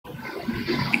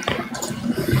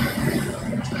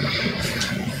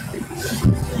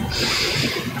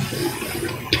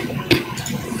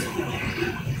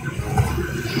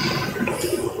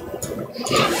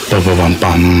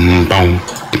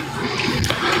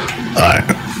Alright.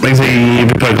 Makes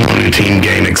every Pokemon in your team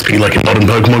gain XP like in modern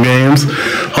Pokemon games.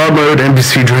 Hard mode,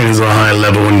 NPC trainers are high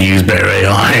level and use better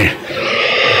AI.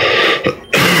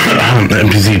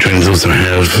 NPC trainers also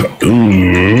have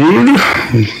food.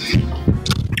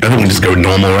 I think we just go with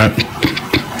normal, right?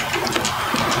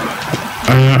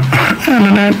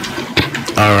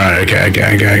 Alright,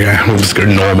 okay. We'll just go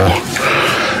normal.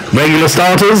 Regular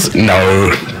starters?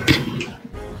 No.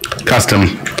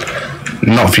 Custom.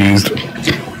 Not fused.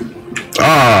 Oh,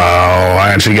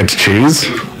 I actually get to choose?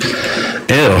 Ew.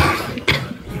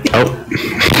 Oh.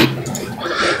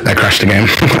 I crashed the game.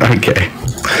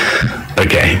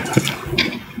 Okay.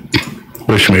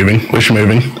 Wish moving.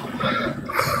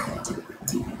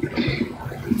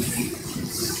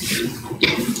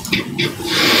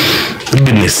 For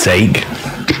goodness sake.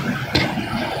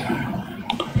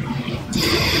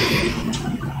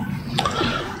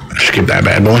 Skip that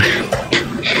bad boy.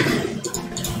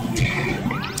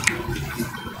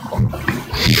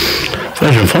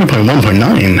 Version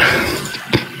 5.1.9.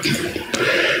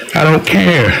 I don't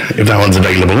care if that one's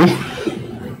available,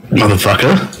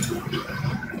 motherfucker.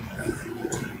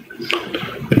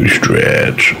 Let me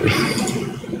stretch.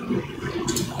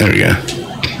 There we go.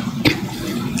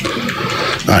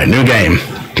 Alright, new game.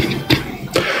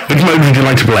 Which mode would you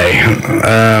like to play?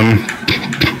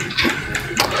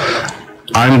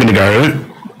 I'm gonna go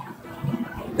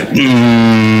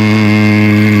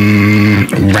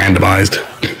randomized.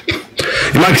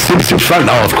 You like super fun?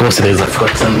 Oh, of course it is. I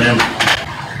forgot something down.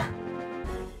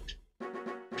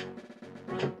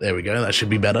 There we go. That should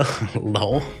be better.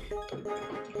 Lol.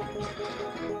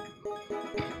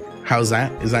 How's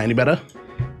that? Is that any better?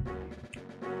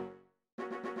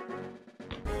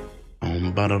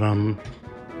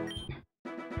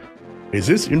 Is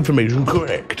this information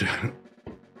correct?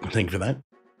 Thank you for that.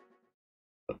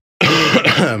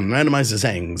 Randomize the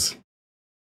settings.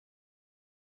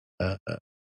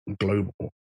 Global.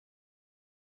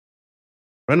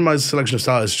 Randomize the selection of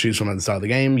starters to choose from at the start of the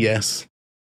game. Yes.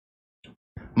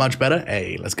 Much better.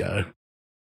 Hey, let's go.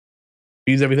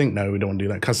 Use everything? No, we don't want to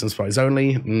do that. Custom supplies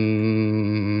only?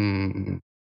 No.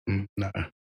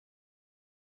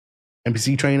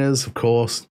 NPC trainers, of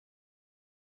course.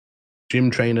 Gym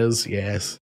trainers,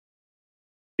 yes.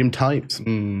 Gym types?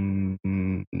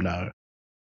 No.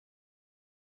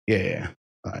 Yeah.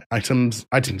 Right. Items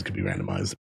could be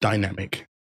randomized. Dynamic.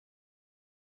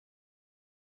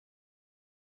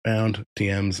 Round,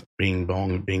 TMs, bing,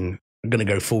 bong, bing. I'm gonna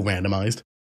go full randomized.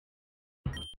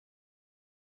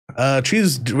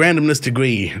 Choose randomness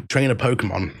degree. Train a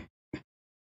Pokemon.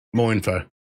 More info.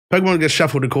 Pokemon get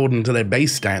shuffled according to their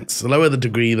base stats. The lower the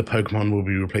degree, the Pokemon will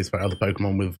be replaced by other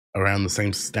Pokemon with around the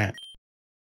same stat.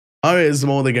 Higher is the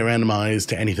more they get randomized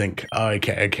to anything. Oh,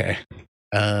 okay.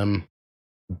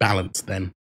 Balanced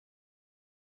then.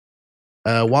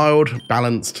 Wild,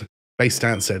 balanced, base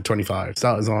stats at 25.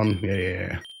 Starters on,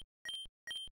 yeah.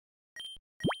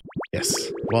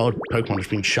 Yes, wild Pokemon has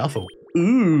been shuffled.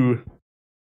 Ooh.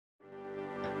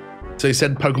 So he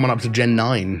said Pokemon up to Gen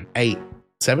 9, 8,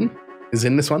 7 is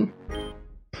in this one.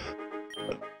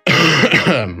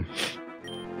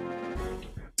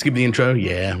 Skip the intro.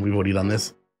 Yeah, we've already done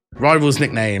this. Rival's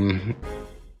nickname.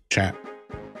 Chat.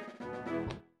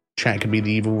 Chat could be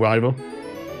the evil rival.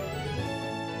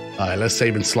 Alright, let's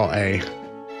save in slot A.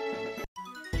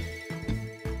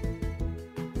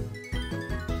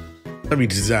 Whatever you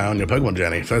desire on your Pokemon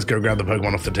journey. First, go grab the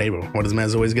Pokemon off the table. What does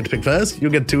Maz always get to pick first?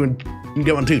 You'll get two and you can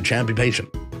get one too, champ. Be patient.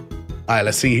 Alright,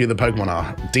 let's see who the Pokemon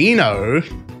are. Dino.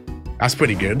 That's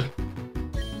pretty good.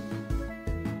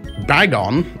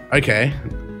 Bagon. Okay.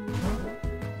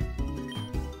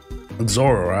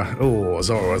 Zorora. Oh,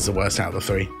 Zorora's the worst out of the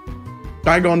three.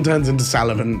 Bagon turns into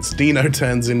Salamence. Dino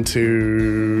turns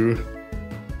into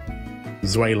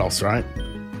Zuelos, right?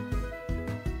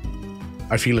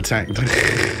 I feel attacked.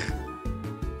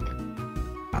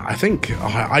 I think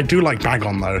I do like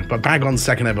Bagon though, but Bagon's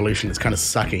second evolution is kind of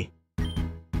sucky.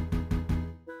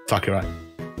 Fuck it, right?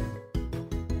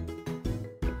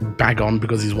 Bagon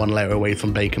because he's one letter away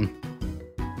from bacon.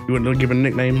 You wouldn't give a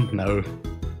nickname? No.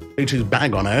 You choose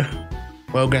Bagon, eh?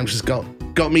 Well, Gramps just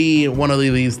got me one of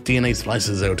these DNA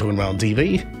splices they were talking about on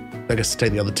TV. I guess to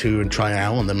take the other two and try it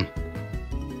out on them.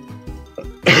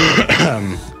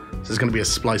 So there's going to be a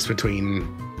splice between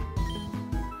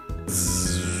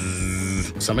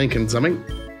something and something.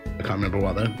 I can't remember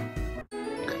what though.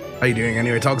 How you doing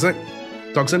anyway, Toxin?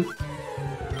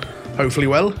 Hopefully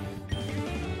well.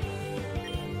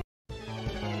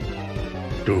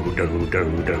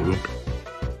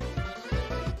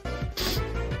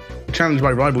 Challenged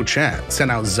by rival chat.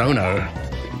 Sent out Zono.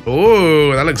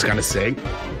 Oh, that looks kind of sick.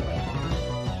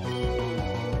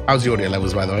 How's the audio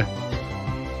levels, by the way?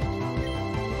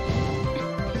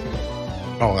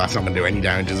 Oh, that's not gonna do any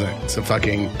damage, is it? It's a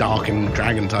fucking darkened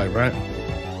dragon type, right?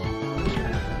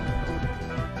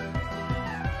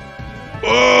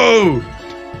 Whoa!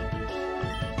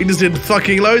 He just did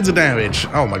fucking loads of damage.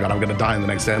 Oh my god, I'm gonna die in the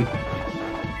next turn.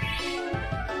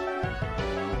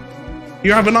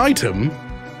 You have an item?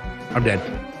 I'm dead.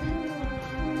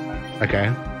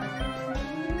 Okay.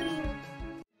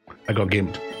 I got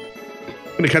gimped.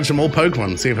 I'm gonna catch some more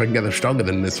Pokemon, see if I can get them stronger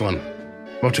than this one.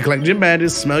 Off to collect gym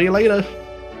badges. Smell you later.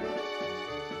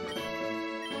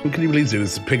 What can you please do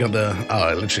is pick up the...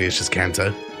 Oh, literally it's just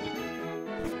Kanto.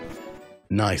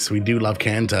 Nice, we do love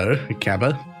Kanto.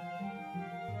 Kappa.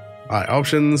 Alright,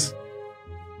 options.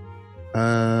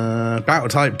 Battle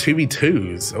type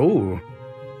 2v2s. Oh.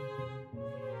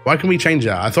 Why can we change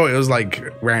that? I thought it was like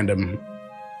random.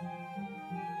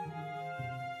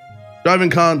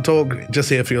 Driving can't talk, just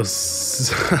here for your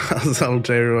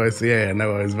solitary voice. Yeah, no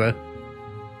worries, bro.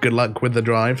 Good luck with the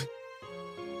drive.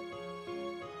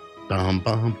 Bum,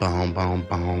 bum, bum, bum,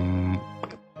 bum.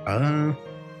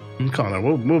 Can't know.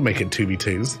 We'll make it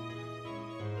 2v2s.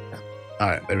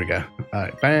 Alright, there we go.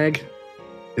 Alright, bag.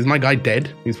 Is my guy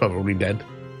dead? He's probably dead.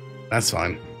 That's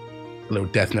fine. A little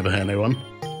death never hurt no one.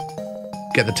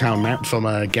 Get the town map from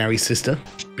Gary's sister,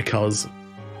 because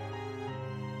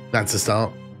that's a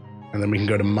start. And then we can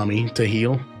go to Mummy to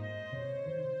heal.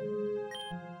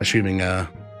 Assuming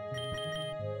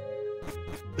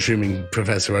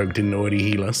Professor Oak didn't already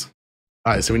heal us.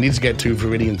 Alright, so we need to get to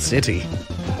Viridian City.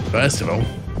 First of all.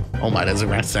 Oh my, there's a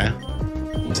Rattata.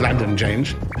 So that didn't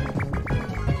change.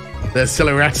 There's still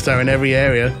a Rattata in every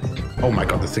area. Oh my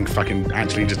god, this thing fucking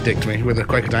actually just dicked me with a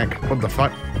quick attack. What the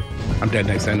fuck? I'm dead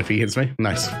next turn if he hits me.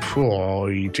 Nice. Oh,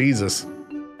 Jesus.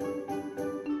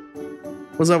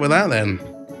 What's up with that then?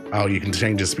 Oh, you can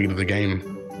change the speed of the game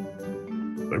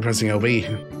by pressing LB.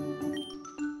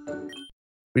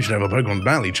 We should have a Pokemon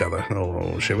battle each other.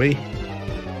 Oh, should we?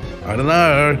 I don't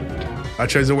know. I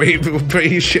chose a weak,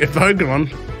 pretty shit Pokemon.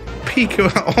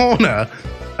 Pikachu Honor.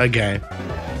 Okay.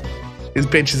 His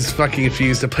bitch is fucking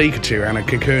infused a Pikachu and a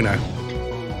Kakuna.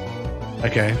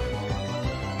 Okay.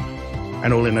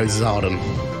 And all it knows is Arden.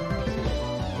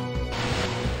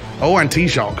 Oh, and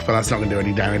T-Shock, but that's not going to do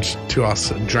any damage to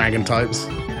us dragon types.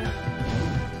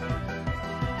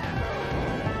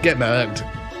 Get murked.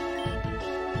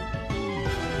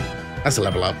 That's a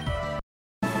level up.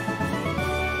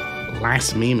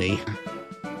 Last Mimi.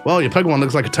 Well, your Pokemon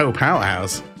looks like a total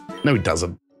powerhouse. No, it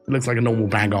doesn't. It looks like a normal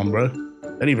Bagon, bro.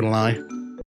 Don't even lie.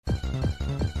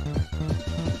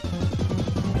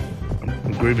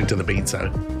 I'm grooving to the beat,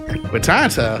 so.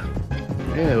 Rattata!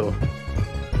 Ew.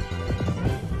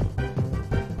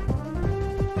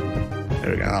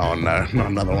 There we go. Oh no, not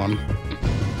another one.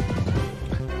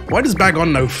 Why does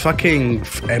Bagon know fucking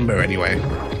Ember anyway?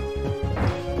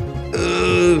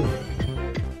 Oh!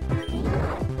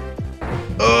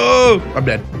 I'm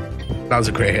dead. That was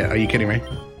a crit hit. Are you kidding me?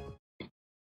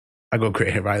 I got a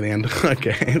crit hit right at the end.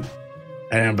 Okay.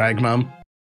 And I'm back, mum.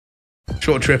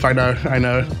 Short trip, I know.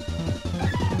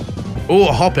 Oh,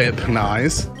 a Hoppip.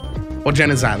 Nice. What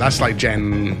gen is that? That's like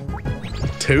gen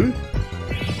 2?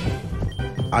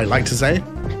 I like to say.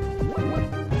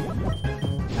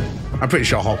 I'm pretty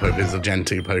sure Hoppip is a gen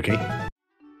 2 Pokey.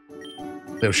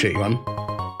 Little shitty one.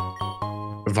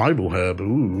 Revival Herb.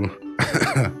 Ooh.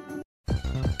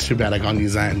 Too bad I can't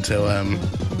use that until,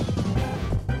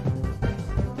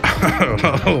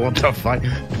 what the fuck?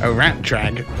 A rat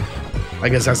drag. I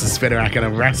guess that's a Spinarak and a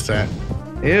Rattata.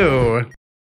 Ew.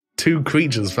 Two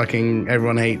creatures fucking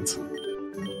everyone hates.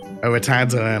 A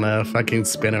Rattata and a fucking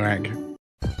Spinarak.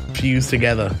 Fused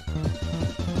together.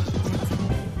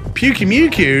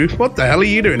 Mewtwo? What the hell are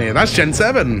you doing here? That's Gen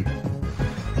 7.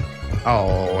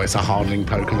 Oh, it's a hardening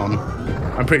Pokemon.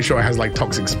 I'm pretty sure it has like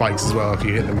toxic spikes as well if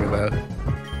you hit them with a...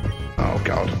 Oh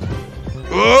god.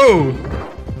 Whoa!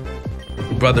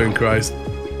 Brother in Christ.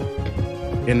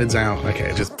 In it's out. Okay,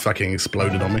 it just fucking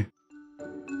exploded on me.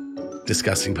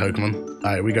 Disgusting Pokemon.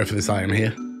 Alright, we go for this item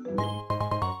here.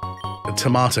 A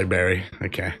tomato berry.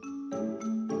 Okay.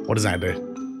 What does that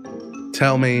do?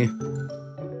 Tell me.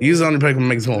 Use on your Pokemon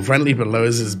makes it more friendly, but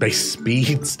lowers his base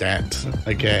speed stat.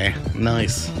 Okay,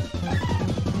 nice.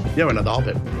 Yo, another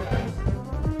Hoppip.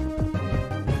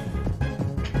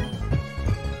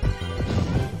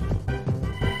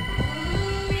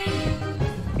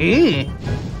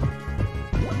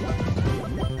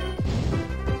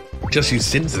 Just use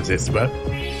Synthesis, bro.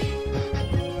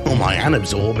 Oh my, and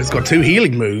absorb. It's got 2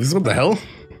 healing moves. What the hell?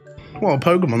 What a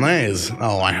Pokemon that is.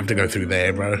 Oh, I have to go through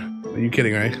there, bro. Are you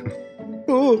kidding me?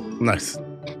 Oh, nice.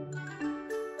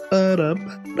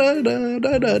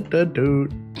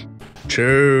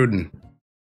 Tune.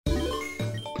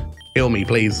 Heal me,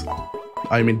 please.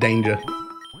 I'm in danger.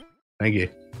 Thank you.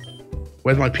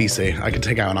 Where's my PC? I can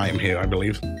take out an item here, I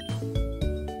believe.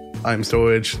 Item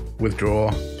storage,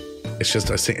 withdraw. It's just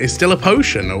it's still a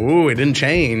potion. Oh, it didn't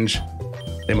change.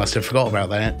 They must have forgot about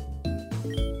that.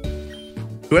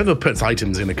 Whoever puts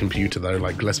items in a computer, though,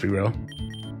 like, let's be real.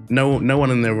 No one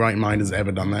in their right mind has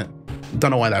ever done that.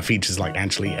 Don't know why that feature's, like,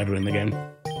 actually ever in the game.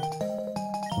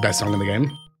 Best song in the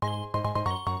game.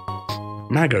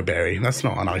 Mango Berry. That's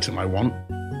not an item I want.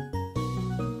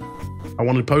 I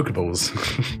wanted Pokeballs.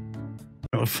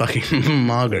 Not fucking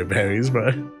Margot Berries,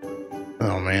 bro.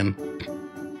 Oh, man.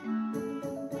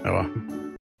 Oh, well.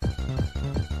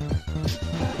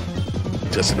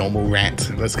 Just a normal rat.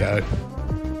 Let's go.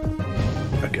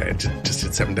 Okay, just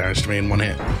did 7 damage to me in 1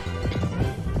 hit.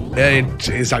 Yeah,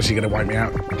 it's actually going to wipe me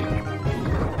out.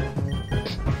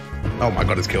 Oh my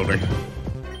god, it's killed me.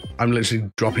 I'm literally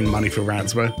dropping money for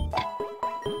rats, bro.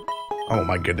 Oh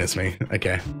my goodness me.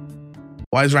 Okay.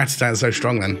 Why is Rattata so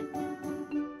strong then?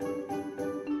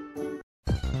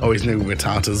 Always knew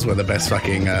Rattatas were the best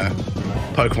fucking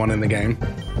Pokemon in the game.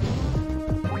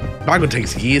 Bagel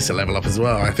takes years to level up as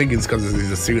well. I think it's because he's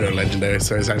a pseudo-legendary,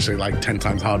 so it's actually like 10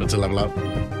 times harder to level up.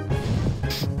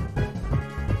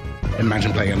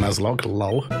 Imagine playing a Nuzlocke,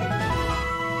 lol.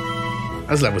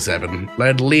 That's level 7.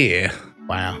 Learned Leer.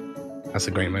 Wow. That's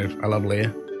a great move. I love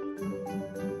Leer.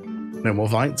 No more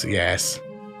fights? Yes.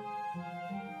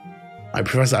 Hi,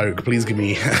 Professor Oak, please give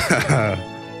me...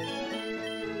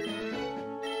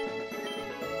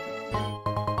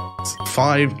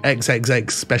 5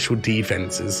 XXX special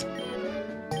defenses.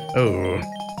 Oh.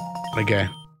 Okay.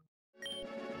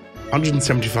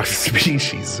 175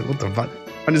 species. What the fuck?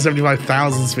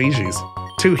 175,000 species.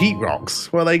 2 heat rocks.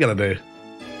 What are they gonna do?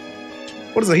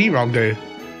 What does a heat rock do?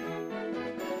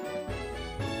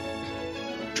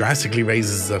 Drastically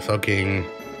raises the fucking...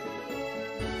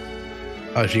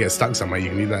 Oh, if you get stuck somewhere, you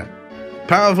can do that.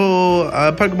 Powerful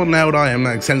Pokemon held item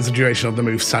that extends the duration of the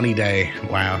move Sunny Day.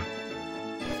 Wow.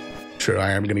 True,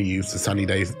 I am going to use the Sunny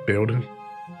Day build.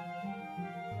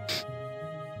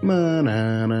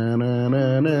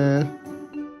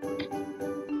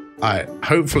 Alright,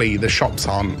 hopefully the shops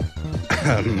aren't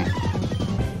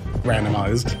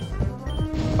randomized.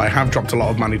 I have dropped a lot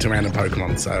of money to random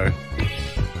Pokemon, so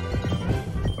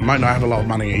I might not have a lot of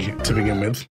money to begin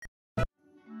with.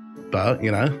 But,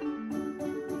 you know,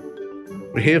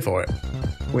 we're here for it.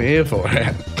 We're here for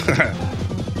it.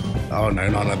 Oh no,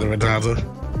 not another Rattata.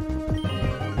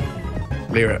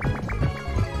 Clear it.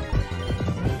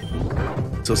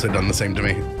 It's also done the same to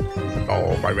me.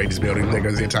 Oh, my rate is building. There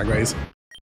goes the attack raise.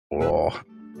 Oh,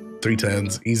 3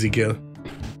 turns. Easy kill.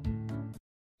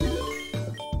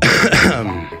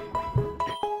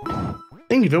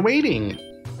 Thank you for waiting.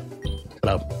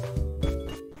 Hello.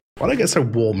 Why do I get so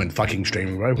warm and fucking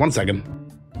streaming, bro? 1 second.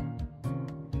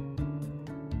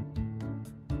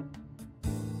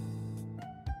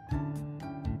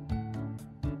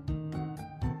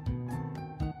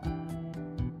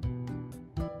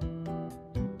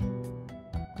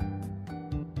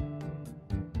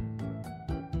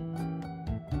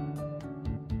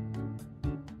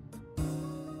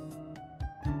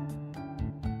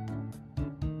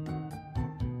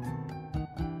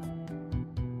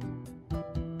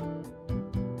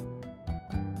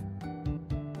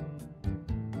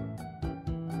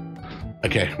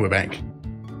 Okay, we're back.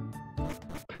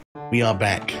 We are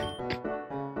back.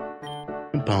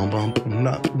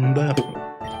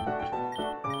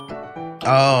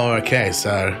 Oh, okay,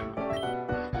 so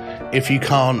if you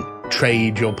can't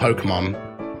trade your Pokemon...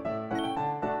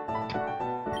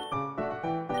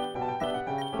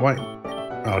 What?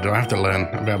 Oh, do I have to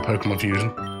learn about Pokemon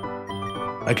Fusion?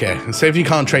 Okay, so if you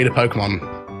can't trade a Pokemon,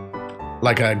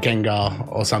 like a Gengar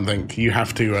or something, you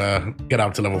have to get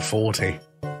up to level 40.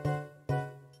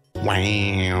 Wow.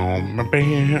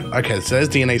 Okay, so there's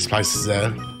DNA splices there.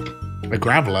 A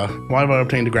Graveler? Why have I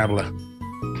obtained a Graveler?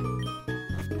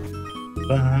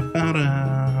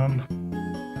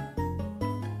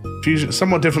 Fusion,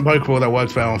 somewhat different Pokeball that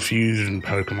works better on Fusion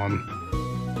Pokemon.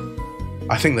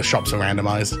 I think the shops are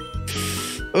randomized.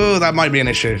 Oh, that might be an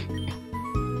issue.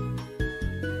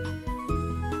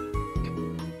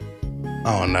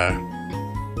 Oh no.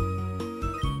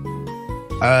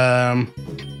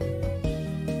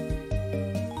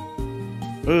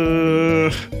 Oh,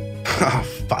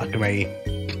 fuck me.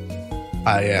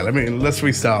 Yeah, let's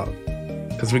restart.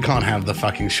 Because we can't have the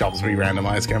fucking shops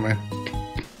re-randomized, can we?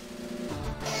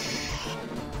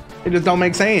 It just don't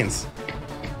make sense.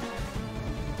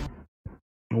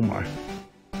 Oh my.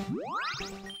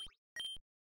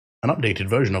 An updated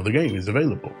version of the game is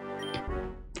available.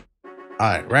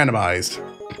 Alright, randomized.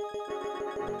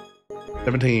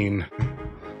 17.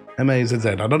 MAZZ.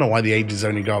 I don't know why the ages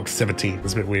only go up to 17.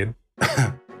 It's a bit weird.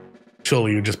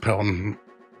 Surely you just put on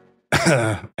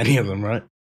any of them, right?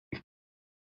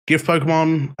 Gift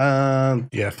Pokemon.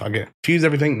 Yeah, fuck it. Fuse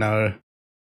everything? No.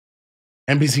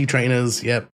 NPC trainers?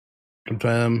 Yep.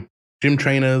 Confirm. Gym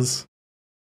trainers?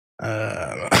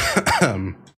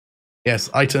 Yes.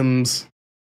 Items?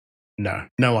 No.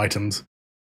 No items.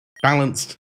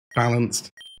 Balanced?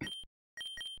 Balanced.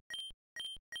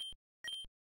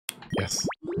 Yes.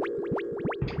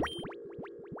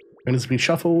 And it's been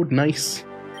shuffled. Nice.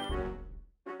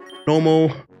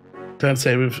 Normal. Turn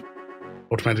save with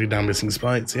automatically down missing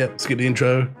sprites. Yep. Skip the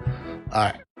intro.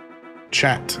 Alright.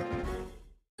 Chat.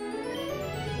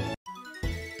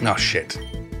 Oh shit.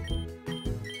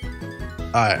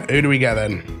 Alright, who do we get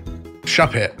then?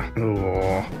 Shuppet.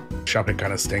 Oh, Shuppet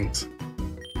kind of stinks.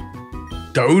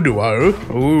 Doduo.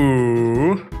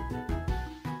 Ooh.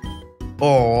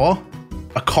 Or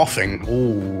a Coughing.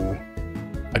 Ooh.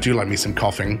 I do like me some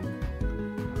Coughing.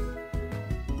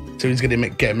 So he's gonna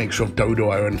get a mixture of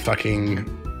Doduo and fucking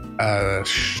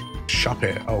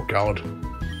Shuppet. Oh god.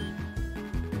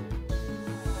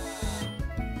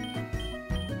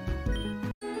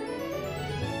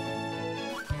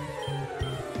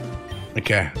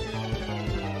 Okay.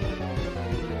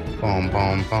 Boom,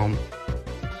 boom, boom.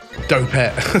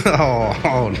 Dopet.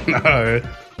 Oh no.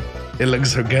 It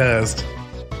looks so cursed.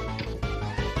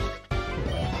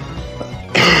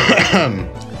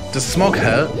 Does smog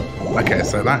hurt? Okay,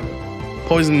 so that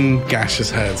poison gas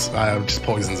just hurts. Just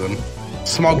poisons them.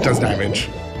 Smog does damage.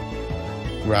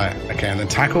 Right, okay, and then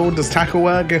tackle. Does tackle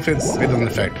work if it doesn't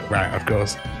affect? Right, of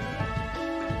course.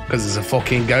 Because it's a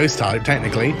fucking ghost type,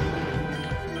 technically.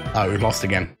 Oh, we've lost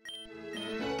again.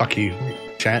 Fuck you,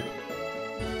 chat.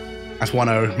 That's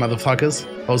 1-0, motherfuckers.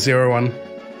 Oh, 0-1.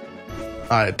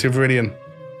 Alright, to Viridian.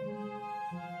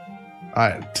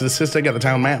 Alright, to the sister, get the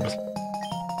town map.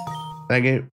 Thank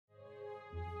you.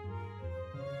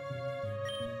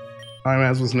 Hi,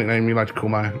 Maz, what's the nickname you like to call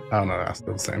my... Oh, no, that's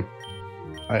still the same.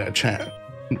 Alright, chat.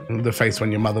 The face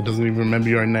when your mother doesn't even remember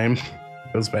your own name.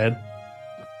 Feels bad.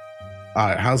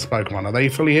 Alright, how's Pokemon? Are they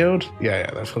fully healed? Yeah,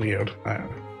 they're fully healed. Alright.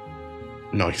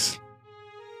 Nice.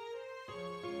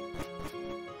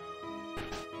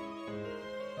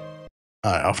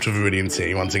 Alright, off to Viridian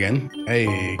City once again.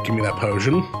 Hey, give me that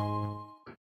potion.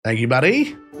 Thank you,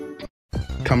 buddy.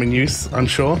 Come in use, I'm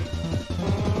sure.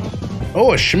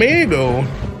 Oh, a Schmeagle!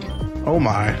 Oh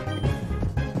my.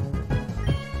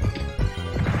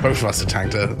 Both of us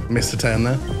attacked her. Missed a turn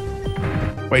there.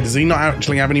 Wait, does he not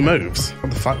actually have any moves?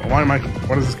 What the fuck? Why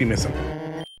does this keep missing?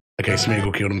 Okay,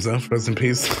 Schmeagle killed himself. Rest in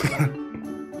peace.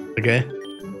 Okay.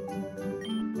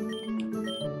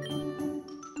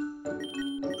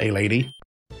 Hey, lady.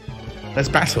 Let's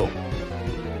battle.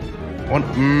 What?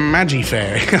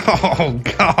 Magifairy. Oh,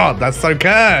 God. That's so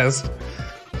cursed.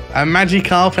 A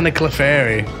Magikarp and a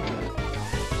Clefairy.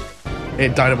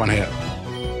 It died at one hit.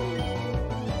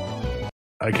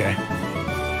 Okay.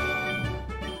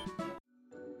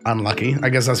 Unlucky. I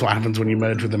guess that's what happens when you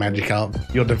merge with the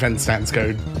Magikarp. Your defense stats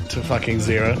go to fucking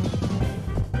 0.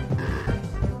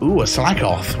 Ooh, a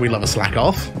Slackoth. We love a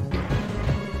Slackoth.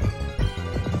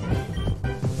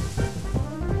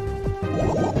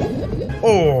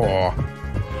 Oh!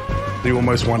 The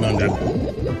almost 100.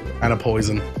 And a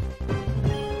poison.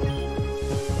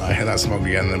 I hit that smog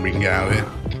again, then we can get out of here.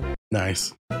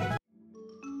 Nice.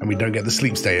 And we don't get the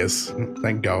sleep status.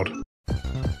 Thank God.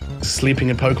 Sleeping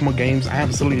in Pokemon games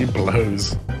absolutely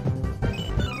blows.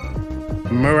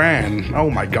 Moran.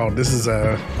 Oh my God, this is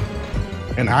an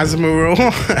Azumarill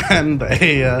and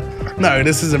a... no,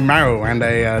 this is a Marill and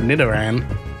a Nidoran.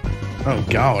 Oh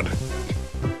God.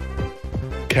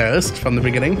 Cursed from the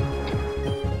beginning.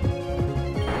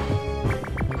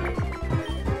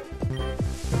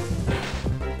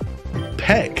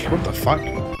 Peck? What the fuck?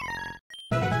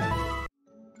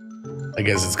 I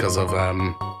guess it's because of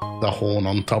the horn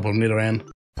on top of Nidoran.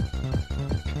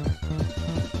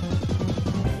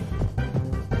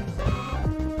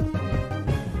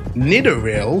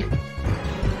 Nidoril?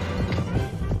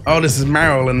 Oh, this is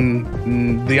Marill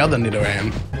and the other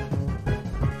Nidoran.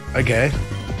 Okay.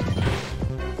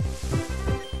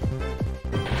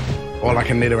 Or like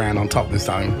a Nidoran on top this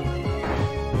time.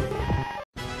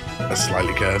 That's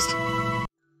slightly cursed.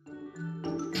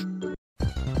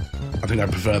 I think I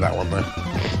prefer that one though.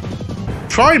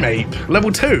 Primeape, level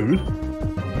 2?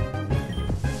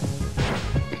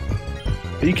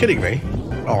 Are you kidding me?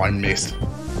 Oh, I missed.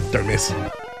 Don't miss.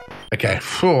 Okay.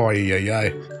 Oh, yeah, yeah.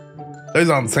 Those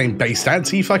aren't the same base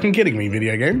stats. Are you fucking kidding me,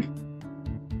 video game?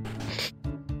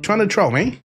 Trying to troll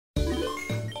me?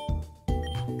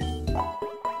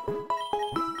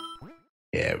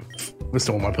 Yeah,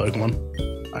 restore my Pokemon.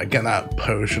 I get that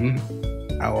potion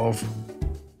out of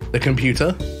the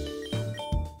computer.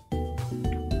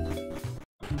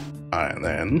 Alright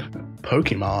then,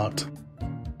 Pokemart.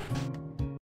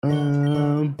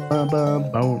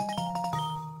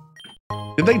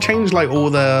 Did they change like all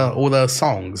the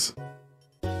songs?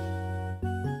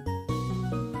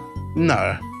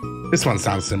 No. This one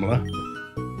sounds similar.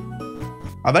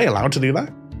 Are they allowed to do that?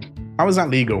 How is that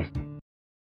legal?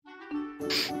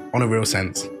 On a real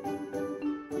sense.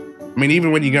 I mean,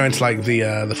 even when you go into like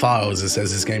the files, it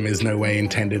says this game is no way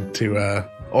intended to,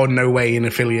 or no way in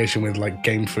affiliation with like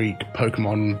Game Freak,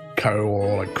 Pokemon Co,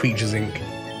 or like Creatures Inc.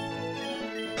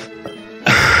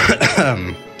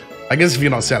 I guess if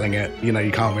you're not selling it, you know,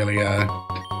 you can't really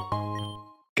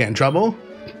get in trouble.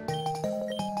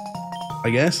 I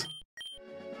guess.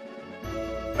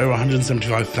 Over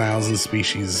 175,000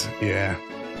 species, yeah.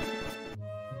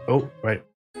 Oh, wait.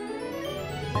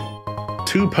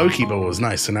 2 Pokeballs,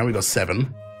 nice, so now we got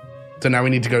 7. So now we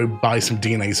need to go buy some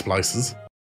DNA splices.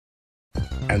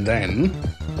 And then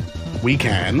we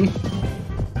can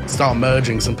start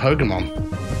merging some Pokemon.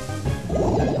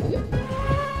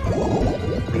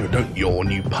 No, don't yawn,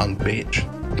 you punk bitch.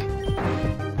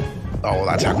 Oh,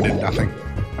 that time did nothing.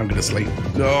 I'm gonna sleep.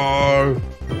 No!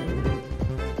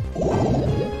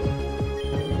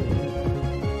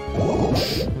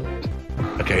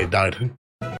 Okay, it died.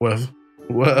 Worth.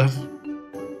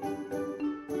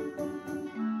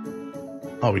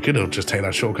 Oh, we could have just taken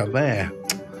that shortcut there.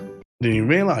 Didn't you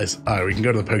realize? Oh, we can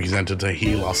go to the Poké Center to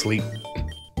heal our sleep.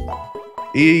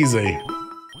 Easy.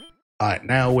 Alright,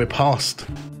 now we're past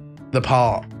the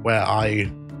part where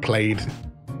I played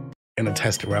in a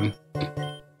test run.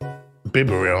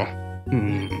 Bibarel.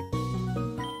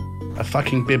 A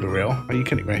fucking Bibarel? Are you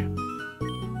kidding me?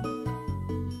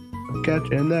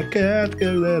 Catching the cat,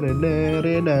 not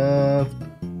enough.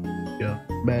 You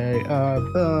may have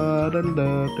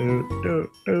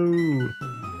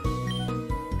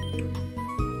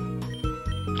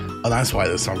Oh, that's why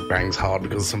this song bangs hard,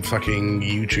 because some fucking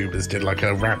YouTubers did like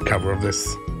a rap cover of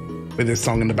this with this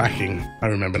song in the backing. I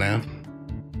remember now.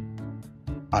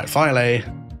 Alright, File A.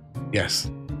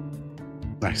 Yes.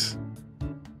 Nice.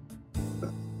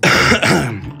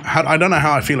 I don't know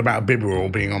how I feel about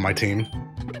Bibarel being on my team.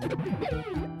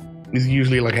 He's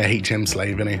usually like a HM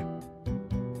slave, isn't he?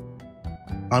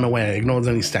 Unaware, ignores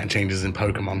any stat changes in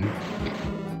Pokemon.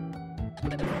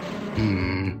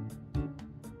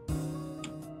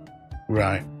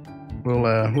 Right.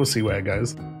 We'll see where it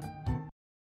goes.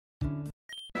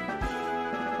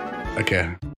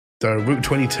 Okay. So Route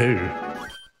 22.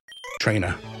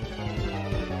 Trainer.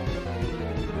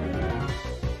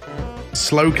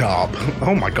 Slowcarp.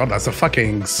 Oh my god, that's a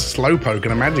fucking Slowpoke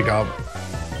and a Magikarp.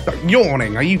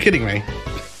 Yawning, are you kidding me?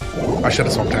 I should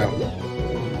have swapped out.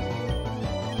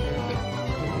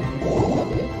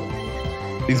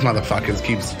 These motherfuckers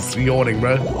keep yawning,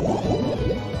 bro.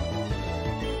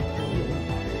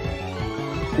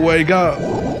 Wake up!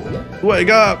 Wake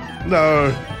up!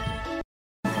 No.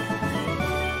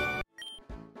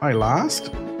 I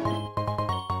last?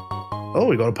 Oh,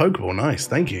 we got a Pokeball. Nice,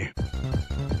 thank you.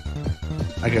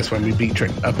 I guess when we beat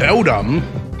Trick... A Beldum?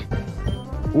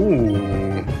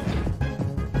 Ooh.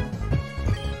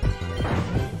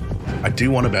 I do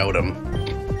want a Beldum.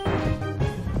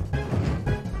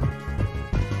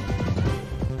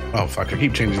 Oh fuck, I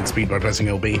keep changing speed by pressing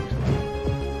LB.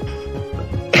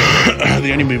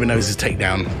 The only move it knows is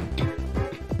takedown.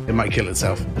 It might kill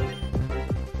itself.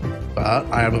 But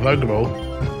I have a Pokeball.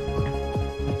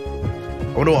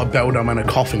 I wonder what a Beldum and a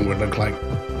Coughing would look like.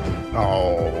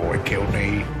 Oh, it killed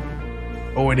me.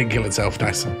 Oh, it didn't kill itself.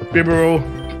 Nice. Bibarel,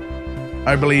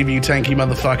 I believe you, tanky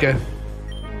motherfucker.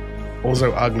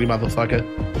 Also ugly motherfucker.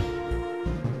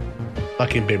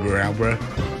 Fucking Bibarel, bro.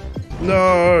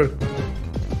 No!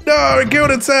 No, it killed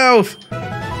itself!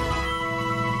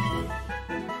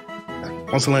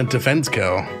 Wants to learn Defense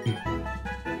Curl.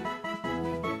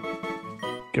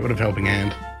 Get rid of Helping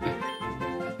Hand.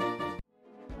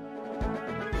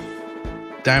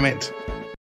 Damn it.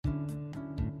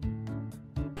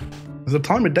 There's a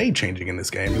time of day changing in this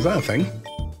game. Is that a thing?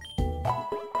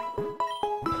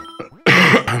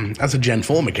 That's a Gen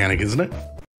 4 mechanic, isn't it?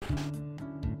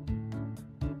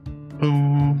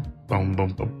 Boom, boom,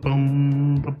 boom, boom,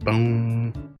 boom,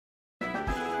 boom.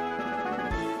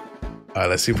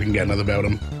 let's see if we can get another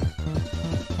Beldum.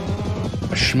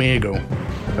 A Schmeargle.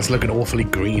 That's looking awfully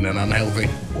green and unhealthy.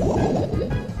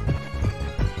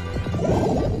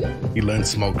 He learned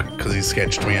Smog because he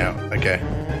sketched me out. Okay.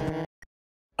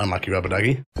 Unlucky Rubber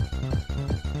Ducky.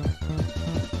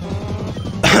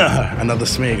 Another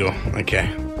Smeargle.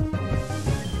 Okay.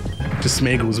 Just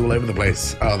Smeargles all over the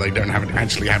place. Oh, they don't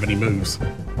actually have any moves.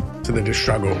 So they just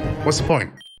struggle. What's the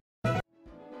point?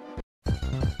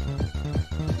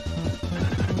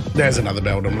 There's another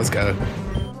Beldum. Let's go.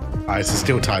 Alright, it's a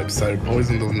steel type, so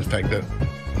poison doesn't affect it.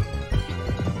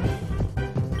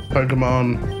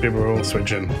 Pokemon, Bibarel,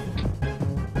 switch in.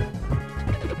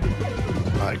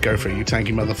 Alright, go for it, you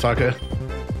tanky motherfucker.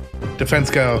 Defense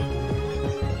girl.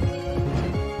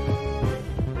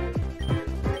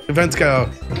 Defense girl.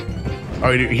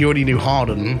 Oh, he already knew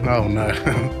Harden. Oh no.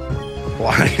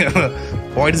 Why?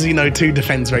 Why does he know 2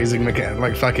 defense raising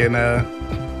like fucking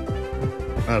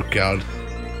Oh god.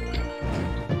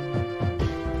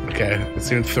 Okay, let's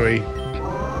do 3.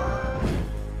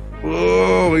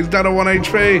 Whoa, he's down to 1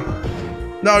 HP.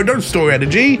 No, don't store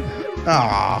energy.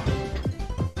 Ah.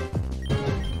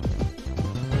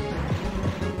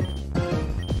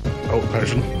 Oh,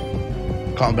 potion.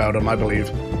 Can't Beldum, I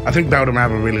believe. I think Beldum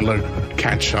have a really low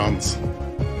catch chance.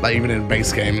 Like, even in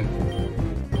base game.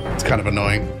 It's kind of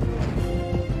annoying.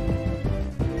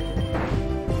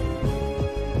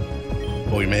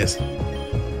 Oh, he missed.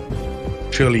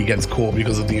 Surely he gets caught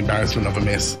because of the embarrassment of a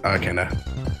miss. Okay, no.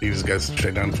 He just goes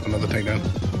straight down for another takedown.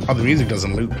 Oh, the music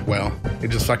doesn't loop well. It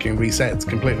just fucking resets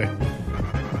completely.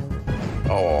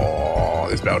 Oh,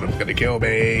 this Beldum's gonna kill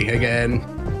me again.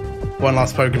 One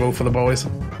last Pokeball for the boys.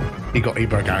 He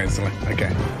broke out instantly.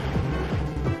 Okay.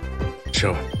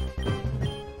 Sure.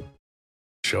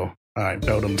 Sure. Alright,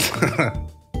 Beldum's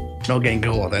not getting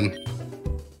caught then.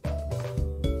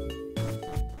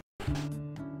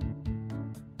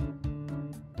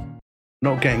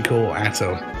 Not getting caught at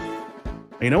all.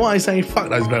 You know what I say? Fuck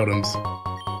those Beldums.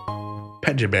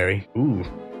 Petraberry. Ooh.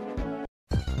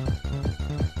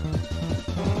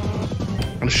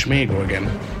 And a Schmeargle again.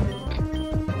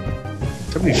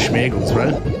 So many Schmeargles, bro.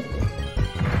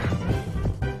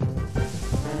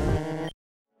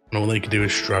 And all they can do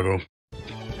is struggle.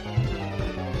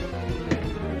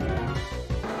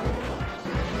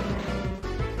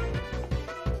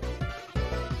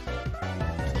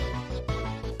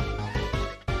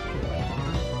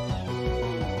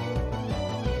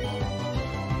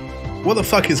 What the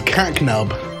fuck is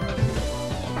Cacnub?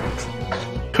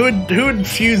 Who would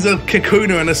fuse a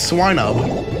Kakuna and a Swinub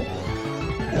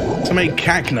to make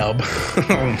Cacnub?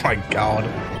 Oh my god.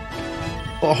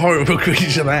 What a horrible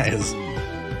creature that is.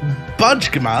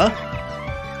 Budgma?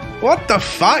 What the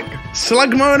fuck?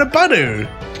 Slugma and a Budu?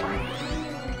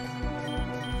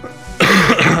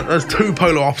 That's 2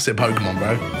 polar opposite Pokemon,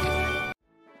 bro.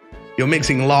 You're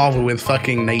mixing lava with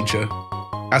fucking nature.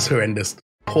 That's horrendous.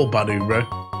 Poor Budu, bro.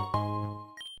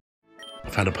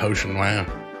 Found a potion, wow.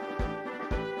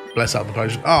 Bless up the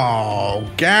potion. Oh,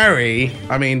 Gary.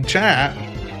 I mean, chat.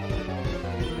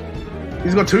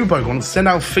 He's got 2 Pokemon. Send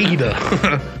out Feeder.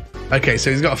 Okay,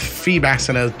 so he's got a Feebas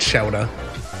and a Shelter.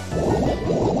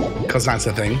 Because that's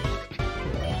a thing.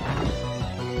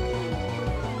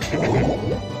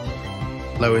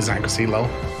 Low his accuracy, lol.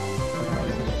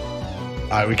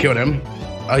 Alright, we killed him.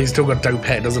 Oh, he's still got Dope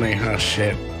Pet, doesn't he? Oh,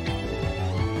 shit.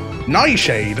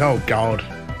 Nightshade. Oh, God.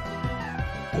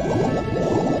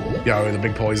 Yo, the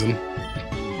big poison.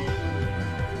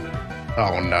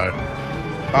 Oh no.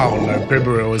 Oh no,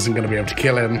 Bibarel isn't going to be able to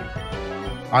kill him.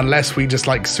 Unless we just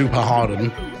like super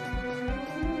harden.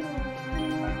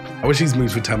 I wish these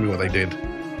moves would tell me what they did.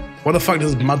 What the fuck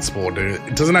does Mudspore do?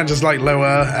 Doesn't that just like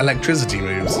lower electricity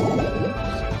moves?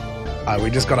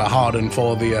 We just got to harden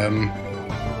for the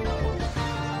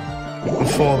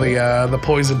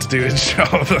poison to do its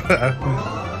job.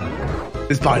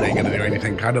 This bite ain't gonna do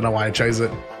anything. I don't know why I chose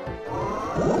it.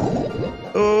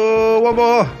 Oh,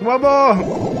 one more,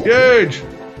 huge.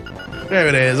 There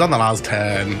it is on the last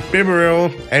turn. Bibarel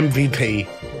MVP.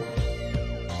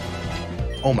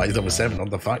 Oh my, he's over 7. What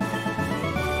the fuck?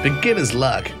 Beginner's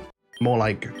luck. More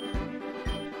like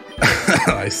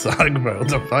I suck, bro. What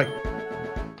the fuck?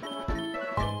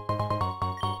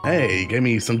 Hey, gave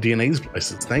me some DNA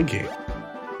splices. Thank you.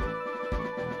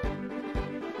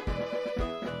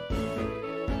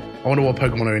 I wonder what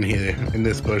Pokemon are in here, in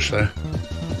this bush, though.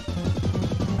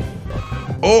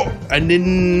 Oh, a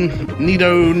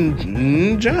Nido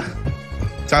Ninja?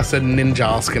 So that's a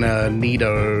Ninjask and a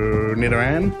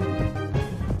Nidoran.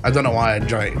 I don't know why I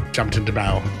jumped into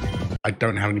battle. I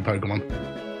don't have any Pokemon.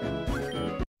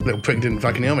 Little prick didn't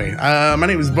fucking hear me. My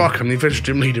name is Buck. I'm the official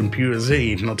gym leader in Pure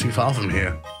Z, not too far from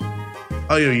here.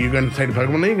 Oh, you going to play the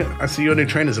Pokemon League? I see you're new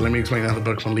trainers, so let me explain how the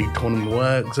Pokemon League tournament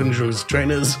works. Introduce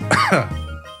trainers.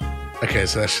 Okay,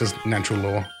 so that's just natural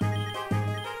law.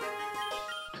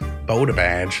 Boulder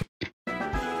badge.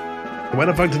 Where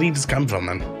the fuck did he just come from,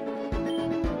 then?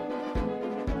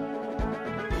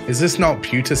 Is this not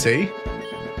Pewter Sea?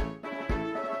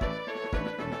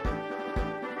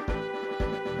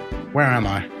 Where am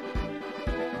I?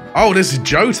 Oh, this is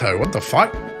Johto. What the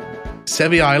fuck?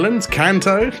 Sevi Islands?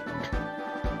 Kanto?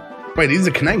 Wait, these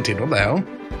are connected. What the hell?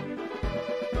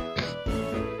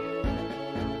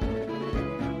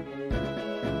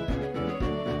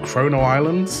 Chrono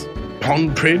Islands?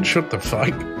 Pond Bridge? What the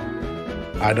fuck?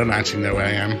 I don't actually know where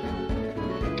I am.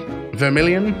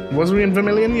 Vermilion? Was we in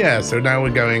Vermilion? Yeah, so now we're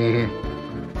going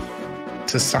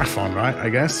to Saffron, right? I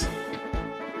guess.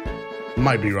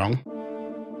 Might be wrong.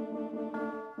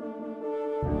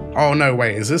 Oh no,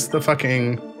 wait, is this the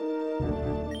fucking...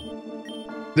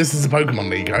 This is the Pokemon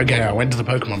League. Okay, I went to the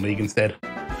Pokemon League instead.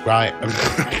 Right,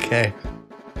 okay.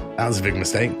 That was a big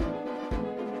mistake.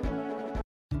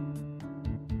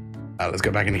 Let's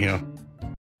go back in here.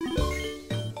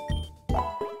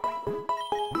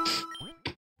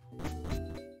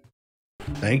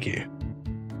 Thank you.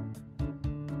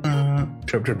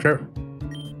 Chirp.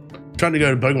 Trying to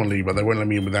go to Pokemon League, but they won't let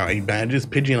me in without 8 badges.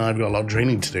 Pidgey and I have got a lot of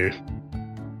training to do.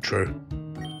 True.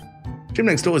 Gym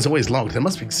next door is always locked. There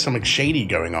must be something shady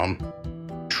going on.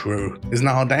 True. Isn't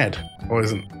that our dad? Or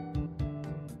isn't...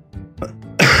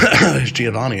 It's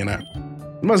Giovanni in it.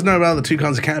 You must know about the 2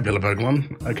 kinds of caterpillar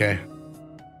Pokemon. Okay.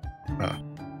 Oh.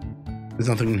 There's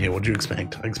nothing in here. What do you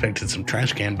expect? I expected some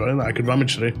trash can, bro, that I could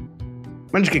rummage through.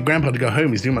 Managed to get Grandpa to go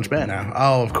home. He's doing much better now.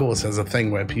 Oh, of course. There's a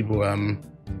thing where people, an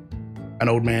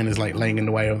old man is like laying in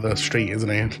the way of the street, isn't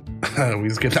he? We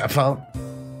skip that part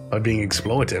by being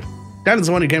exploitative. Dad is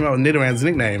the one who came up with Nidoran's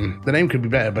nickname. The name could be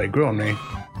better, but it grew on me.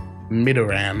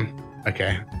 Midoran.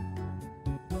 Okay.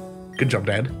 Good job,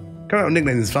 Dad. Coming up with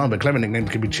nicknames is fun, but clever nicknames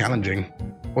can be challenging.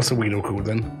 What's a Weedle called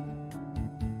then?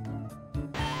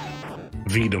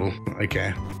 Veedle.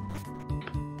 Okay.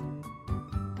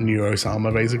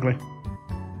 Neurosama, basically.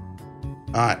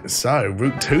 Alright, so,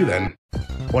 Route 2 then.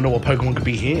 Wonder what Pokemon could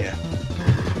be here.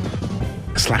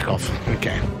 Slack off.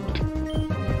 Okay.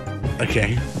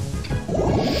 Okay.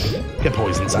 Get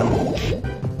poisoned, son.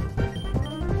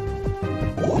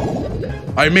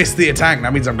 I missed the attack.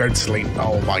 That means I'm going to sleep.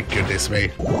 Oh my goodness me.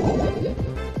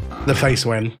 The face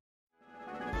win.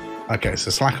 Okay, so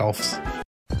slack offs.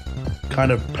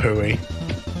 Kind of pooey.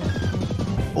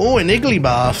 Oh, an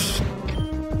Igglybuff.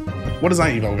 What does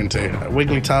that evolve into?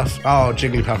 Wigglytuff? Oh,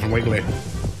 Jigglypuff and Wiggly.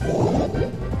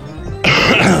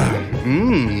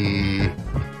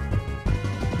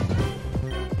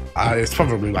 It's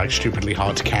probably like stupidly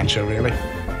hard to catch her, really.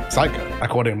 It's like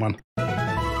Accordion one.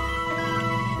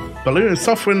 Balloon's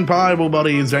soft and pliable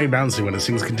body is very bouncy when it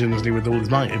sings continuously with all its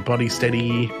might. Its body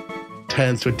steady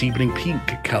turns to a deepening pink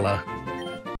color.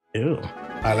 Ew.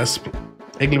 Alright, let's...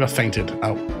 Igglybuff fainted.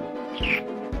 Oh.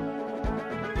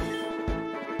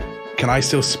 Can I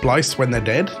still splice when they're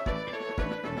dead?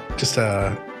 Just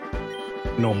a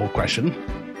normal question.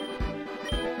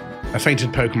 A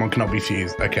fainted Pokemon cannot be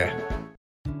fused. Okay.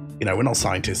 You know, we're not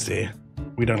scientists here.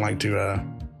 We don't like to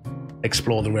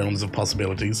explore the realms of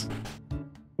possibilities.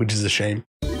 Which is a shame.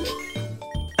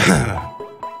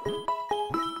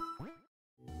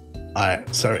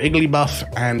 Alright, so Igglybuff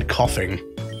and Coughing.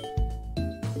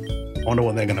 I wonder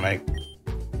what they're gonna make.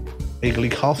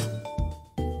 Igglycough.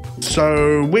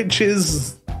 So, which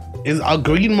are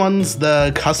green ones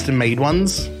the custom-made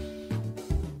ones?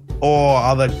 Or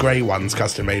are the grey ones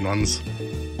custom-made ones?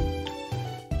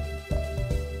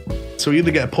 So we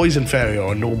either get a Poison Fairy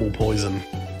or a normal poison.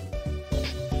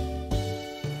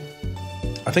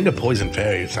 I think a Poison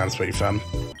Fairy sounds pretty fun.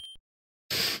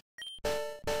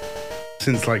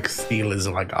 Since, like, steel is,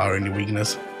 like, our only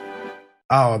weakness.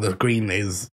 Oh, the green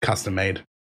is custom-made.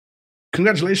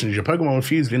 Congratulations, your Pokemon was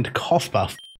fused into Cough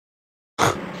Buff.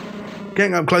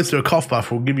 Getting up close to a Cough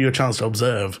Buff will give you a chance to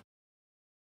observe.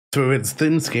 Through its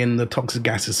thin skin, the toxic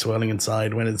gas is swirling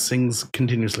inside when it sings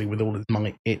continuously with all its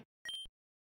might.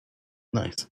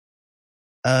 Nice.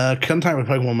 Contact with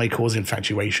Pokemon may cause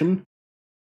infatuation.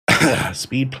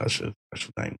 Speed plus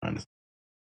special thing minus.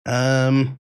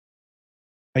 How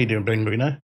you doing, Bling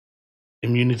Bruno?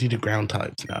 Immunity to ground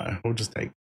types. No, we'll just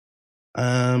take.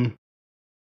 I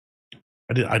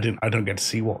don't get to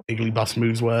see what Igglybuff's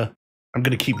moves were. I'm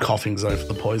gonna keep coughing though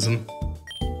for the poison.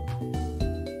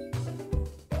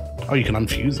 Oh, you can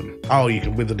unfuse them. Oh, you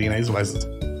can with the denasalizers.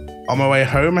 On my way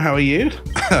home, how are you?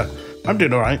 I'm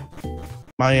doing alright.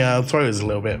 My throat is a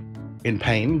little bit in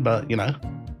pain, but you know,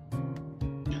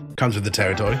 comes with the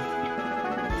territory.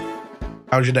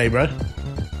 How's your day, bro?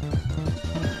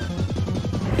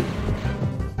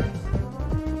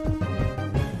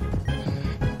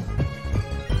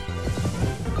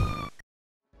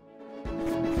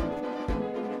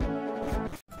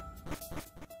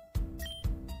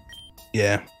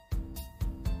 Yeah.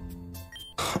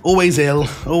 Always ill,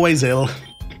 always ill.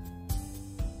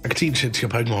 I could teach it to your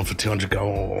Pokemon for 200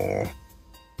 gold.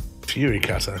 Fury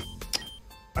Cutter.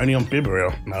 Only on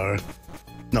Bibarel. No.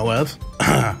 Not worth.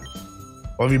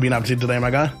 What have you been up to today, my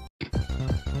guy?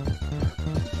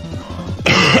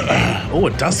 Oh,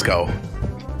 a Duskull.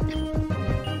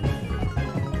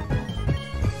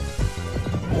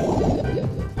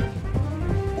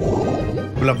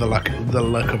 Love the look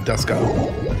of Duskull.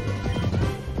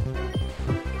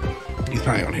 He's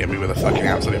planning on hitting me with a fucking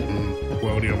absolute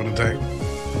worldie of an attack.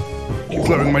 Keep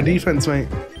lowering my defense, mate.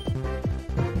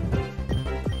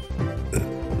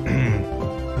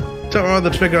 Tell my mother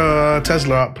to pick a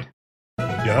Tesla up.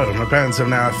 Yo, my parents have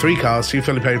now 3 cars, 2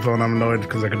 fully paid for, and I'm annoyed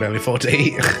because I can barely afford to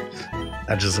eat.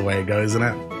 That's just the way it goes, isn't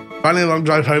it? Finally, the long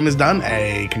drive home is done.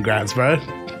 Hey, congrats, bro.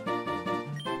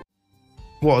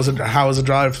 What was it? How was the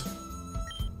drive?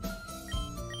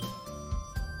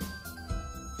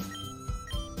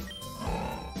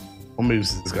 What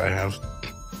moves does this guy have?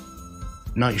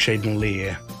 Nightshade and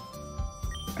Leer.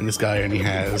 And this guy only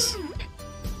has...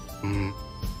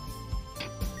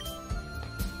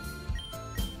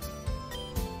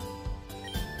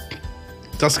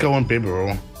 Duskull and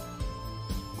Bibarel.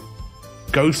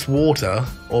 Ghost Water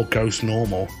or Ghost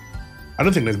Normal. I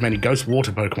don't think there's many Ghost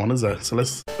Water Pokemon, is there? So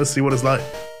let's see what it's like.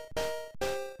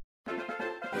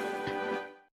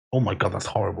 Oh my god, that's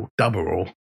horrible. Double.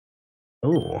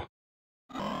 Oh.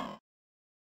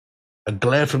 A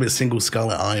glare from its single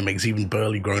scarlet eye makes even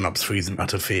burly grown-ups freeze in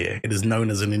utter fear. It is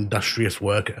known as an industrious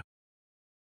worker.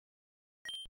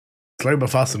 Slow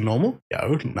but fast and normal?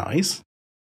 Yo, nice.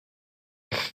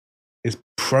 Is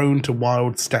prone to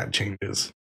wild stat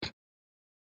changes.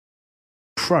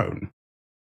 Prone.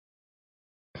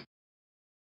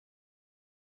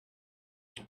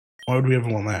 Why would we ever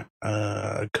want that?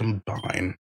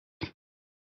 Combine.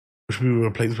 Should we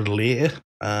replace with Leer?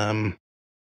 Hold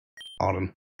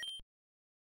on.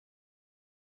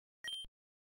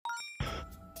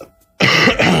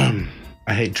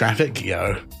 I hate traffic.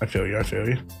 Yo, I feel you, I feel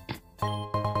you.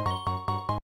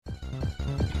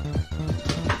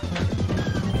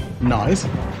 Nice.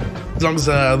 As long as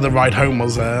the ride home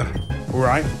was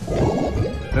alright.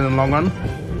 In the long run.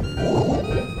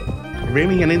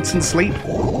 Really? An instant sleep?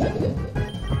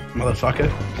 Motherfucker.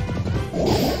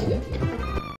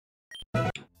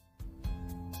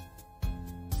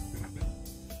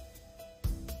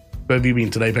 Where have you been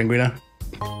today, Penguina?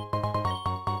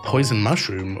 Poison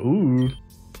Mushroom. Ooh.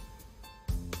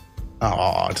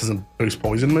 Oh, it doesn't boost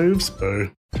poison moves.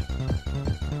 Boo.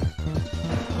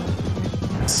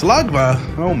 Slugma.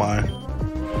 Oh my.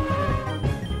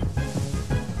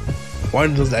 Why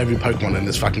does every Pokemon in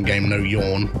this fucking game know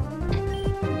Yawn?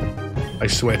 I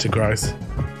swear to Christ.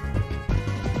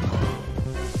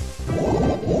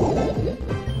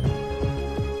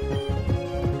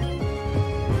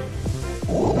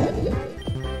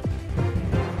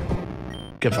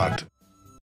 Get fucked.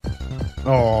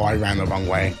 Oh, I ran the wrong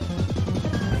way.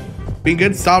 Being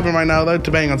good, starving right now though,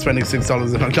 debating on spending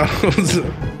 $6 at McDonald's.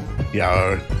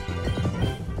 Yo.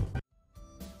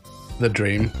 The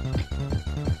dream.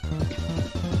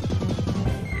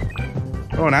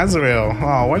 Oh, an Azrael.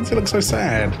 Oh, why does he look so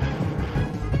sad?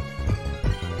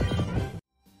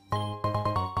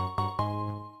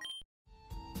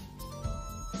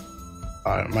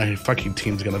 Alright, my fucking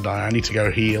team's gonna die. I need to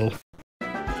go heal.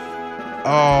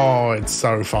 Oh, it's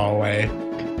so far away.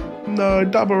 No,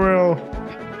 Double.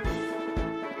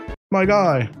 My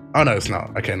guy. Oh no, it's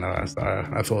not. Okay, no, that's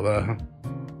I thought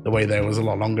the way there was a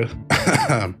lot longer.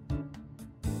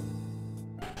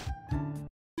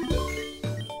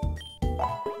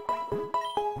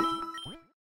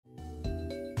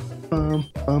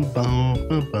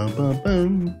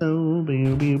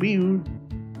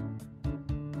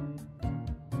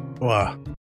 Wow.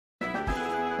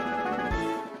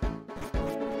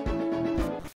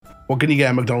 What can you get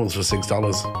at McDonald's for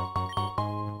 $6?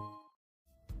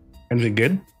 Anything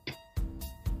good?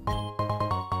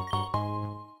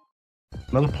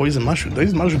 Another poison mushroom.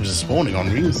 These mushrooms are spawning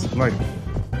on me. Like,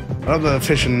 other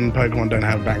fish and Pokemon don't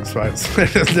have back spikes. They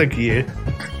just look at you.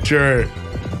 Sure,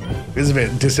 it's a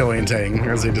bit disorientating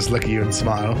as they just look at you and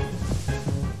smile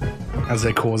as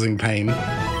they're causing pain.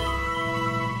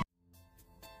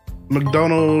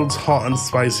 McDonald's hot and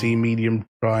spicy, medium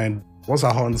dry and What's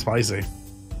that hot and spicy?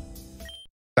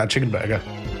 That chicken burger.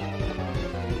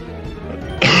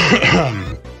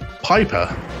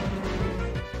 Piper.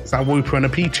 Is that Wooper and a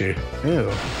Pichu? Ew.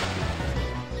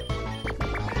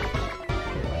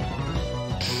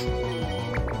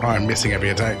 Oh, I'm missing every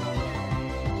attack.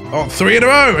 Oh, 3 in a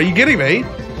row! Are you kidding me?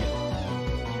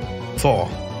 4.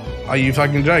 Are you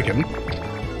fucking joking?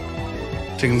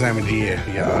 Chicken sandwich here.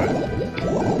 Yeah.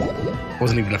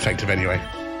 Wasn't even effective anyway.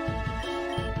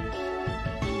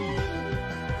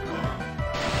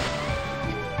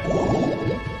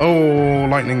 Oh,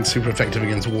 lightning's super effective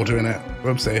against water in it.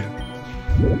 Whoopsie.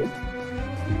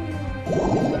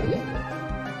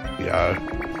 Yeah.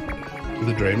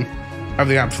 The dream. Have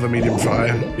the app for the medium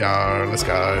fire. Yeah, let's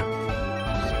go.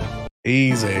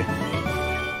 Easy.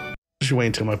 Just wait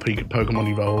until my Pokemon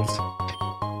evolves.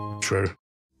 True.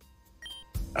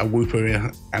 A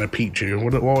Wooper and a Pichu.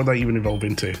 What would they even evolve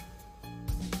into?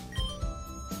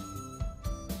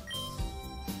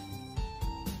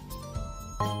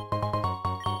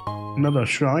 Another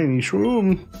shiny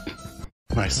shroom.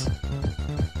 Nice.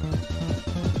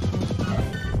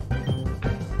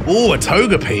 Oh, a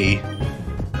Togepi.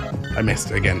 I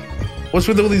missed it again. What's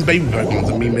with all these baby Pokemons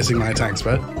and me missing my attacks,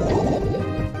 bro?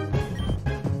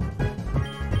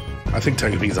 I think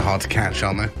Togepis are hard to catch,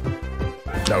 aren't they?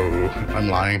 No, I'm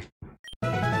lying.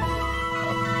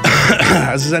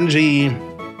 As his energy,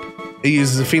 it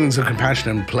uses the feelings of compassion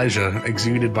and pleasure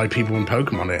exuded by people and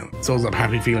Pokemon. It stores up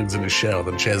happy feelings in his shell,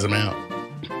 then shares them out.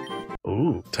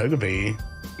 Ooh, Togepi.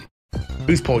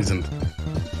 Who's poisoned?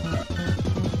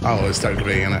 Oh, it's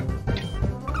Togepi, isn't it?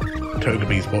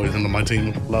 Togepi's poisoned on my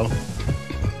team. Lol.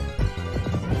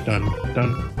 Done.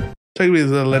 Togepi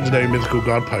is a legendary mythical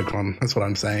god Pokemon. That's what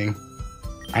I'm saying.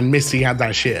 And Misty had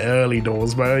that shit early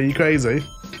doors, bro. Are you crazy?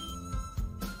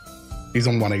 He's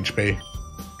on 1 HP.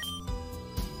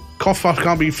 Koffbuff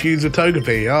can't be fused with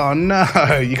Togepi. Oh no,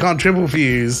 you can't triple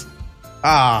fuse.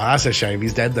 Ah, that's a shame.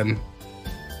 He's dead then.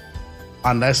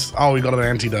 Unless, oh, we got an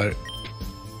antidote.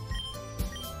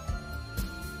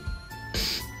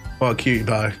 What a cutie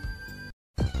pie.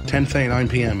 10:39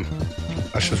 PM.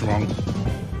 That's just wrong.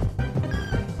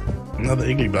 Another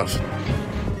Igglybuff.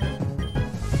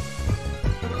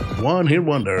 One hit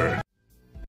wonder.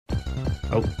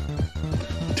 Oh.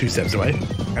 2 steps away.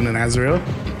 And an Azrael.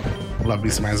 Love me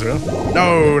some Azrael.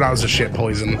 No, that was a shit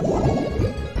poison.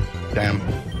 Damn.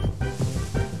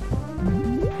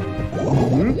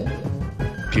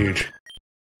 Huge.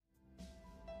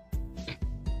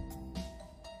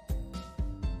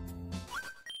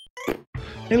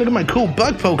 Hey, look at my cool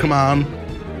bug Pokemon.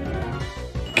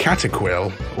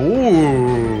 Cataquil.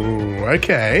 Ooh,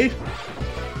 okay.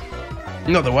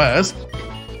 Not the worst.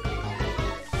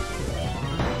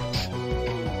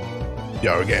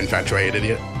 Yo, we're getting infatuated,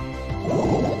 idiot.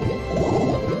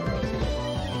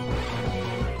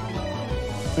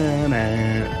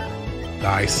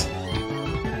 Nice.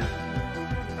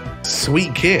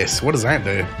 Sweet kiss. What does that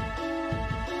do?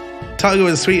 Target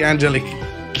with sweet angelic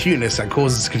cuteness that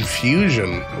causes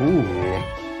confusion. Ooh.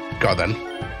 God then.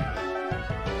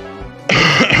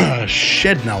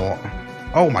 Shed Knot.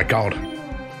 Oh my god.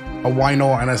 A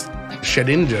Wynaut and a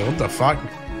Shedinja. What the fuck?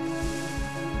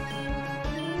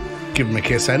 Give him a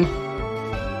kiss then.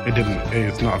 It didn't.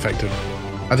 It's not effective.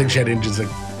 I think Shedinja's a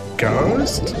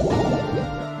ghost.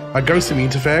 A ghost immune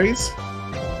to fairies?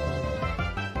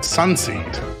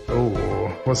 Sunseed. Oh,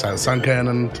 what's that? Sunkern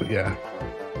and yeah.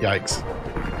 Yikes.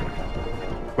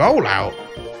 Roll out.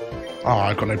 Oh,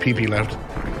 I've got no PP left.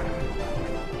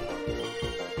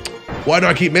 Why do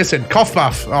I keep missing?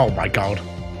 Koffbuff. Oh my god.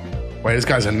 Wait, this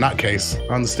guy's a nutcase.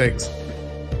 On the sticks.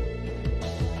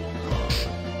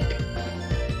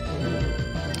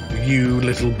 You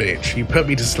little bitch. You put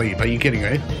me to sleep. Are you kidding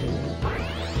me?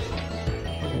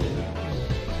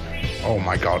 Oh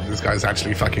my god, this guy's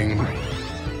actually fucking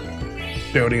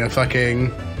building a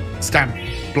fucking stab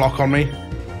block on me.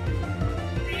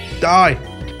 Die!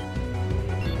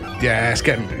 Yes,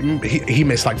 get him. He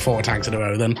missed like 4 attacks in a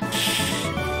row then.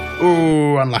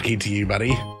 Ooh, unlucky to you,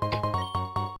 buddy.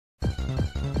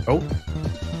 Oh.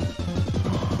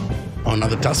 Oh,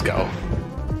 another Duskull.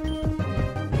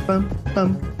 Bum,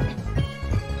 bum.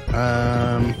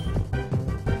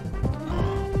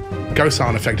 Ghosts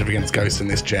aren't effective against ghosts in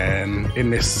this gen. In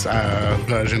this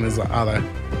version, are they?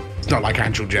 It's not like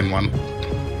actual Gen 1.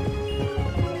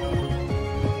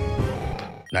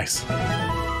 Nice.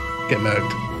 Get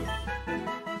murked.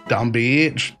 Dumb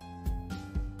bitch.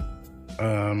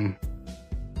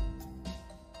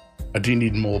 I do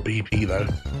need more BP though.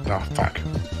 Oh, fuck.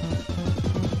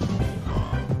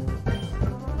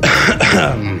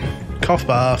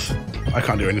 Koffbuff. I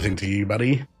can't do anything to you,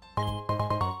 buddy.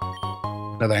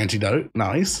 Another antidote.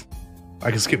 Nice.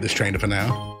 I can skip this trainer for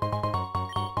now.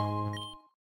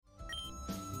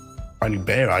 Finding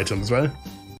bear items, though.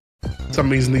 For some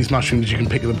reason, these mushrooms, you can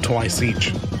pick them twice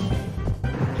each.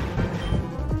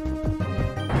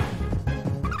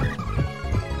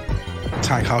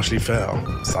 Attack harshly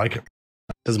fail. Psych.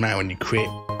 Doesn't matter when you crit.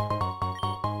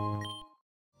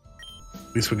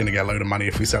 At least we're gonna get a load of money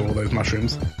if we sell all those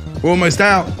mushrooms. We're almost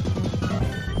out!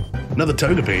 Another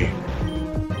Togepi.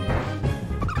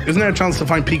 Isn't there a chance to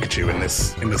find Pikachu in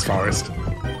this forest?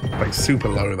 Like super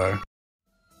low though.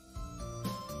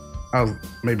 Oh,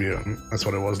 maybe that's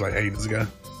what it was like ages ago.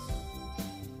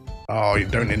 Oh, you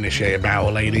don't initiate a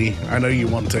battle, lady. I know you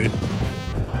want to.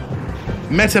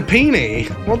 Metapini?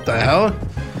 What the hell?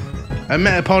 A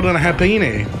Metapod and a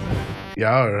Happiny. Yo,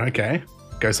 okay.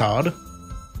 Goes hard.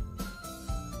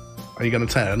 Are you gonna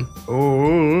turn?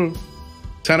 Oh,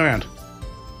 turn around.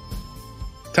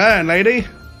 Turn, lady.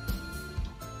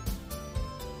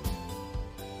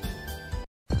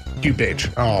 You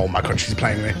bitch. Oh my god, she's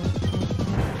playing me.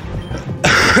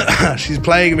 She's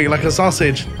playing me like a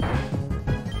sausage.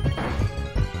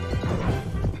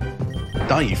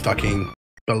 Die, you fucking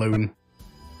balloon.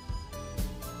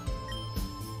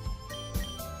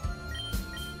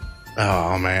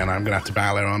 Oh man, I'm gonna have to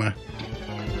battle her on her.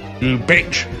 You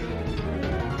bitch.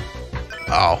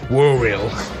 Oh, Warrior.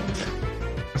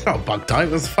 That's not a bug type,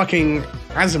 that's fucking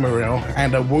Azumarill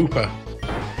and a Wooper.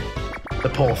 The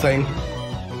poor thing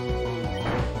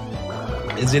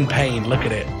is in pain, look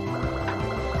at it.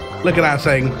 Look at that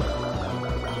thing.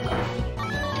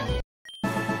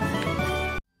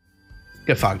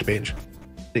 Get fucked, bitch.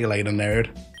 See you later,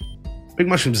 nerd. Big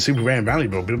mushrooms are super rare and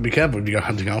valuable, but be careful if you go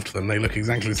hunting after them. They look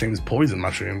exactly the same as poison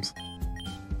mushrooms.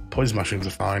 Poison mushrooms are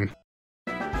fine.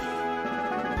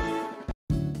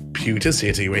 Pewter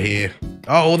City, we're here.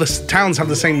 Oh, all the towns have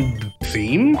the same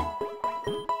theme?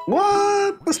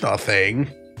 What? That's not a thing.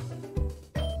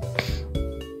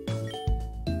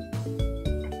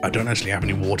 I don't actually have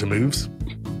any water moves.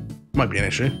 Might be an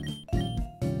issue.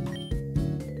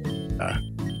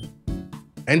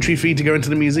 Entry fee to go into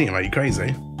the museum, are you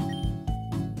crazy?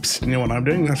 Psst, you know what I'm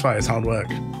doing? That's right, it's hard work.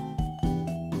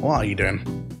 What are you doing?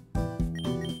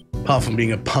 Apart from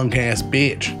being a punk ass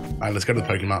bitch. Alright, let's go to the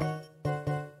Pokemon.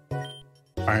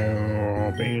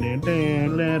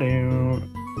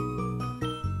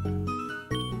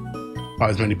 Buy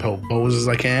as many Pokeballs as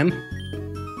I can.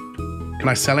 Can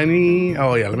I sell any?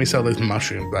 Oh yeah, let me sell those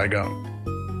mushrooms that I got.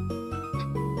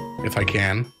 If I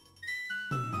can.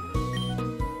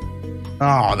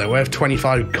 Oh, they're worth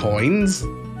 25 coins?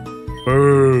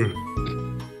 Boo.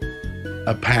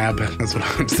 A pab, that's what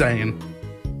I'm saying.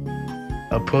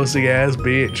 A pussy ass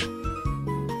bitch.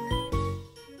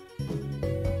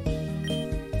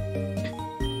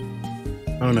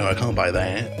 Oh no, I can't buy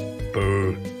that.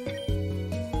 Boo.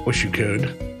 Wish you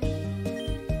could.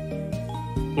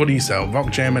 What do you sell?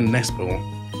 Rock Jam and Nest Ball.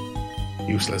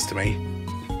 Useless to me.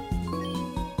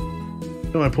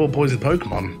 Oh, my poor poisoned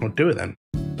Pokemon. Well, do it then.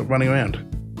 Stop running around.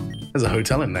 There's a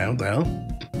hotel in there. What the hell?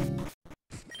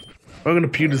 Welcome to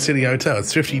Pewter City Hotel.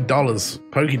 It's $50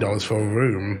 Pokédollars for a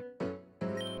room.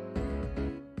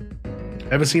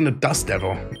 Ever seen a Dust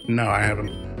Devil? No, I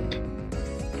haven't.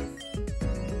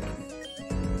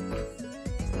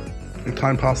 Your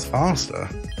time passed faster.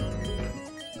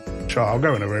 Sure, I'll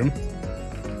go in a room.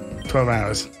 12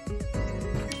 hours.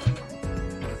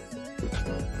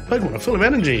 Pokemon are full of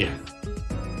energy.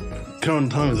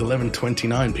 Current time is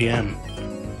 11:29 p.m.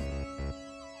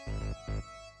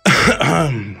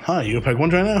 Hi, you a Pokemon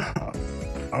trainer?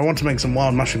 I want to make some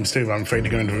wild mushrooms too, but I'm afraid to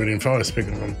go into Viridian Forest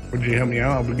picking them. Would you help me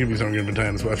out? I'll give you something in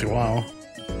return that's worth your while.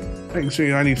 Thanks,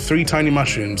 I need 3 tiny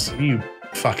mushrooms. You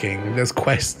fucking... There's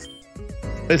quests.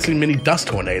 Basically mini dust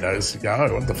tornadoes.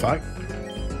 Yo, what the fuck?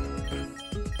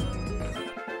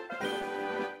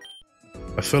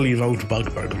 A fully evolved bug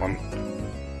Pokemon.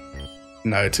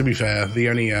 No, to be fair, the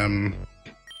only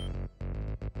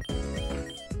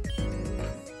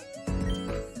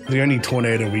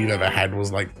tornado we've ever had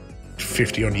was like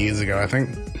 50 odd years ago, I think.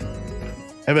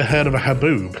 Ever heard of a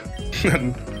Haboob?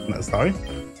 No, sorry.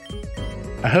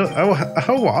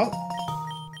 A what?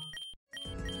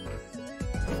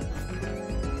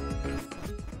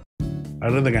 I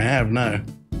don't think I have, no.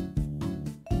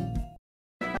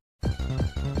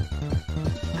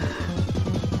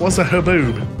 What's a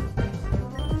Haboob?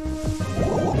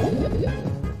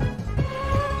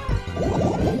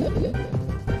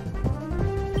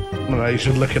 No, you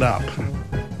should look it up.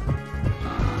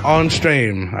 On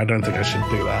stream. I don't think I should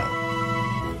do that.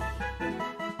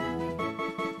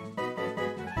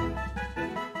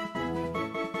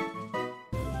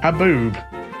 Haboob.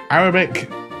 Arabic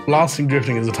Blasting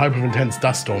drifting is a type of intense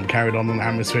dust storm carried on an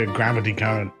atmospheric gravity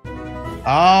current.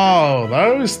 Oh,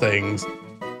 those things.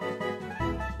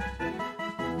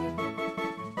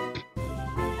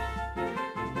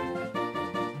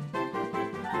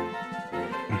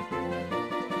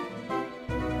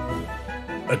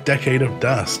 A decade of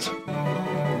dust.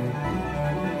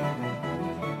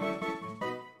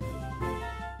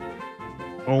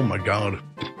 Oh my god.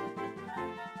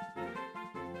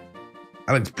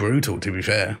 That looks brutal, to be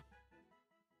fair.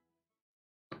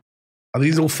 Are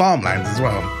these all farmlands as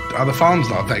well? Are the farms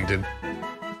not affected?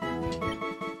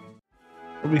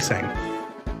 What are we saying?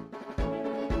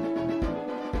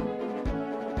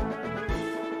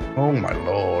 Oh my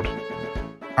lord.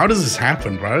 How does this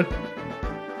happen, bro?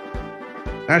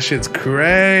 That shit's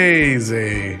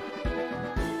crazy.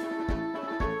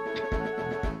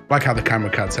 Like how the camera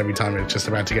cuts every time it's just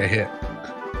about to get hit.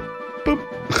 Boop.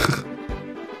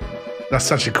 That's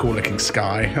such a cool looking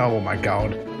sky. Oh my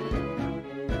god.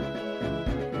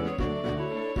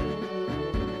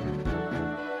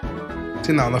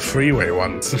 Seen that on the freeway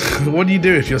once. What do you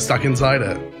do if you're stuck inside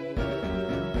it?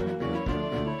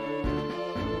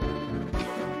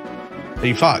 Are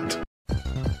you fucked?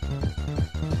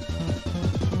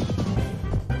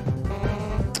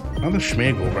 Another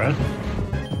schmiggle, bro.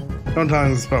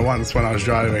 Sometimes, but once when I was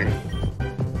driving.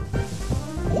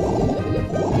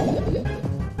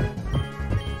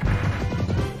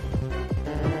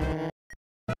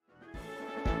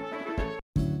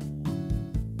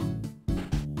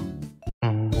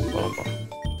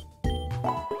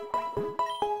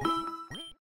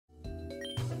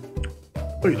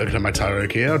 What are you looking at my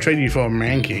Tyroki? I'll trade you for a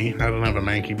Mankey. I don't have a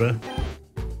Mankey, but...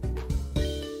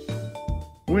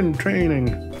 Wind training.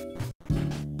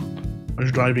 I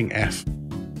was driving F.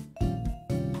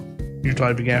 You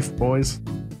driving F, boys?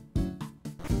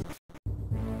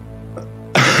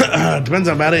 Depends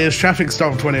how bad it is. Traffic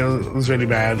stopped when it was really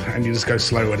bad, and you just go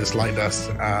slow when it's light dust.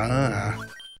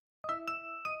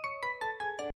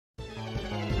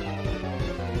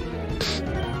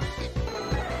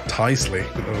 Ticely.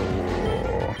 Oh.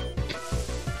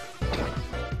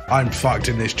 I'm fucked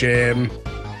in this gym.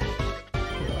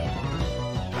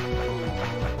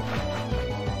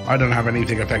 I don't have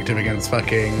anything effective against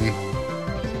fucking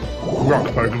rock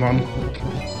Pokemon.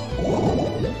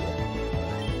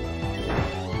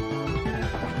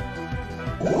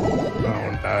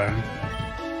 Oh no.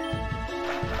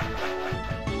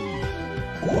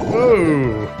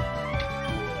 Whoa!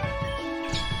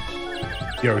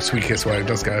 Yo, Sweet Kiss Wave,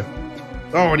 let's go.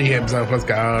 Oh, and he hit himself, let's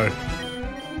go.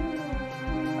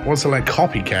 What's a like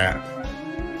copycat?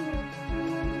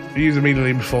 Use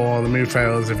immediately before the move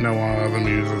fails if no other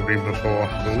moves has been before.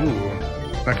 Ooh,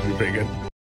 that could be pretty good.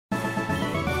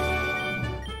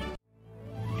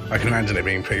 I can imagine it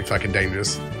being pretty fucking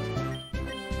dangerous.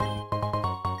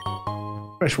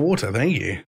 Fresh water, thank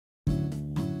you.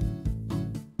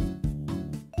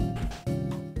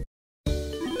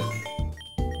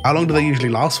 How long do they usually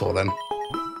last for then?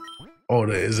 Or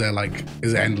is there like,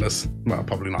 is it endless? Well,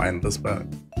 probably not endless, but...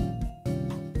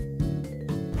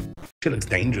 Shit looks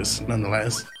dangerous,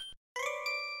 nonetheless.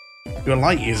 You're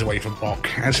light years away from Brock.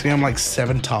 Actually, I'm like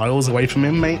 7 tiles away from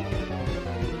him, mate.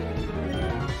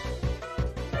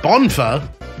 Bonfer?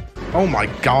 Oh my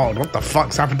god, what the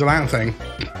fuck's happened to that thing?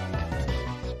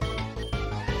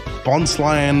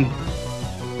 Bonsly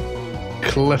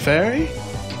Clefairy?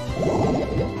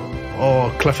 Or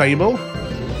Clefable?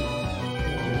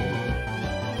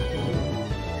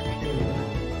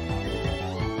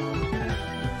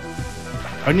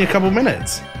 Only a couple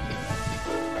minutes.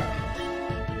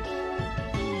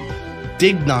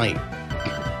 Dignite.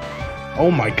 Oh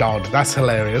my god, that's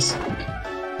hilarious.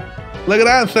 Look at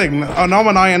that thing. An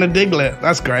Omanai and a Diglett.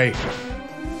 That's great.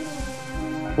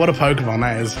 What a Pokemon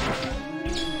that is.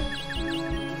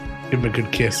 Give him a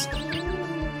good kiss.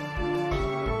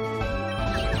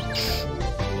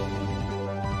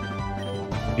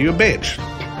 You a bitch.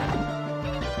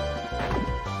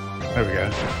 There we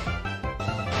go.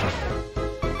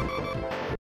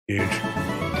 Huge.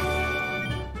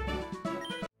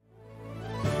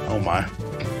 Oh my.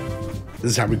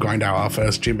 This is how we grind out our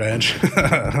first gym badge.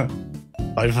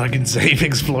 By fucking safe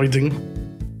exploiting.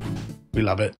 We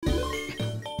love it.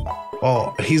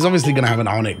 Oh, he's obviously gonna have an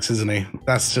Onix, isn't he?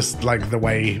 That's just like the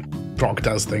way Brock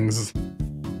does things.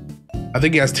 I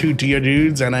think he has 2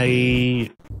 Geodudes and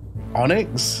a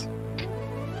Onix?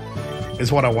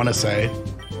 Is what I want to say.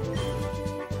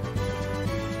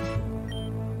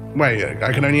 Wait,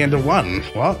 I can only enter 1.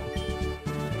 What?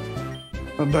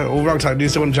 But all rock type do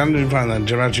still want Janu plan then.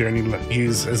 Jirachi only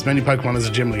use as many Pokemon as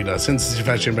a gym leader. Since it's your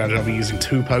first gym badge, I'll be using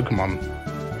 2 Pokemon.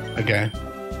 Okay.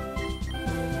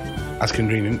 That's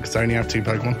convenient because I only have 2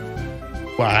 Pokemon.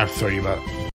 Well, I have 3, but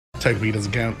Togepi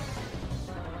doesn't count.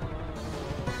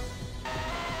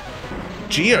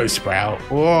 Geosprout.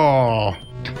 Whoa.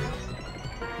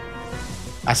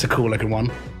 That's a cool looking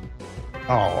one.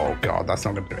 Oh god, that's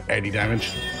not going to do any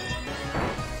damage.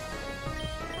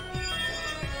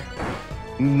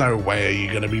 No way are you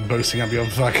going to be boosting up your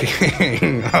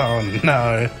fucking... Oh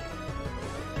no.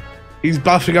 He's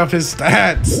buffing up his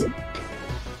stats.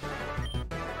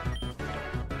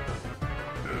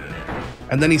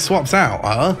 And then he swaps out,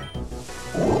 huh?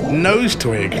 Nose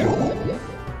Twig.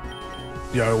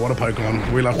 Yo, what a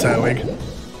Pokemon. We love Tailwig.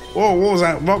 Whoa, what was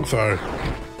that? Rock throw.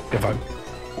 Get fucked.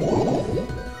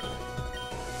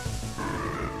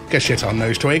 Get shit on,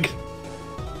 Nose Twig.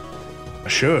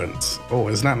 Assurance. Oh,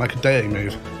 isn't that like a dating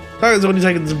move? Target's only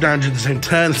taken some damage at the same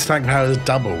turn, stack power is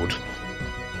doubled.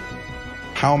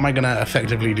 How am I gonna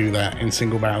effectively do that in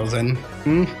single battles then?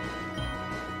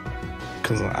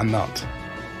 Because I'm not.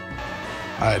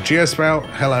 Geosprout,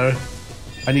 hello.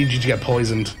 I need you to get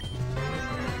poisoned.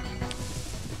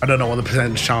 I don't know what the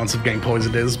percentage chance of getting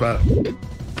poisoned is, but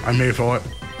I'm here for it.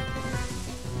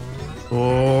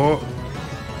 Oh,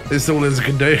 this is all Lizard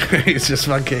can do. It's just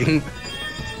fucking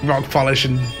rock polish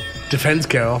and defense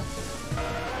kill.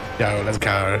 Yo, let's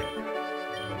go.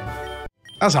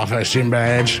 That's our first gym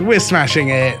badge. We're smashing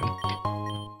it.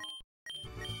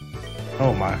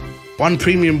 Oh my. 1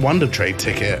 premium Wonder Trade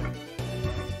ticket.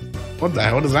 What the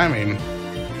hell does that mean?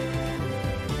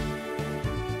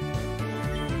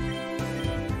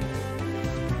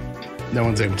 No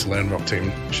one's able to learn Rock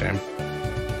Tomb. Shame.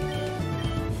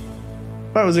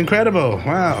 That was incredible.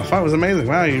 Wow, that was amazing.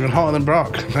 Wow, you're even hotter than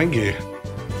Brock. Thank you.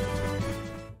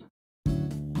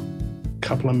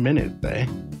 Couple of minutes there.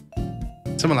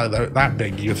 Something like that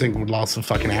big you think would last for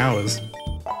fucking hours.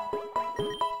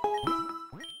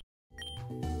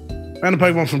 Random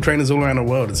Pokemon from trainers all around the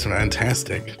world. It's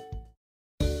fantastic.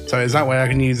 So is that way I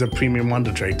can use a premium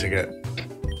Wonder Trade ticket?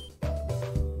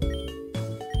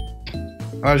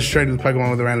 I was traded with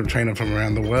Pokemon with a random trainer from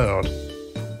around the world.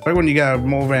 Pokemon you get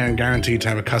more rare and guaranteed to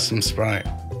have a custom sprite.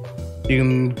 You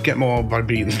can get more by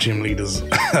beating the gym leaders.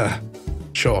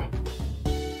 Sure.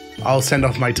 I'll send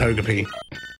off my Togepi.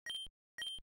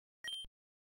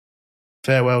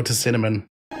 Farewell to Cinnamon.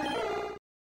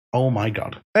 Oh my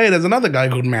god. Hey, there's another guy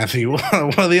called Matthew.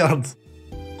 What are the odds?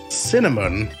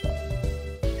 Cinnamon?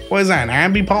 What is that?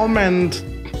 An Ambipom and...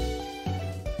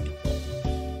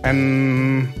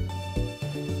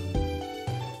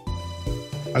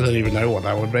 I don't even know what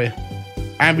that would be.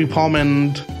 Ambipom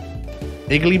and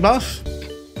Igglybuff?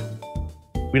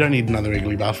 We don't need another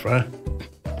Igglybuff, bro.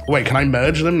 Wait, can I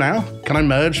merge them now? Can I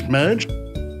merge?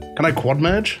 Can I quad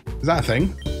merge? Is that a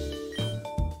thing?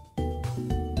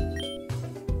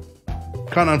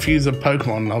 Can't unfuse a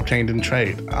Pokemon obtained in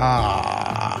trade.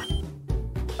 Ah.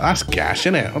 That's gash,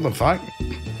 innit? What the fuck?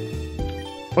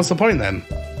 What's the point then?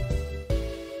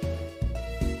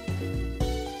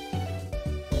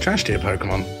 Trash tier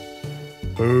Pokemon.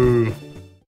 Boo.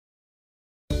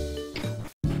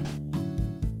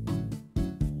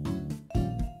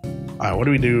 Alright, what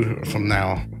do we do from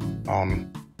now on?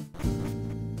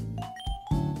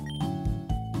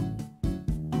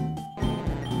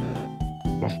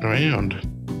 Walking around.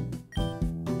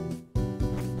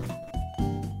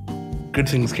 Good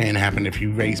things can happen if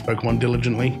you raise Pokemon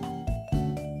diligently.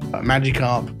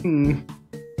 Magikarp,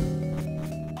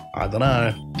 I don't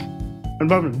know. When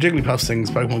Jigglypuff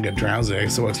sings, Pokemon get drowsy,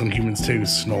 so it works on humans too.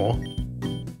 Snore.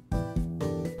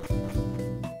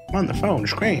 I'm on the phone,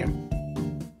 scream.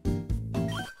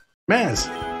 Maz,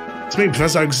 it's me,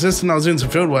 Professor Oak. I was doing some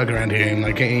field work around here and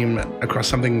I came across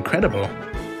something incredible.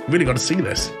 Really got to see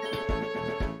this.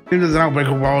 Seems there's an outbreak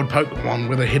of wild Pokemon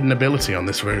with a hidden ability on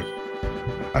this route.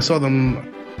 I saw them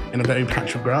in a very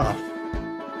patch of grass.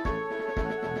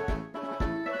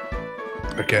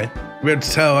 Okay. We're able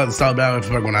to tell at the start about if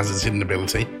Pokemon has its hidden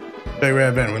ability. Very rare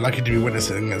event. We're lucky to be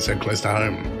witnessing it so close to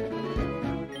home.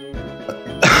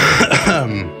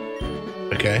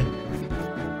 Okay.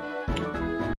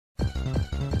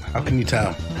 How can you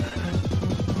tell?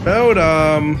 Build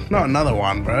not another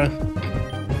one, bro.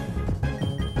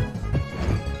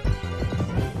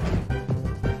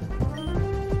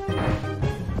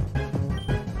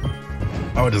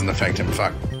 Oh, it doesn't affect him.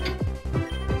 Fuck.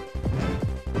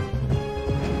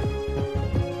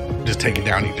 Just taking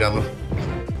down each other.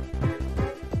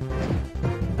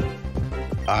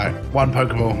 Alright, one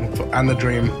Pokeball and the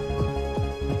dream.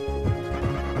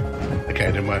 Okay,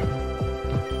 it didn't work.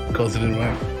 Of course it didn't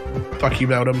work. Fuck you,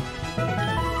 Beldum.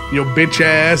 Your bitch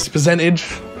ass percentage.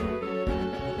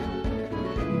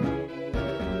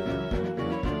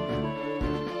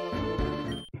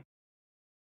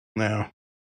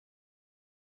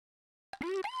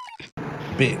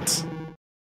 Bits. Is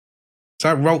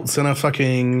that Rolts and a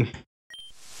fucking...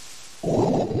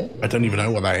 I don't even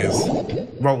know what that is.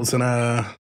 Rolts and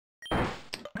a...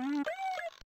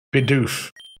 Bidoof.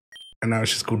 And now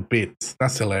it's just called Bits.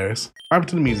 That's hilarious. What happened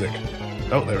to the music?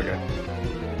 Oh, there we go.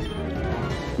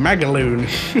 Magaloon.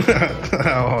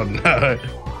 Oh no.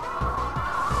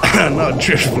 Not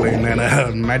Drifloon and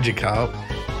a Magikarp.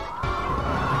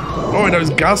 Oh, it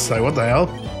knows Gus though. What the hell?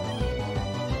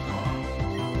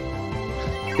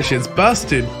 This shit's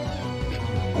busted.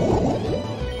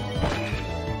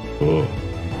 Oh.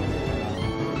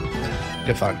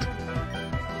 Get fucked.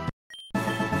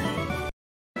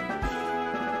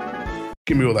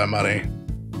 Give me all that money.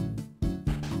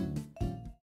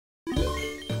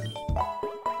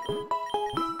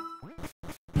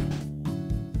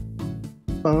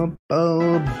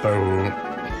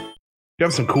 You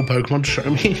have some cool Pokemon to show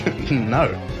me? No.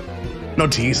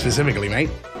 Not to you specifically, mate.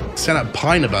 Send out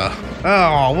Pineapple.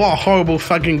 Oh, what a horrible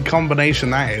fucking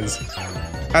combination that is.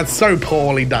 That's so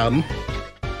poorly done.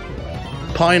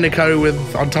 Pineco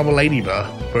with on top of Ladybug.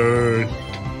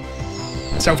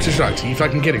 Self-destruct. Are you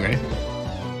fucking kidding me?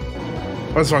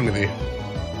 What's wrong with you?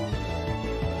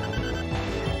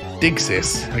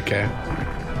 Dixis. Okay.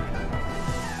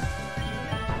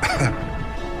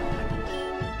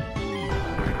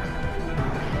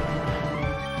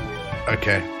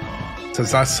 Okay. So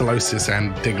it's Solosis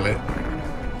and Diglett.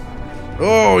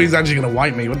 Oh, he's actually gonna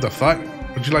wipe me. What the fuck?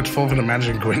 Would you like to forfeit a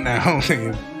magic and quit now?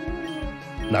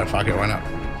 No, fuck it, why not?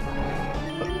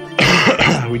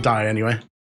 We die anyway.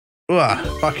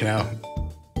 Ugh, fucking hell.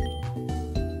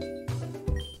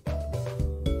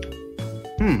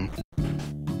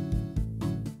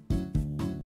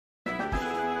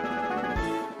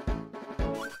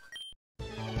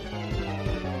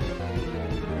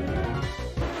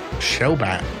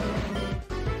 Shellbat.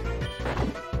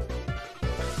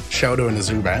 Sheldo and a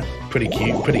Zubat. Pretty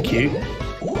cute, pretty cute.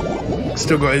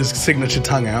 Still got his signature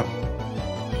tongue out.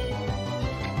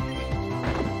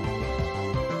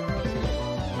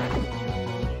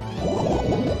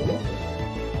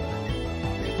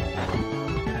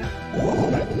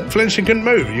 Flinching couldn't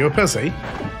move, you a pussy?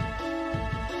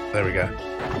 There we go.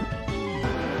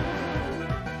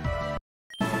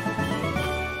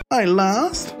 I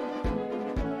lost?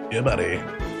 Yeah, buddy.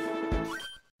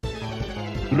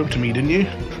 You looked at me, didn't you?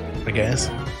 I guess.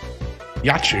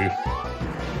 Yachu.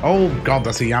 Oh god,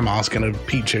 that's a Yamask and a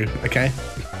Pichu. Okay.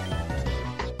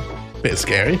 Bit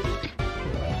scary.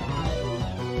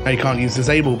 Oh, you can't use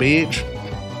Disable, bitch.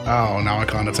 Oh, now I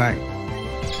can't attack.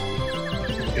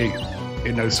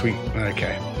 No sweet.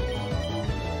 Okay.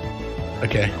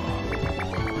 Okay.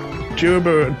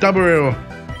 Double.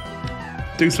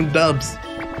 Do some dubs.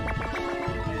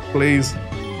 Please.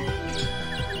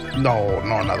 No,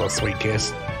 not another sweet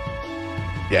kiss.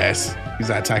 Yes. Use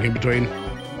that attack in between.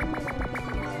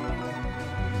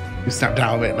 You snapped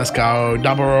out of it. Let's go.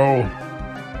 Double.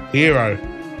 Hero.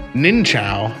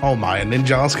 Ninchao. Oh my, a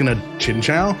Ninjask and a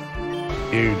Chinchou?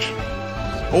 Huge.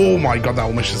 Oh my god, that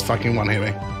almost just fucking one hit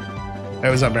me. Hey,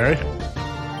 what's up, Barry?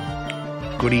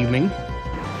 Good evening.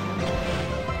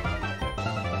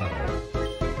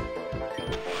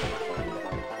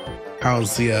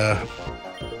 How's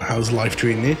life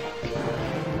treating you?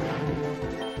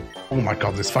 Oh my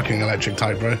god, this fucking electric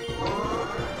type, bro.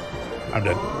 I'm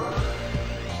dead.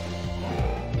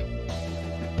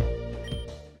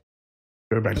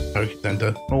 Go back to Poke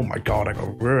Center. Oh my god, I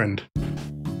got ruined.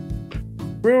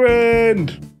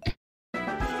 Ruined!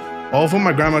 Oh, I thought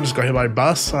my grandma just got hit by a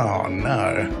bus? Oh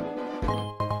no.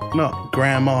 Not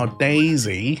Grandma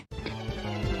Daisy.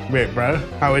 Rip, bro.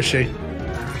 How is she?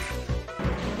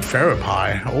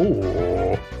 Ferropi.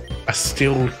 Oh. A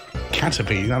steel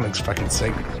Caterpie. That looks fucking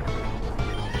sick.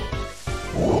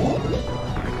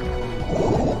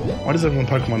 Why does everyone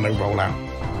Pokemon no roll out?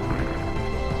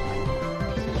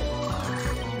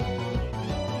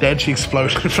 Dead, she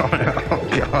exploded from it. Oh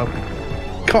god.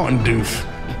 Cotton doof.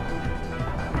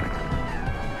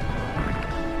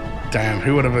 Damn,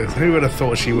 who would have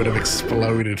thought she would have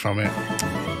exploded from it?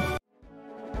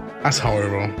 That's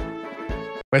horrible.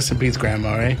 Rest in peace,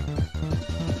 Grandma, eh?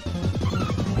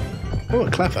 Oh,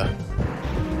 clever.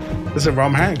 This is a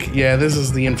ROM hack? Yeah, this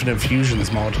is the Infinite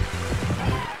Fusions mod.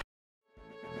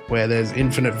 Where there's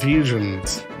infinite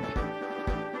fusions.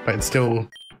 But it's still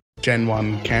Gen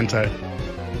 1 Kanto.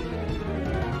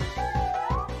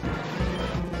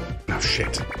 Oh,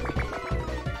 shit.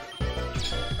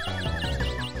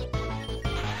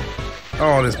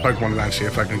 Oh, this Pokemon is actually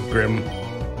a fucking grim.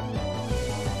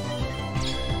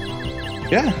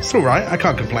 Yeah, it's alright. I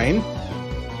can't complain.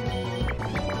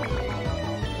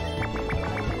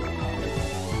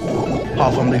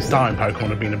 apart from these starting Pokemon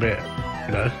have been a bit,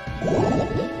 you know,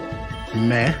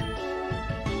 meh.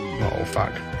 Oh,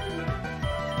 fuck.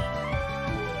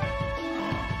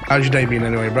 How's your day been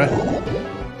anyway, bro?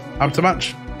 Up to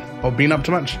much? Or been up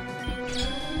to much?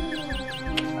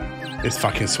 It's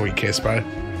fucking sweet kiss, bro.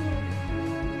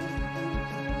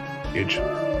 Huge.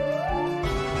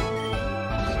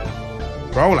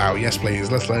 Roll out, yes please.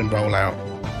 Let's learn roll out.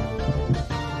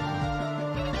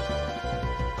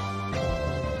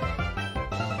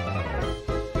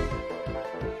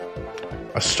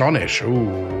 Astonish,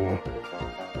 ooh.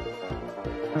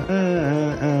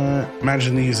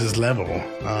 Imagine the user's level.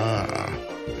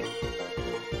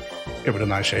 Get rid of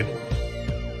Nightshade.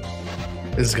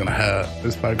 This is gonna hurt,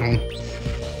 this Pokemon.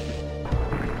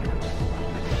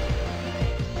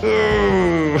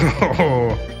 Ooh.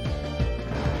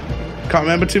 Can't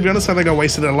remember, to be honest. I think I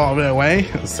wasted a lot of it away.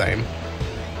 Same.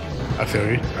 I feel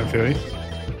you, I feel you.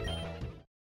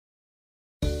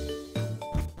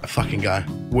 A fucking guy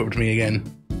whipped me again.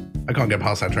 I can't get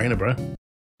past that trainer, bro.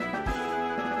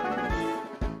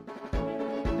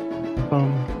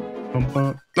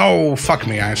 Oh, fuck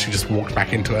me. I actually just walked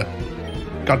back into it.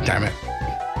 God damn it.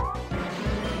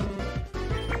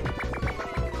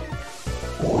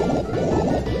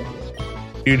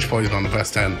 Huge poison on the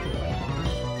first turn.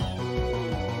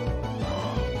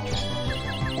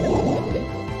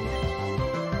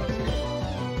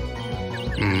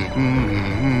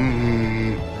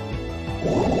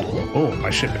 Oh, my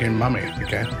shit became mummy.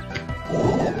 Okay.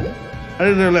 I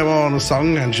did a little more on a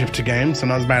song and shift to games, so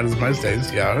not as bad as most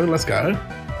days. Yo, let's go.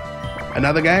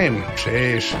 Another game.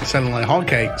 Sheesh. Selling like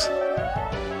hotcakes.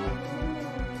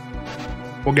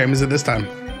 What game is it this time?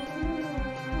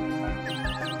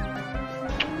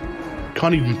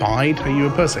 Can't even bide? Are you a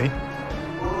pussy?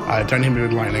 Don't hit me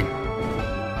with lightning.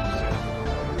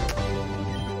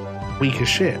 Weak as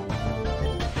shit.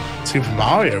 Super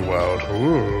Mario World.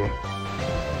 Ooh.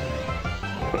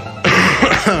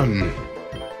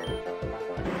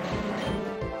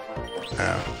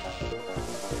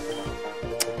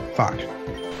 Fuck.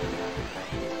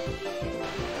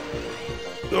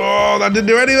 Oh, that didn't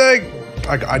do anything.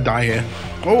 I die here.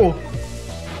 Oh.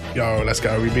 Yo, let's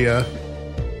go. We be a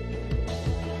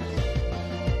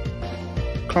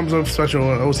comes off special.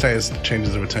 All status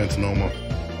changes the return to normal.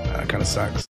 That kind of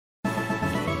sucks.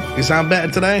 You sound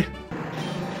better today?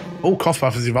 Oh, Cough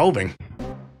Puff is evolving.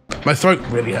 My throat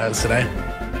really hurts today.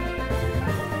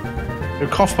 Your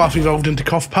Cough Puff evolved into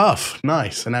Cough Puff.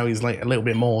 Nice. And now he's like a little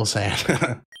bit more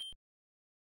sad.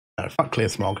 Oh, fuck Clear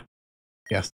Smog.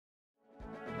 Yes.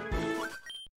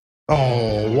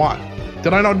 Oh, what?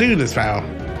 Did I not do this, Val?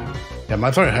 Yeah,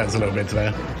 my throat hurts a little bit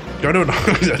today. Go to it.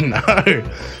 No.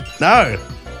 No.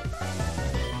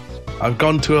 I've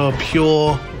gone to a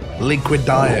pure liquid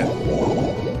diet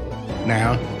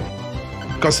now.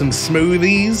 Got some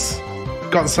smoothies.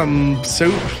 Got some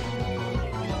soup.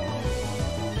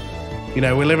 You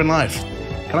know, we're living life.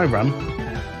 Can I run?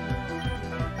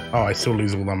 Oh, I still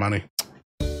lose all my money.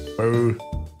 Bro.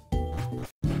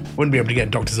 Wouldn't be able to get a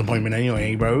doctor's appointment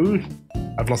anyway, bro.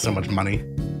 I've lost so much money.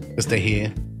 Just to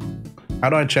here. How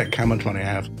do I check how much money I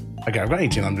have? Okay, I've got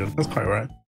 1,800. That's quite alright.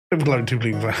 Difficulty 2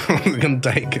 please. It's gonna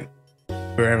take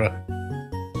forever.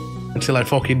 Until I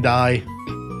fucking die.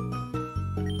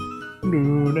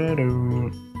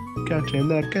 Catching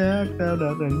that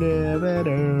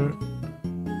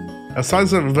a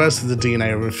science that reverses the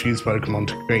DNA of a fused Pokemon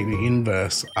to create the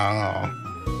inverse. Oh.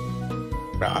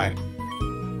 Right.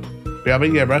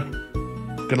 Yeah, bro.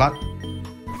 Good luck.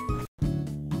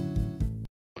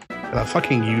 That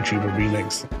fucking YouTuber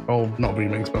remix. Oh, not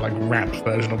remix, but like rap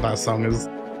version of that song is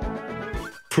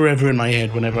forever in my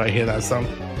head whenever I hear that song.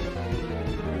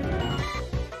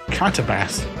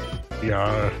 Catabass.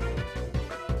 Yo.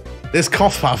 This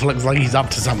Cough Puff looks like he's up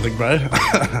to something, bro.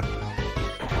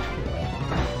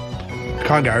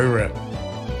 Can't get over it.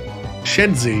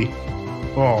 Shedzy.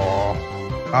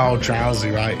 Oh,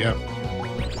 Drowsy, right? Yep.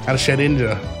 Had a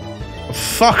Shedinja.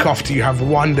 Fuck off! Do you have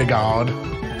Wonder Guard?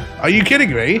 Are you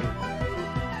kidding me?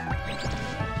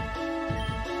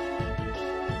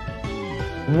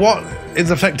 What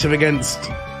is effective against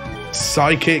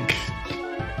Psychic?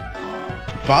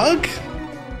 Bug?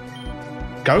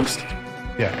 Ghost?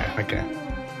 Yeah, okay. I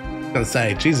was gonna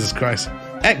say, Jesus Christ.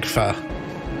 Ekfa.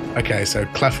 Okay, so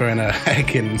Cleffa and a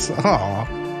Ekans. Aw.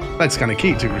 That's kind of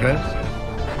cute, to be fair.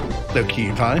 Little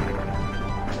cutie pie.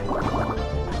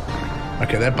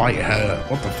 Okay, their bite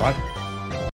hurt. What the fuck?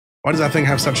 Why does that thing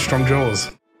have such strong jaws?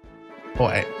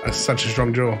 Or such a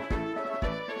strong jaw?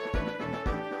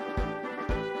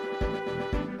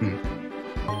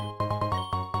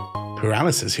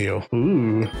 Paralysis heal.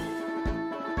 Ooh.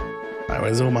 Right,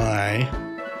 where's all my...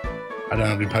 I don't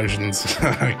have any potions.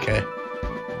 Okay.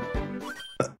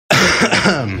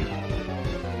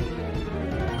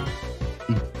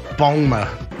 Bongma.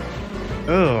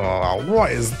 Oh,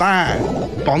 what is that?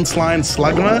 Bonsline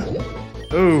Slugma?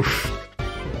 Oof.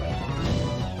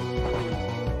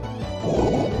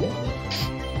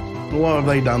 What have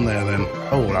they done there then?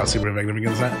 Oh, that's super effective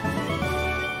against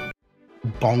that.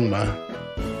 Bongma.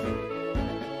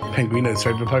 Penguino's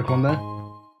favorite Pokemon there.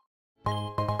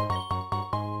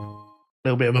 A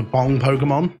little bit of a Bong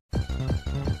Pokemon.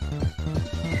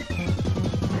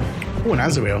 Oh, an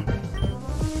Azurill.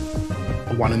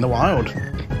 One in the wild.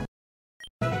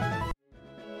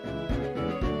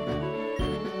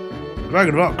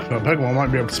 Dragon Rock, but Pokemon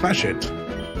might be able to smash it.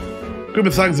 A group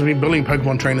of thugs have been bullying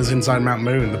Pokemon trainers inside Mount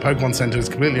Moon. The Pokemon Center is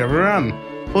completely overrun.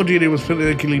 Poor Judy was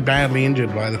particularly badly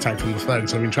injured by the attack from the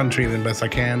thugs, so I've been trying to treat them best I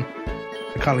can.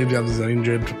 I can't leave the others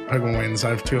injured Pokemon waiting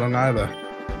inside for too long either.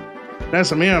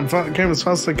 Yes, I'm here. I came as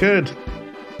fast as I could.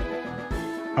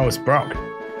 Oh, it's Brock.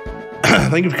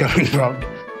 Thank you for coming, Brock.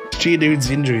 Geodude's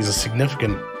injuries are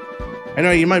significant.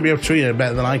 Anyway, you might be able to treat it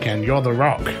better than I can. You're the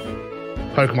Rock.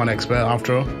 Pokemon expert,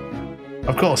 after all.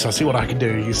 Of course, I'll see what I can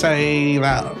do. You say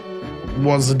that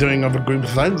was the doing of a group of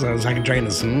thugs? I was attacking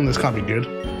trainers. This can't be good.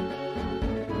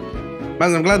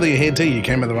 Man, I'm glad that you're here too. You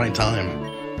came at the right time.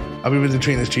 I'll be busy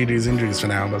treating this Geodude's injuries for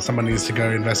now, but someone needs to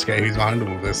go investigate who's behind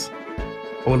all of this.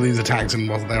 All of these attacks and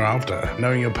what they're after.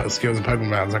 Knowing your skills in Pokemon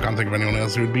battles, I can't think of anyone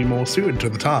else who would be more suited to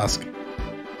the task.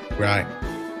 Right.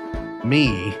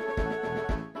 Me?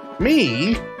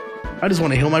 Me? I just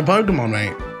want to heal my Pokemon,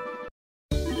 mate.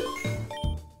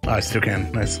 Oh, I still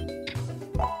can. Nice.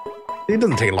 It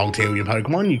doesn't take long to heal your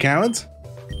Pokemon, you cowards.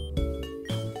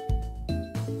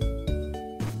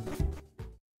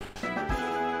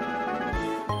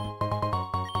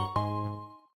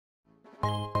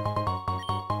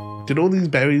 Did all these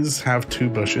berries have 2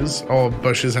 bushes? Or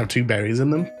bushes have 2 berries in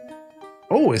them?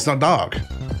 Oh, it's not dark.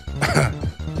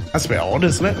 That's a bit odd,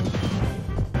 isn't it?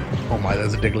 Oh my,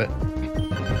 there's a Diglett.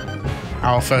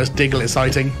 Our first Diglett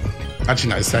sighting.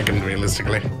 Actually, no, second,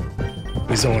 realistically.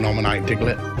 We saw an Omanyte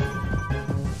Diglett.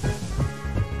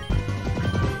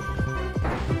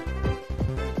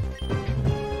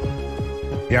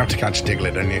 You have to catch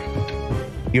Diglett, don't you?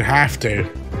 You have to.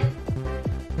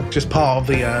 Just part of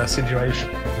the situation.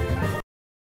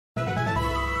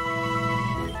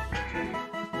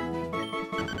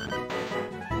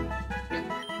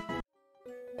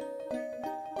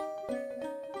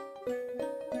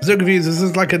 So confused. Is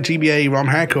this like a GBA ROM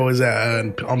hack or is it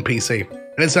on PC?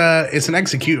 And it's an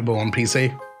executable on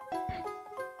PC.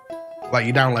 Like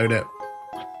you download it,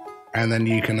 and then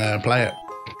you can play it.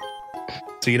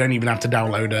 So you don't even have to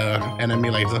download an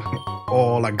emulator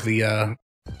or like the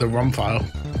ROM file,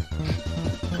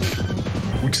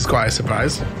 which is quite a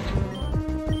surprise.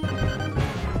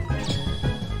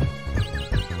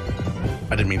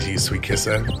 I didn't mean to use Sweet Kiss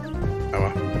there. Oh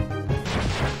well.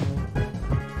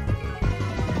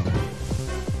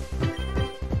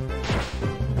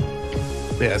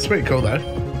 Yeah, it's pretty cool though,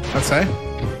 I'd say.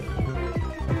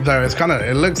 Though it's kind of,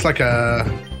 it looks like a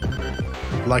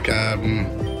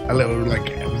little like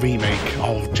remake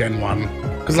of Gen 1.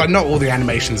 Because like not all the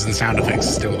animations and sound effects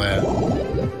are still there,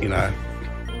 you know.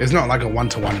 It's not like a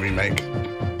one-to-one remake.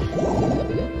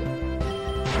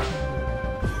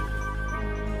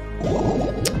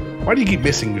 Why do you keep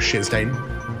missing, you shit stain?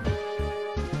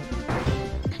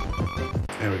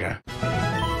 There we go.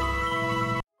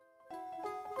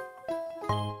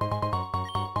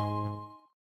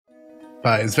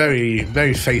 But it's very,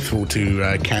 very faithful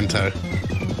to Kanto.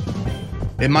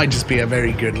 It might just be a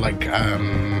very good, like,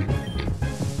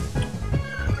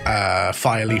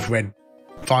 Fire Leaf Red,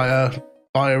 Fire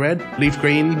Red, Leaf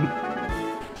Green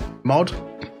mod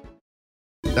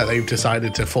that they've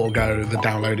decided to forego the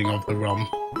downloading of the ROM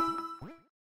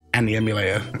and the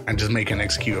emulator and just make an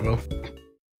executable.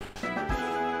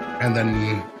 And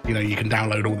then, you know, you can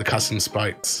download all the custom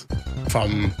sprites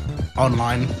from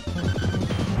online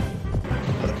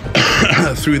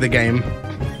through the game.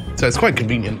 So it's quite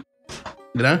convenient,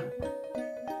 you know?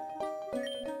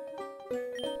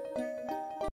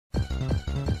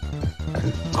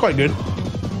 It's quite good.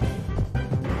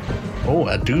 Oh,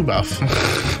 a debuff.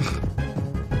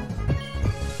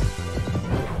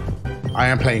 I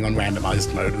am playing on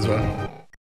randomized mode as well.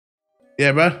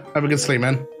 Yeah, bro. Have a good sleep,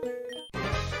 man.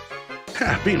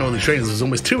 Beating all the trainers was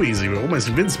almost too easy. We're almost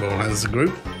invincible as a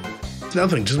group. It's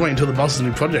nothing. Just wait until the boss's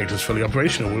new project is fully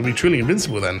operational. We'll be truly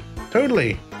invincible then.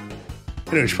 Totally.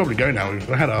 You know, we should probably go now. We've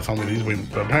had our fun with these,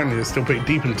 but apparently they're still pretty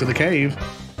deep into the cave.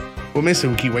 Well, Missy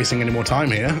will keep wasting any more time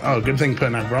here. Oh, good thing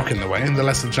putting that rock in the way. The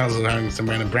less the chances of having some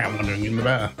random brat wandering in, the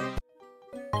better.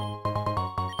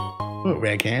 Oh,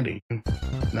 rare candy.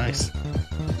 Nice.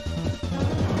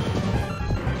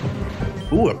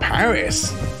 Ooh, a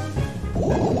Paris.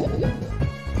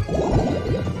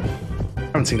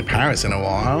 Haven't seen a Paris in a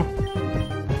while.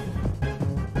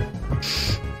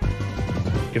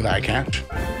 Give that a catch.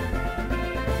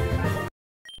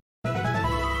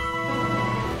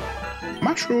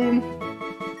 Mushroom.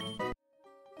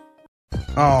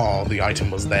 Oh, the item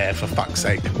was there, for fuck's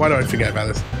sake. Why do I forget about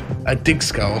this? A dig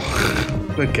skull.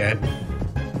 Okay.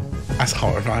 That's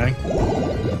horrifying.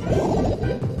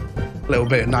 A little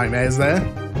bit of nightmares there.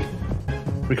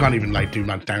 We can't even like do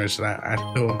much damage to that at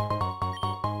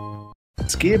all.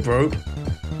 Skip rope.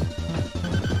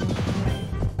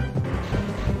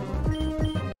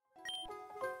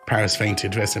 Paris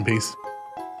fainted, rest in peace.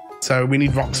 So we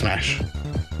need Rock Smash.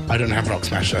 I don't have Rock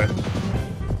Smash though.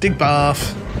 Dig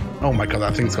Bath. Oh my god,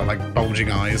 that thing's got like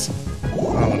bulging eyes.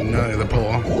 Oh no, the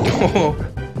poor,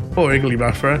 poor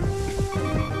Igglybuff, bro.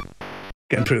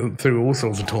 Getting through all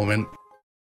sorts of torment.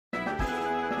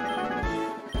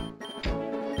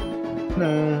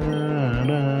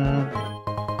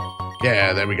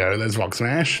 Yeah, there we go. There's Rock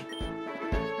Smash.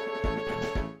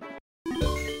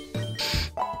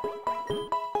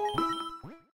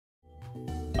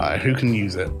 Alright, who can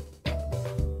use it?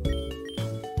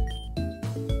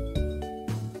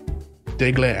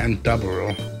 Diglett and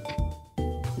Double.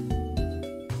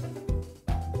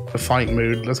 The fight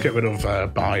mood. Let's get rid of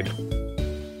Bide.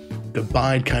 The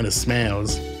Bide kind of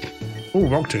smells. Oh,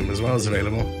 Rock Tomb as well is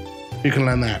available. Who can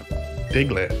learn that?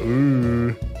 Diglett.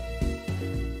 Ooh.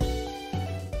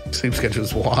 Sleep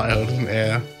schedule's wild.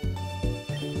 Yeah.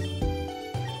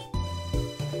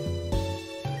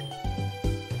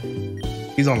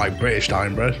 He's on like British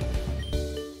time, bro.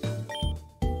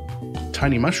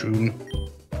 Tiny Mushroom.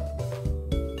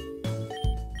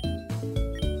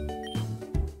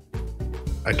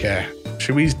 Okay.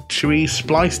 Should we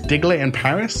splice Diglett and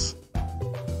Paris?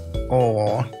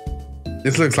 Or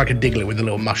this looks like a Diglett with a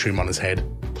little mushroom on his head,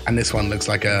 and this one looks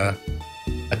like a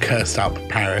cursed up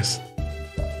Paris.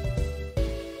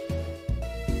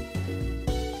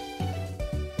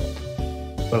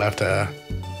 We'll have to.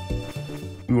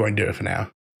 We won't do it for now.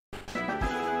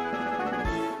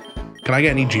 Can I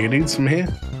get any Geodudes from here?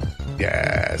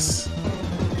 Yes.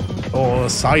 Or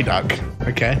Psyduck.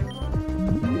 Okay.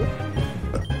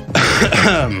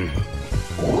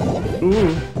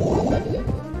 Ooh.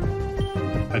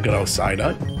 A good old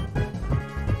Psyduck.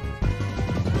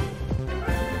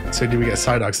 So do we get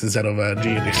Psyducks instead of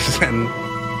Geodudes then?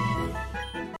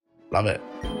 Love it.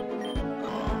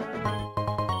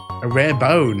 A rare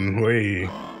bone. Whee.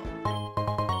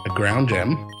 A ground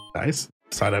gem. Nice.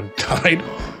 Psyduck died.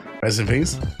 Rest in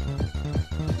peace.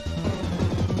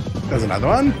 There's another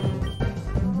one.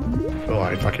 Oh,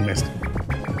 I fucking missed.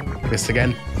 Missed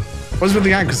again. What's with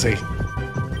the accuracy?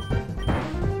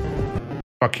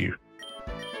 Fuck you.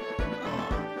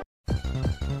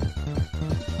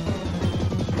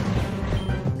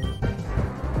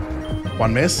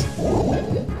 One miss.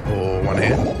 Oh, one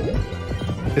hit.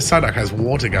 This Psyduck has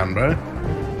water gun, bro.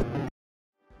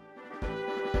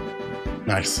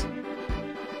 Nice.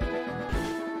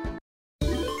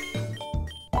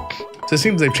 So it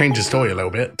seems they've changed the story a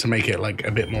little bit to make it like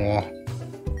a bit more,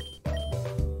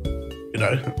 you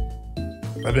know,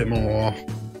 a bit more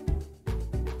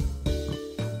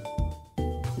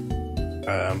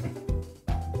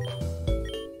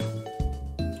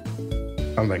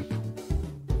something.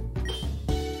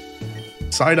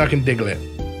 Psyduck and Diglett.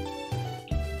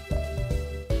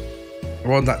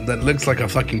 One that looks like a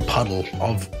fucking puddle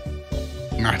of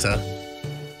matter,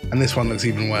 and this one looks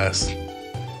even worse.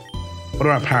 What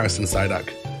about Paris and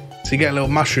Psyduck? So you get a little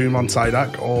mushroom on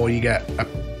Psyduck, or you get a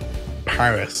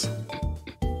Paris.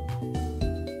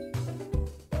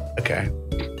 Okay.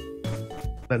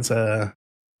 Let's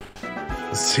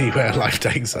see where life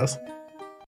takes us.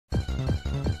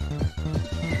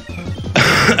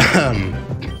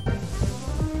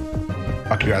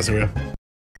 Fuck you, Azurill.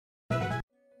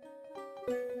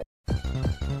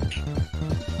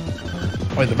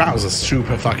 Wait, the battles are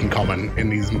super fucking common in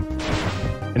these,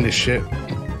 in this shit.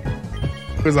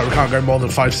 Feels like we can't go more than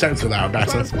 5 steps without a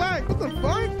battle. What the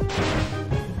fuck?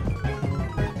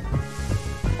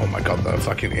 Oh my god, the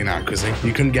fucking inaccuracy.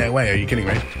 You couldn't get away, are you kidding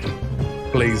me?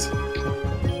 Please.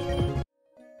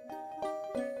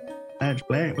 Match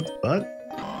black, what the fuck?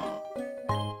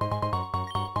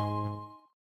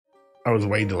 I was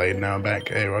way delayed, now I'm back.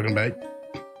 Hey, welcome back.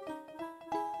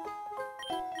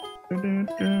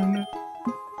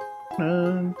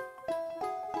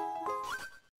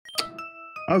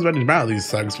 I was ready to battle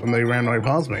these thugs when they ran right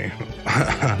past me.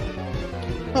 I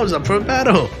was up for a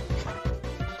battle.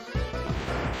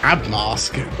 Ab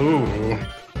mask. Ooh.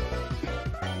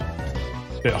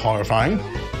 Bit horrifying.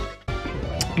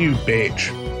 You bitch.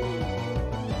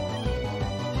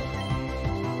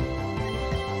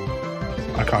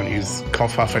 I can't use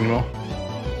cough puff anymore.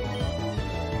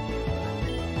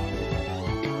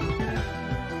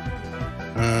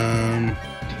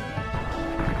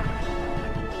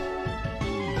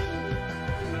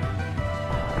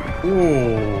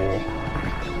 Ooh.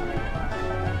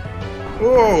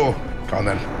 Oh, come on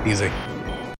then, easy.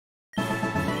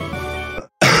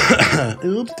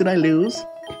 Oops, did I lose?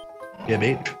 Yeah,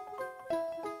 bitch.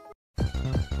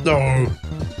 No.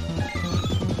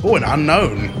 Oh, an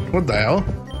unknown. What the hell?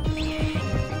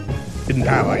 Didn't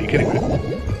have, are you kidding me?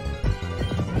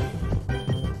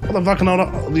 What the fuck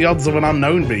are the odds of an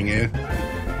unknown being here?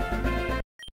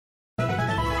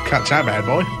 Catch that bad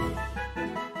boy.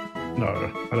 No,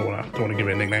 I don't want to give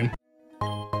it a nickname.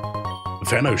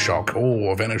 Venoshock.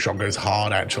 Oh, Venoshock goes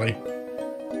hard, actually.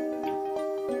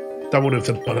 Doubled if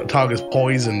the target's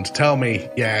poisoned. Tell me.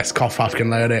 Yes, cough puff can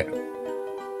learn it.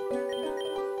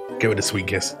 Give it a sweet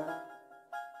kiss.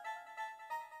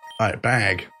 Alright,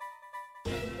 bag.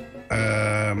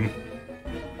 DNA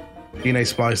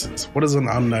splices. What does an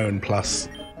unknown plus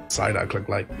Psyduck look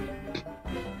like?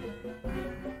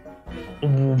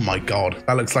 Oh my god,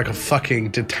 that looks like a fucking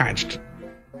detached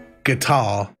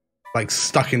guitar, like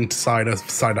stuck inside a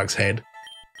Psyduck's head.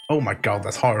 Oh my god,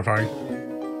 that's horrifying.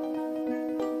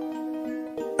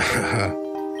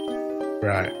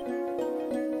 Right.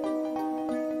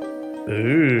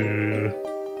 Ooh.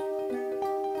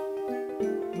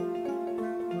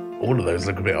 All of those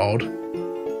look a bit odd.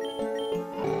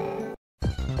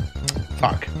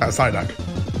 Fuck, that's Psyduck.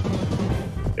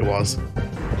 It was.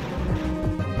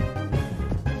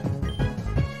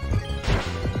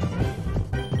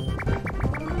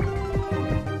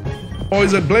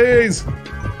 Poison, please!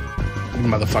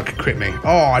 Motherfucker crit me.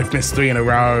 Oh, I've missed 3 in a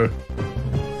row.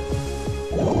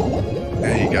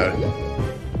 There you go.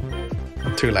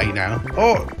 Too late now.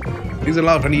 Oh! He's in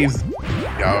love and he's...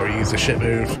 Oh, he used a shit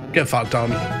move. Get fucked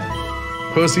on.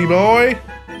 Pussy boy!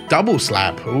 Double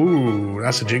slap. Ooh,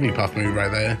 that's a Jigglypuff move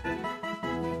right there.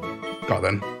 Got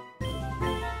then.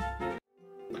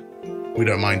 We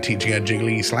don't mind teaching a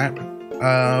Jiggly slap.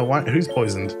 What? Who's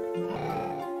poisoned?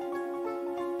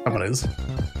 Someone is.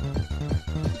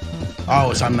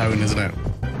 Oh, it's unknown, isn't it?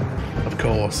 Of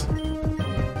course.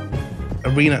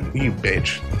 Arena, you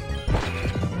bitch.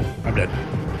 I'm dead.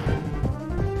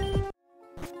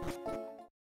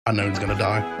 Unknown's gonna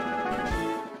die.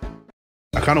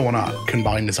 I kind of want to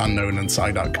combine this Unknown and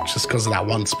Psyduck just because of that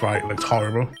one sprite. It looked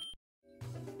horrible.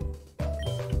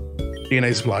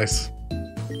 DNA splice.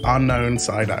 Unknown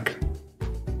Psyduck.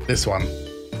 This one.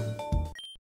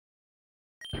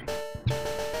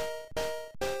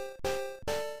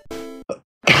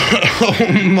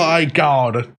 Oh my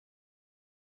god.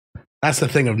 That's the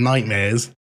thing of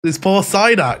nightmares. This poor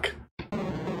Psyduck.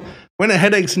 When the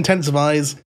headaches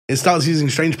intensifies, it starts using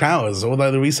strange powers,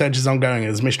 although the research is ongoing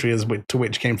as mystery as to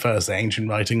which came first, the ancient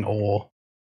writing or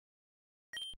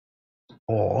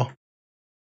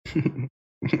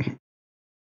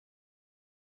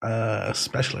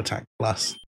special attack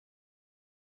plus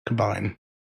combine.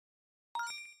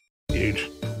 Huge.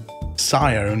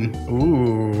 Scion.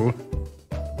 Ooh.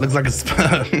 Looks like a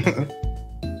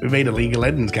we made a League of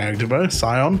Legends character, bro.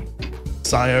 Scion.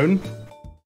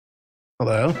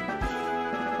 Hello.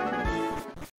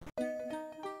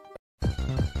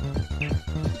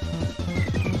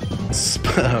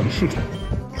 Sperm.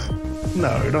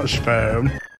 No, not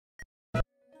sperm.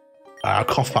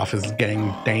 Cough Puff is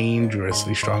getting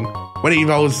dangerously strong. When it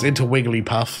evolves into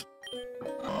Wigglypuff,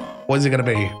 what is it going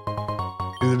to be?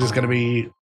 Is it just going to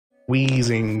be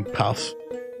Wheezing Puff?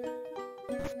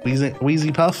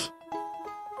 Wheezy Puff?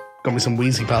 Got me some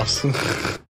Wheezy Puffs.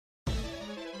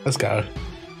 Let's go.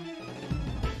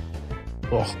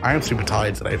 Oh, I am super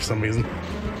tired today for some reason.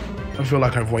 I feel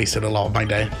like I've wasted a lot of my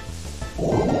day.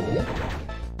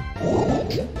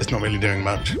 It's not really doing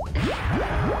much.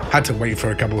 Had to wait for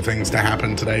a couple of things to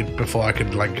happen today before I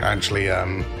could like actually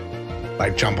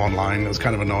like jump online. It was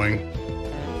kind of annoying.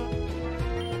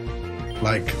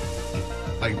 Like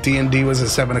D&D was at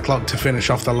 7 o'clock to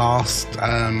finish off the last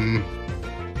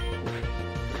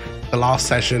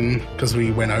session because we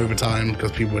went overtime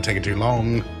because people were taking too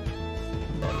long.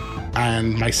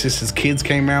 And my sister's kids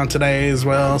came around today as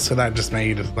well, so that just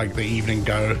made like the evening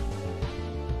go,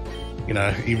 you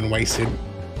know, even wasted.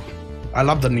 I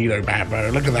love the Nidobat, bro.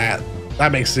 Look at that.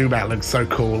 That makes Zubat look so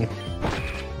cool.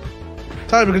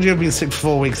 Tired because you've been sick for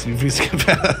 4 weeks and you've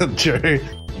been True.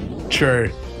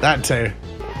 True. That too.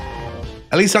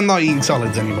 At least I'm not eating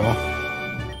solids anymore.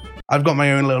 I've got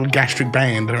my own little gastric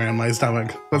band around my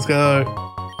stomach. Let's go.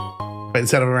 But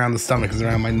instead of around the stomach, it's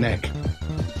around my neck.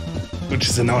 Which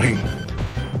is annoying.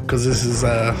 Because this is,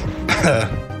 it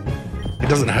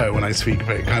doesn't hurt when I speak,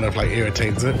 but it kind of like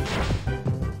irritates it.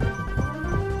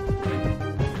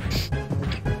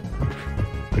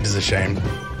 Which is a shame.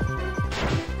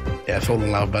 Yeah, fall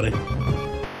in love, buddy.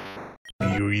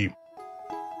 You.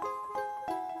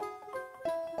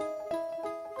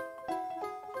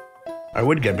 I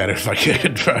would get better if I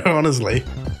could, bro, honestly.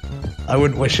 I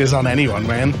wouldn't wish this on anyone,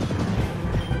 man.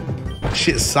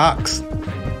 Shit sucks.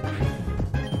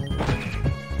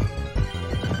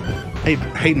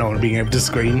 Hate not being able to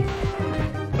scream.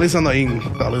 At least I'm not eating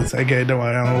dollars. Okay, don't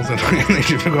worry, I'm also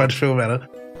going to feel better.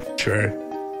 True.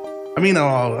 I mean,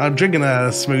 I'm drinking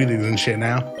smoothies and shit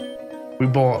now. We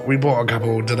bought a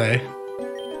couple today.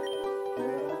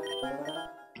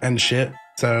 And shit.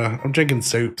 So I'm drinking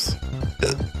soups.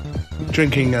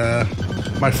 Drinking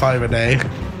my 5 a day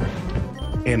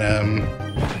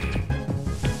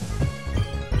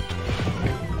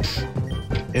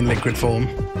in liquid form.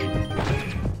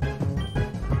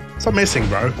 Stop missing,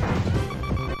 bro.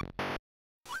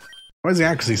 Why is the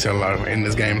accuracy so low in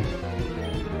this game?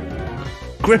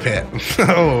 Grip it.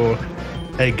 Oh,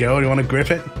 hey girl, you want to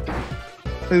grip it?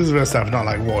 This is real stuff, not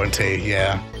like warranty.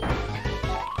 Yeah.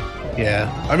 Yeah.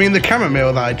 I mean, the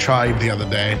chamomile that I tried the other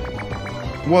day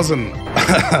wasn't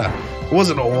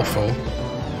awful.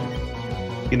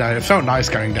 You know, it felt nice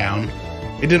going down.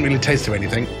 It didn't really taste of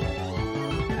anything.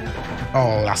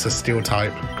 Oh, that's a steel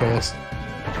type, of course.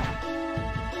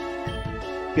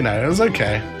 You know, it was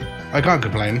okay. I can't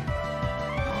complain.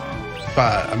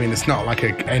 But, I mean, it's not like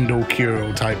an end-all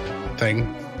cure-all type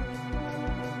thing.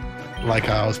 Like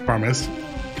I was promised.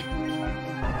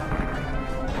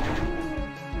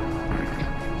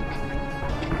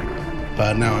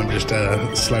 But now I'm just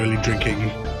slowly drinking.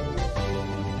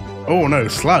 Oh no,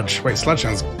 sludge. Wait, sludge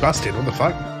sounds busted. What the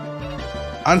fuck?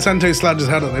 Unsanitary sludge has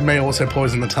heard that they may also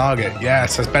poison the target.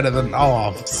 Yes, that's better than...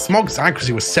 Oh, Smog's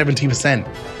accuracy was 70%.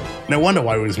 No wonder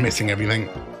why he was missing everything.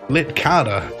 Lit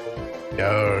Carter.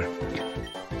 Yo.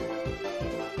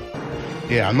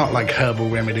 Yeah, I'm not like herbal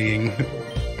remedying,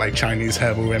 like Chinese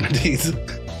herbal remedies,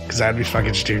 because that'd be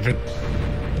fucking stupid.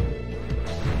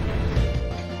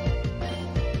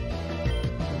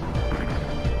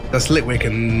 That's Litwick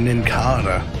and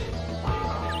Ninkada.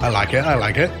 I like it, I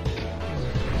like it.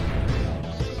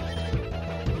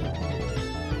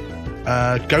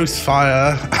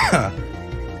 Ghostfire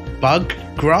Bug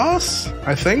Grass,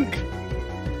 I think.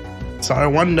 So I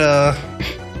wonder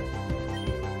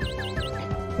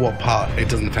what part it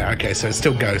doesn't fit. Okay, so it's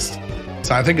still Ghost.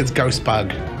 So I think it's Ghost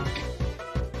Bug,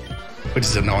 which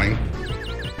is annoying.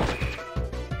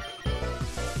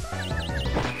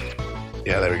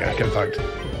 Yeah, there we go. Get fucked.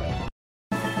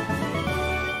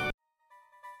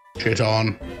 Shit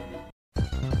on.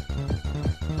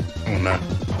 Oh no.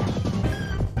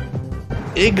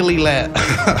 Igglylet.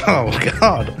 Oh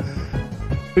god.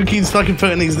 Who keeps fucking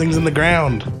putting these things in the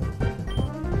ground?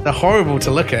 They're horrible to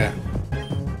look at.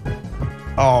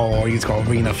 Oh, he's got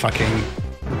arena fucking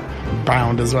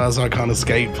bound as well, so I can't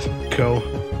escape. Cool.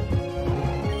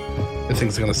 This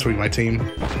thing's gonna sweep my team.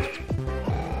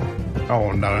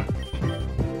 Oh no.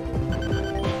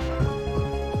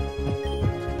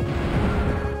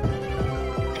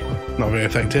 Not very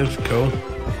effective. Cool.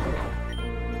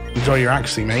 Enjoy your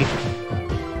accuracy, mate.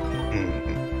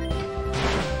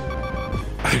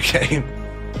 Okay.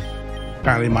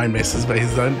 Apparently mine misses, but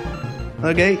his don't.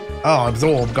 Okay. Oh,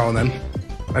 absorb. Go on then.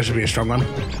 That should be a strong one.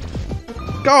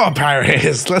 Go on,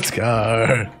 Paris. Let's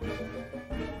go.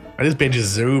 Oh, this bitch is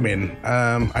zooming.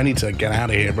 I need to get out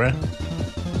of here, bro.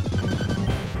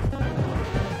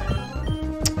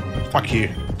 Fuck you.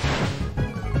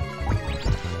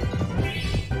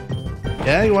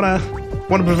 Yeah, you wanna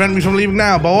prevent me from leaving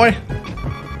now, boy?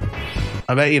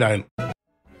 I bet you don't.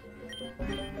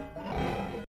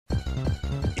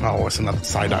 Oh, it's another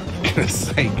side up, for goodness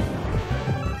sake.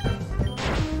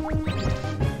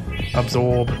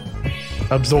 Absorb.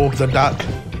 Absorb the duck.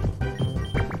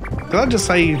 Did I just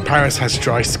say Paris has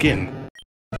dry skin?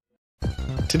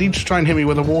 Did he just try and hit me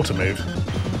with a water move?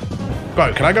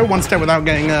 Bro, can I go one step without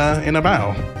getting in a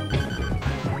battle?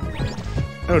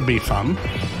 That would be fun.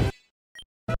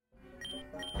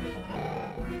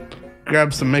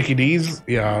 Grab some Mickey D's.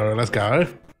 Yeah, let's go.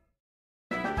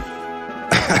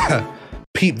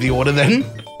 Peep the order then.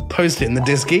 Post it in the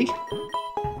disky.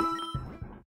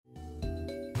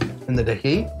 In the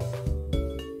dicky.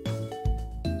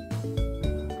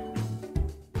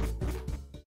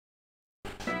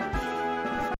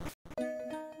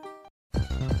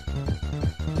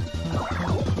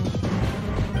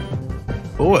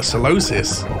 Oh, a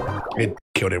Solosis. It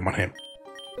killed him one hit.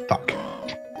 Fuck.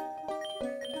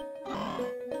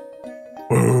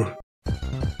 Whoa.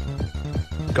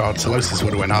 God, Solosis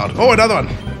would have went hard. Oh, another one.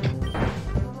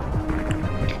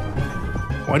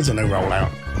 Why does it no roll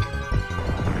out?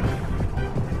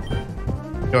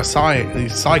 You're a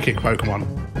psychic Pokemon.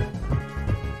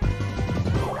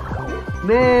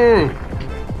 No!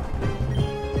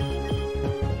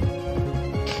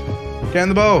 Get in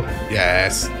the bowl.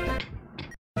 Yes.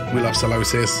 We love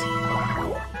Solosis.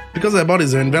 Because their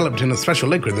bodies are enveloped in a special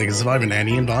liquid, they can survive in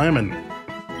any environment.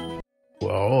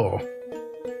 Whoa.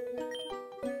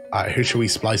 Alright, who should we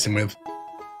splice him with?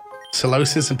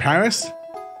 Solosis and Paris?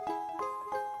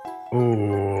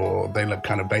 Oh, they look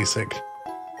kind of basic.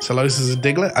 Solosis and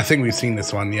Diglett? I think we've seen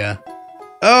this one, yeah.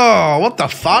 Oh, what the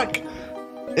fuck?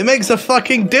 It makes a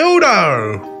fucking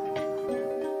dildo!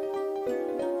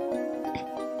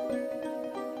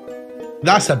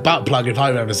 That's a butt plug if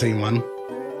I've ever seen one.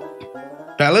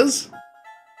 Fellas?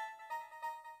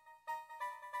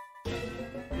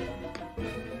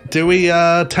 Do we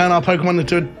turn our Pokemon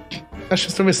into a... That's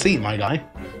just a receipt, my guy.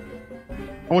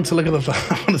 I want to look at the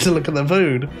I wanted to look at the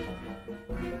food.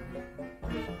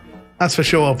 That's for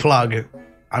sure a plug.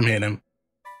 I'm hitting him.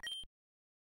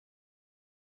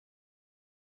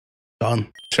 Go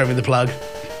on, show me the plug.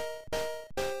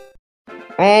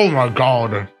 Oh my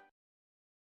god.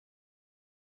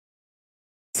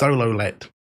 Solo lit.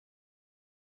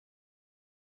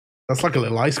 That's like a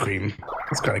little ice cream.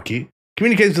 That's kind of cute.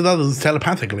 Communicates with others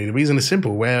telepathically. The reason is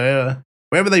simple. Wherever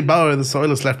they burrow, the soil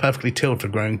is left perfectly tilled for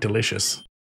growing delicious.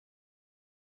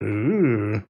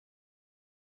 Ooh.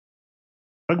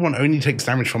 Pokemon only takes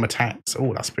damage from attacks.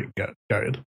 Oh, that's pretty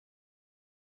good.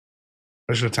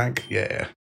 Special attack? Yeah.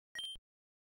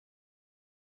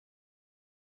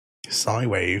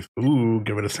 Psywave. Ooh,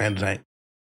 give it a sand attack.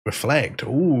 Reflect.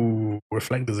 Ooh,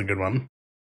 Reflect is a good one.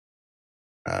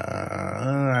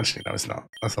 Actually, no, it's not.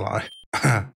 That's a lie.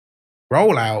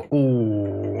 Roll out.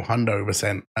 Ooh,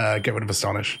 100%. Get rid of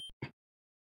Astonish.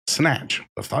 Snatch.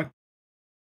 The fuck?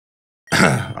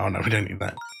 Oh no, we don't need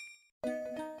that.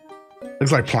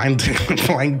 Looks like plankton.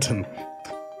 Plankton.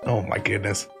 Oh my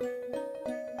goodness.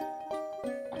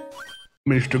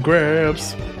 Mr.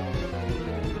 Grabs.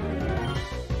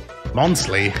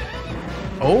 Monsley.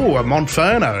 Oh, a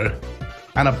Monferno.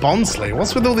 And a Bonsley.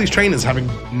 What's with all these trainers having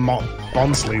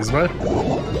Bonsleys, bro?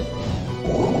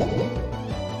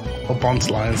 Or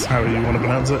Bonslies, however you want to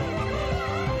pronounce it.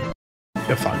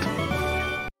 You're fucked.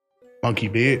 Monkey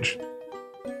bitch.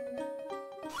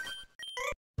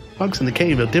 Bugs in the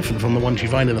cave are different from the ones you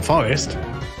find in the forest.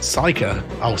 Psyker.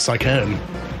 Oh, Psychern.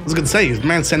 I was gonna say, is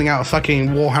man sending out a fucking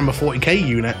Warhammer 40k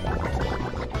unit?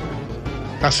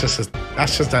 That's just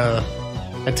a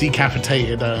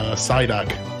decapitated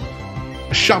Psyduck.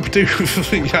 A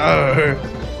Sharptooth. Yo,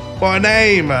 what a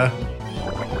name!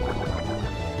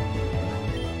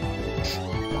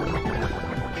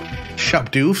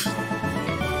 Sharptooth.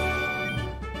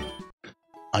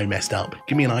 I messed up.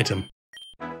 Give me an item.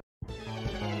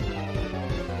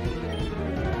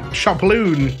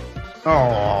 Shoploon.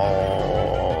 Oh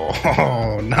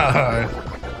no.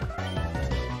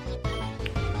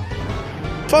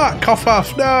 Fuck, cough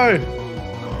off, no.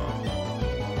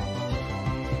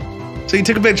 So you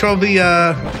took a picture of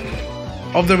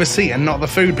the receipt and not the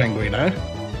food, Penguino?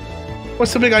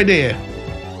 What's the big idea?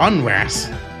 Unras.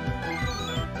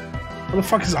 What the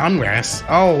fuck is Unras?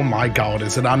 Oh my god,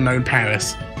 it's an unknown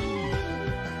Paris.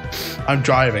 I'm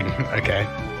driving. Okay.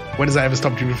 When has that ever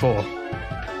stopped you before?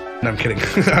 No, I'm kidding.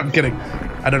 I'm kidding.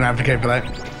 I don't advocate for that.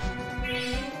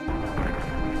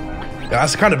 Yeah,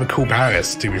 that's kind of a cool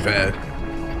Paris, to be fair.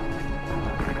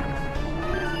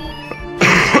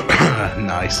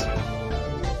 Nice.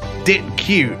 Dit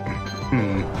cute.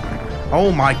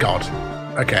 Oh my god.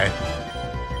 Okay.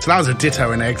 So that was a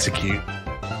Ditto and Execute.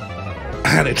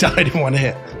 And it died in one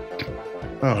hit.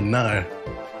 Oh no.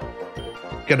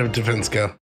 Get a defense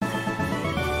girl.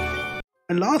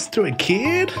 I lost to a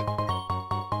kid?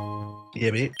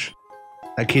 Yeah, bitch.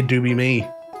 That kid do be me.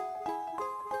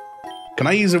 Can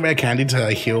I use a rare candy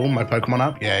to heal my Pokemon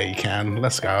up? Yeah, you can.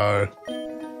 Let's go.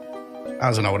 That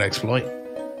was an old exploit.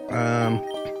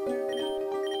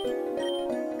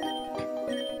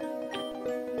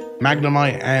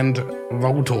 Magnemite and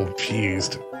Voltorb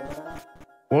fused.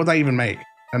 What would that even make?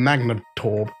 A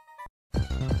Magnetorb.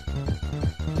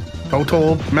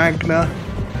 Voltorb, Magna.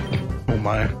 Oh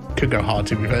my, could go hard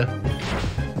to be fair.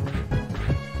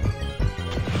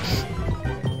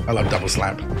 I love Double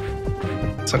Slap.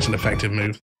 Such an effective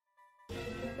move.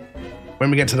 When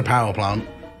we get to the power plant,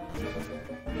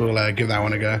 we'll give that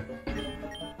one a go.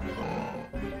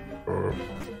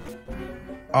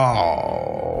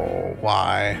 Oh,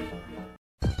 why?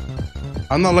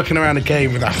 I'm not looking around a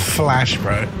cave with that flash,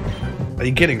 bro. Are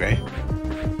you kidding me?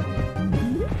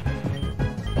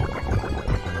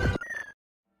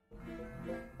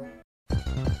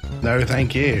 No,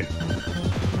 thank you.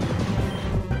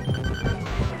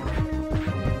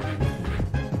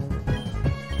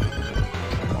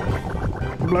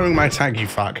 I'm blowing my tag, you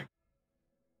fuck.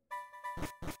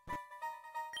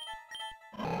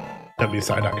 W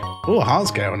Psyduck. Oh, heart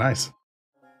scale, nice.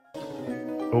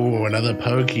 Oh, another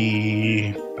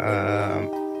Pokey.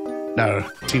 No,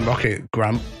 Team Rocket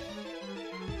Grump.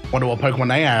 Wonder what Pokemon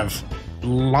they have.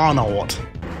 Larnort.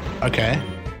 Okay.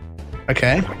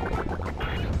 Okay.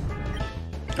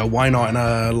 Oh, why not in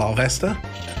a Larvesta?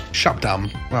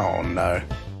 Shupdum. Oh no.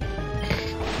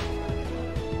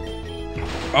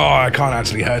 Oh, I can't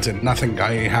actually hurt it. Nothing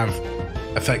I have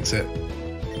affects it.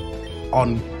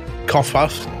 On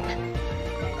Koffhuff.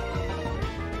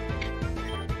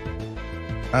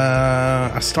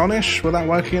 Astonish, will that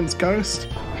work against Ghost?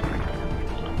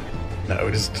 No,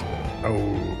 just... Oh,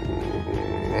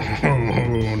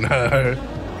 no.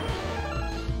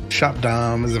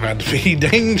 Shupdum is about to be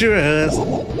dangerous.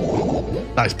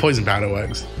 Nice, poison powder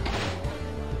works.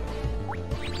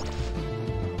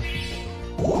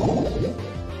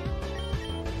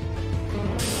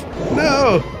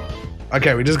 No!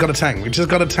 Okay, we just got a tank. We just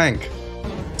got a tank.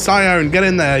 Scion, get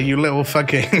in there, you little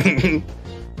fucking...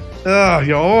 Oh,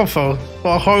 you're awful.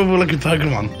 What a horrible looking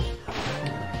Pokemon.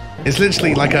 It's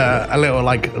literally like a little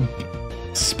like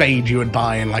spade you would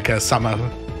buy in like a summer,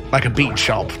 like a beach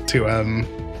shop to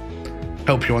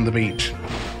help you on the beach.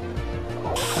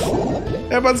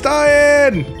 Everyone's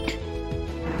dying!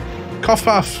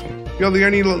 Koffhuff, you're the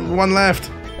only one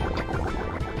left.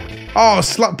 Oh,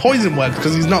 poison works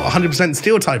because he's not 100%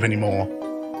 steel type anymore.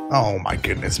 Oh my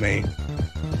goodness me.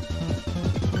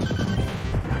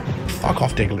 Fuck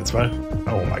off, Diglets, bro.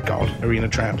 Oh my god, arena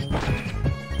trap.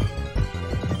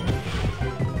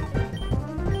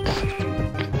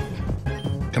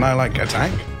 Can I, like,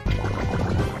 attack?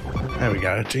 There we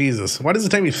go. Jesus. Why does it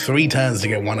take me 3 turns to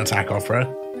get 1 attack off, bro?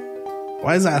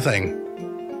 Why is that a thing?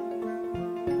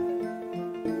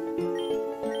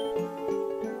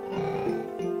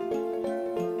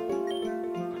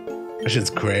 That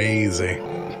shit's crazy.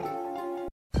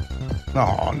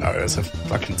 Oh no, it's a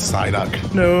fucking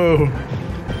Psyduck. No!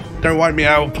 Don't wipe me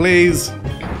out, please!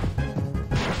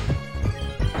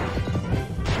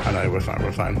 I know, we're fine,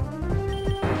 we're fine.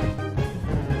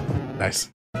 Nice.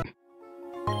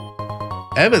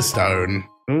 Everstone?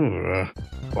 Ooh.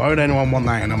 Why would anyone want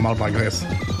that in a mod like this?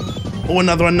 Oh,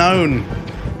 another unknown!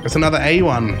 It's another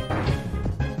A1.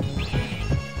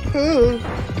 Ooh.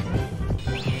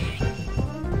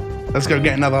 Let's go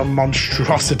get another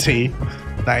monstrosity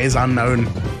that is unknown.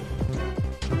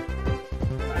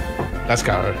 Let's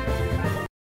go.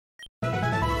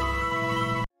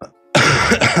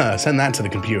 Send that to the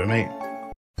computer, mate.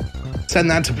 Send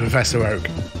that to Professor Oak.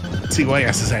 See what he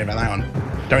has to say about that one.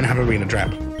 Don't have arena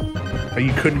trap. Oh,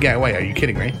 you couldn't get away. Are you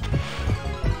kidding me?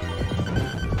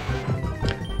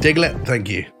 Diglett, thank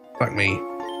you. Fuck me.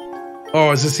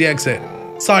 Oh, is this the exit?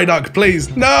 Psyduck, please.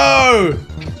 No!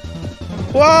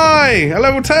 Why? At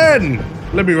level 10!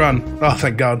 Let me run. Oh,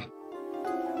 thank God.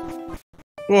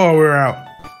 Oh, we're out.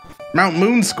 Mount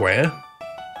Moon Square?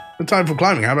 No time for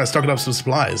climbing. How about stocking up some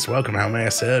supplies? Welcome, how may I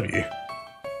serve you?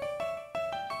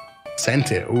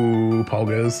 Sent it. Ooh,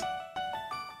 poggers.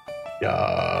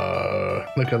 Yo,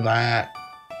 look at that.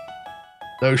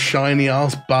 Those shiny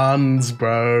ass buns,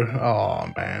 bro. Oh,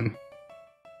 man.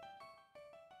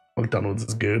 McDonald's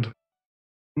is good.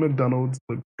 McDonald's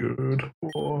look good.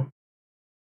 Oh.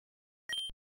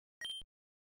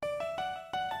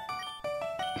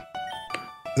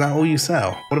 Is that all you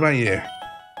sell? What about you?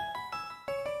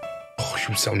 Oh,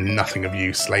 you sell nothing of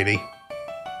use, lady.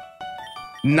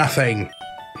 Nothing.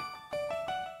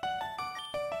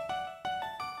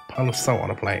 Pile of salt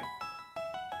on a plate.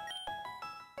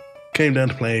 Came down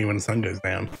to play when the sun goes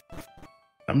down.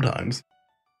 Sometimes.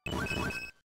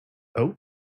 Oh.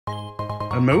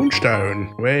 A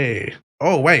moonstone. Wait.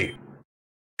 Oh, wait.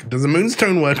 Does a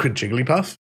moonstone work with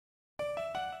Jigglypuff?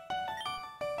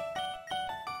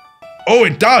 Oh,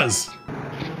 it does!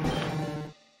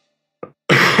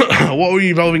 What were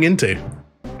you evolving into?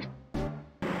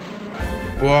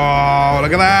 Whoa,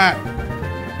 look at that!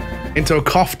 Into a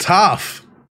Cough Tough.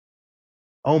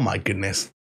 Oh my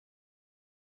goodness.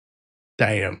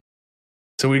 Damn.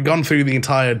 So we've gone through the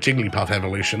entire Jigglypuff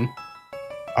evolution.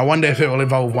 I wonder if it will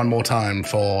evolve one more time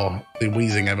for the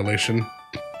Weezing evolution.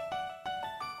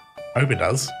 I hope it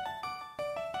does.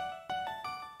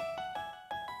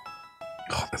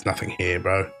 Oh, there's nothing here,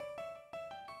 bro.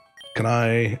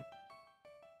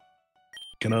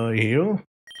 Can I heal?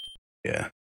 Yeah.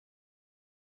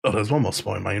 Oh, there's one more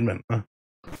spot in my inventory.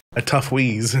 A tough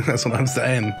wheeze. That's what I'm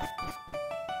saying.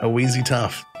 A wheezy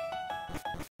tough.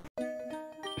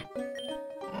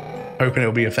 Hoping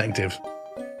it'll be effective.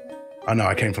 Oh no,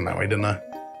 I came from that way, didn't I?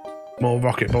 More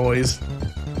rocket boys.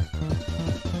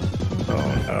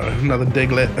 Oh no, another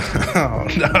Diglett. Oh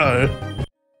no.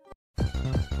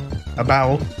 A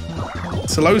Bowel.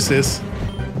 Solosis.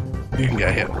 You can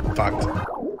get hit. Fucked.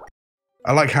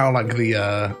 I like how like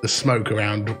the smoke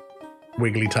around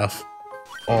Wigglytuff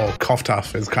or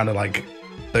Cough-Tuff is kind of like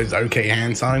those okay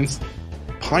hand signs.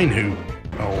 Pinehu.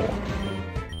 Oh.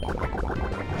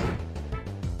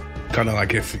 Kind of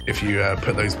like if you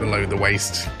put those below the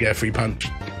waist, you get a free punch.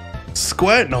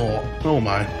 Squirtnort. Oh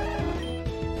my.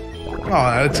 Oh,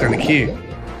 that looks kind of cute.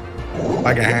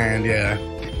 Like a hand, yeah.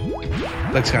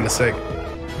 Looks kind of sick.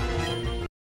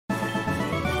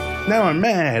 Now I'm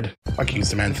mad. Fuck you,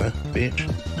 Samantha, bitch.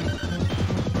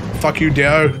 Fuck you,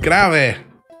 Dio. Get out of here.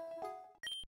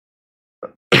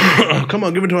 Come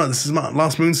on, give it to us. This is my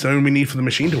last moonstone we need for the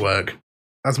machine to work.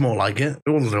 That's more like it. It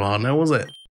wasn't so hard now, was it?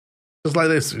 Just like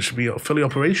this, it should be fully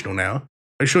operational now.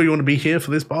 Are you sure you want to be here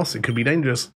for this, boss? It could be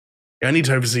dangerous. Yeah, I need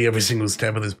to oversee every single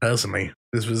step of this personally.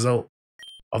 This result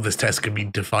of this test could be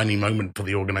a defining moment for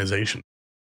the organization.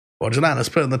 Roger that, let's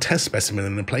put the test specimen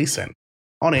in the place then.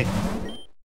 On it.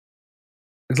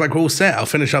 Looks like we're all set. I'll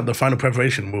finish up the final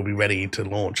preparation. We'll be ready to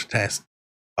launch a test.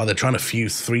 Oh, they're trying to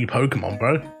fuse 3 Pokemon,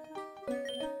 bro.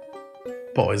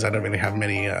 Boys, I don't really have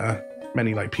many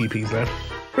like PPs left.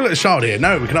 We're a little child here.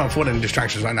 No, we cannot afford any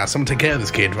distractions right now. Someone take care of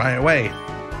this kid right away.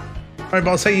 Alright,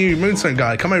 boss, hey you, Moonstone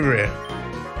guy, come over here.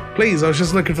 Please, I was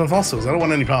just looking for fossils. I don't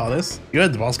want any part of this. You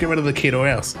heard the boss, get rid of the kid or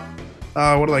else.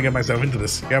 What did I get myself into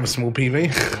this? You have a small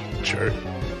PV? True.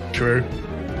 True.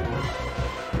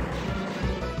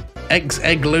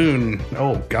 Egloon.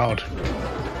 Oh, God.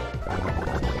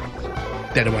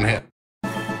 Dead in one hit.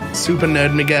 Super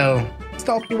Nerd Miguel.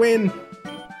 Stop, you win.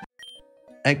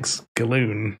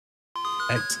 Galoon.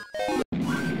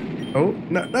 Oh,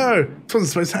 no. This wasn't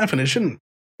supposed to happen. It shouldn't.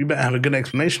 We better have a good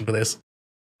explanation for this.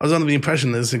 I was under the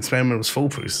impression that this experiment was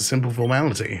foolproof. It's a simple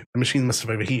formality. The machine must have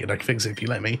overheated. I can fix it if you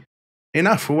let me.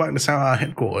 Enough. We'll work this out at our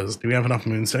headquarters. Do we have enough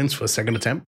moonstones for a second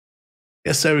attempt?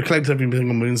 Yes, sir. We collected every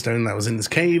single moonstone that was in this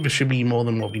cave. It should be more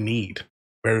than what we need.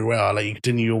 Very well. I'll let you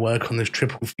continue your work on this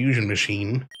triple fusion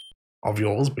machine of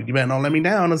yours, but you better not let me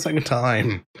down a second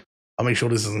time. I'll make sure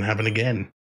this doesn't happen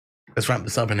again. Let's wrap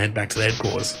this up and head back to the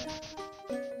headquarters.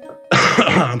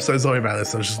 I'm so sorry about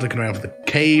this. I was just looking around for the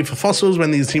cave for fossils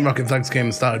when these Team Rocket thugs came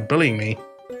and started bullying me.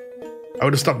 I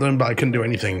would have stopped them, but I couldn't do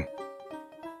anything.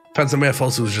 Found some rare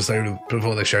fossils just over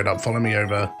before they showed up. Follow me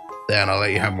over there and I'll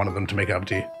let you have one of them to make it up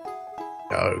to you.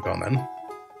 Oh, go on then.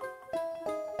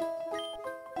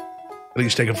 I'll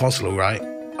each take a fossil, all right?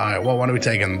 Alright, what one are we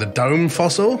taking? The dome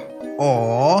fossil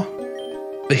or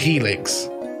the helix?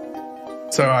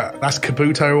 So that's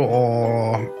Kabuto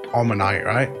or Omanyte,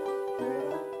 right?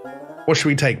 What should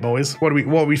we take, boys? What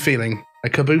are we feeling? A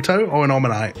Kabuto or an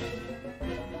Omanyte?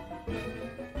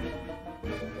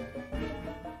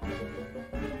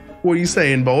 What are you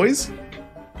saying, boys?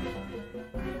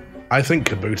 I think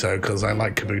Kabuto, because I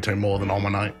like Kabuto more than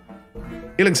Omanyte.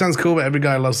 Helix sounds cool, but every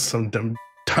guy loves some dumb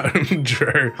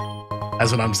Drew.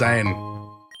 That's what I'm saying.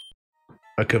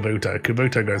 A Kabuto.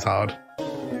 Kabuto goes hard.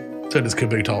 So does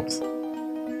Kabutops.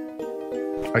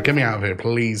 Alright, get me out of here,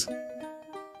 please.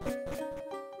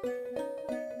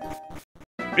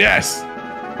 Yes!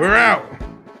 We're out!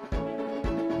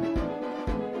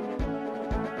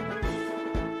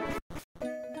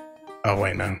 Oh,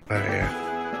 wait, no. Oh, yeah.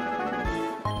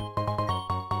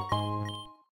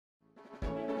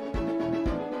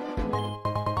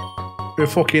 We're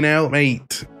fucking out,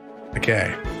 mate.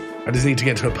 Okay. I just need to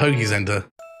get to a Poke Center.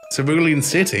 Cerulean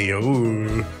City.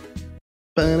 Ooh.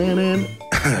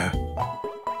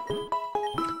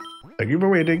 Thank you for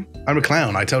waiting. I'm a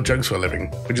clown. I tell jokes for a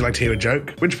living. Would you like to hear a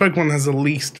joke? Which Pokemon has the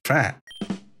least fat?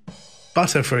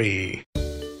 Butterfree.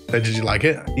 So did you like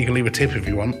it? You can leave a tip if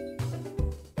you want.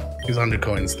 Here's 100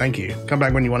 coins. Thank you. Come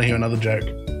back when you want to hear another joke.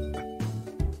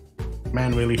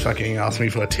 Man really fucking asked me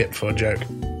for a tip for a joke.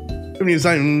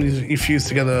 You fuse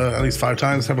together at least 5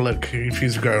 times. Have a look. You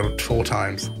fuse a girl 4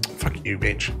 times. Fuck you,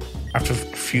 bitch. I have to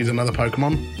fuse another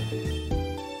Pokemon.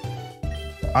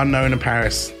 Unknown in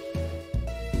Paris.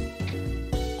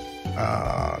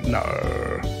 No.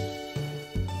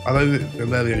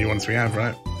 They're the only ones we have,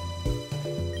 right?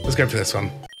 Let's go for this one.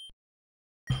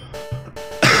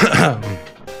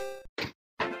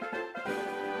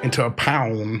 Into a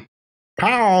Pound.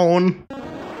 A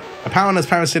Pound has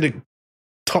parasitic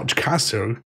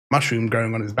Tochkasu. mushroom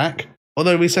growing on his back.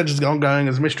 Although research is ongoing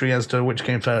as mystery as to which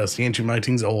came first, the ancient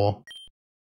writings or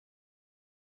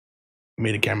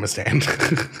made a camera stand.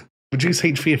 Reduce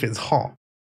HP if it's hot.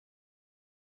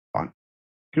 Fine.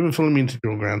 Give it full immunity to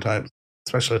all ground types.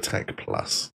 Special attack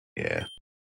plus. Yeah.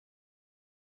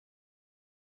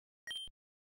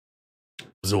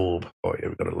 Absorb. Oh yeah,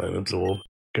 we got to learn absorb.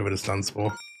 Give it a stun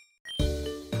spore.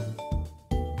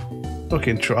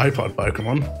 Fucking tripod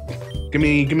Pokemon. Give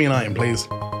me an item, please.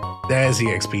 There's the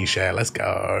XP share. Let's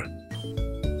go.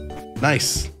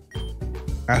 Nice.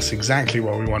 That's exactly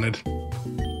what we wanted.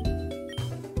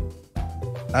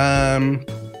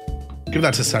 Give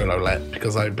that to Sololet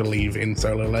because I believe in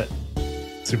Sololet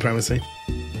supremacy.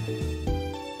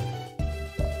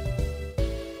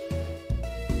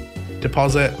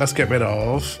 Deposit. Let's get rid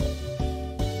of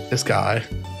this guy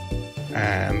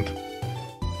and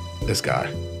this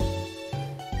guy.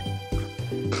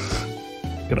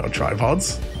 Good old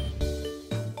tripods.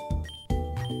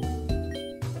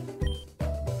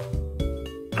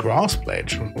 Grass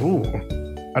Pledge. Ooh,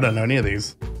 I don't know any of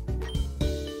these.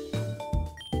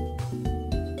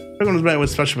 Pokemon's better with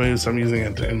special moves, so I'm using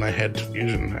it in my head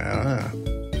fusion.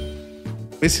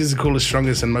 This is the coolest,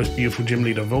 strongest, and most beautiful gym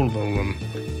leader of all of them.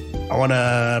 I want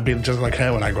to be just like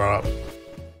her when I grow up.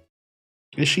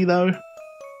 Is she, though?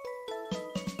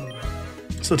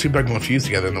 Still two Pokemon fused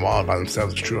together in the wild by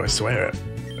themselves. It's true, I swear it.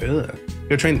 Ugh.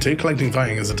 You're trained too? Collecting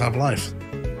fighting is a tough life.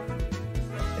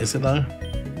 Is it, though?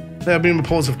 There have been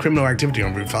reports of criminal activity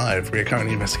on Route 5. We are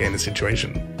currently investigating the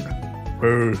situation.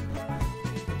 Boo.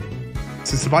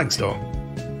 Since the bike store.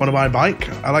 Want to buy a bike?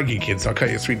 I like you kids, so I'll cut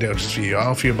you a sweet deal just for you. I'll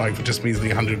offer you a bike for just measly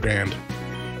 100 grand.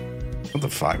 What the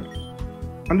fuck?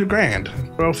 100 grand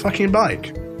for a fucking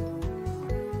bike.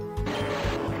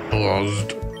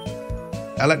 Buzzed.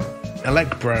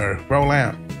 Electbro, roll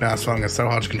out. That's fun, it's so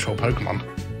hard to control Pokemon.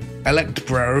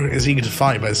 Electbro is eager to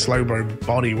fight, but his Slowbro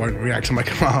body won't react to my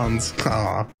commands.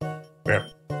 Aww. Rip.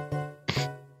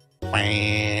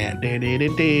 I'm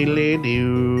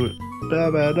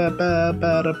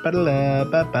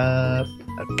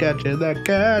catching that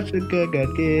catch and can't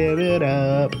give it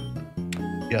up.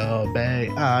 Yo,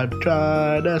 babe, I'm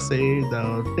trying to see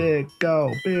those dick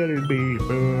go bitty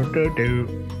do.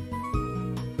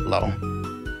 Lol.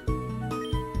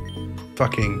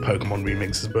 Fucking Pokemon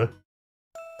remixes, bro.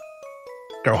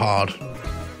 Go hard.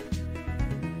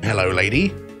 Hello,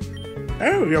 lady.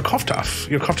 Oh, your Koftuff.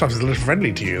 Your Koftuff is a little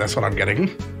friendly to you. That's what I'm getting.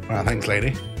 Well, thanks,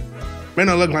 lady. May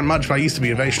not look like much, but I used to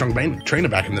be a very strong trainer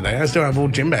back in the day. I still have all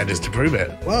gym badges to prove it.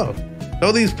 Whoa.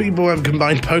 All these people have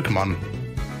combined Pokemon.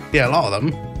 Yeah, a lot of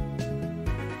them.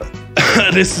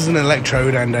 This is an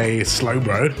Electrode and a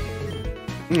Slowbro.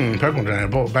 Pokemon trainer. I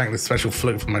brought back this special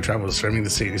fluke from my travels. Show me the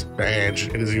city's badge.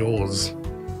 It is yours.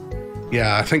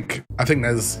 Yeah, I think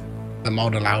there's the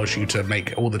mod allows you to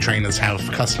make all the trainers have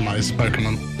customized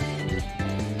Pokemon.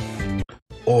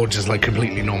 Or just like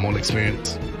completely normal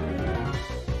experience.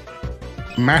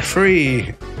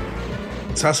 Mafree.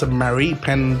 So that's a Mareep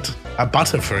and a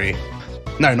Butterfree.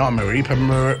 No, not a Mareep, a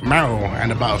Marill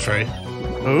and a Butterfree.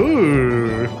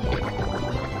 Ooh.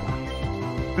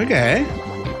 Okay.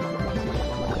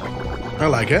 I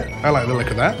like it. I like the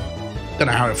look of that. Don't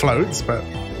know how it floats, but...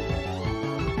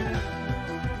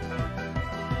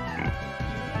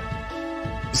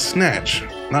 Snatch.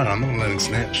 No, I'm not learning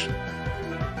Snatch.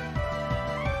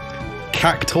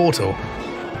 Cacturtle.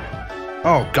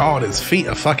 Oh god, its feet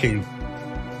are fucking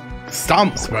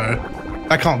stumps, bro.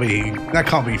 That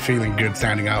can't be feeling good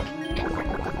standing up.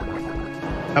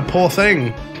 A poor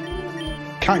thing.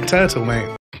 Cacturtle,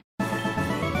 mate.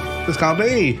 This can't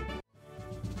be.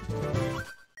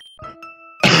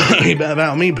 You better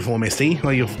battle me before Misty.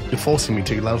 Well, you're forcing me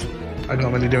to, love. I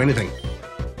can't really do anything.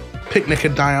 Picnic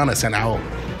at Diana sent out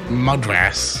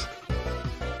Mudrass.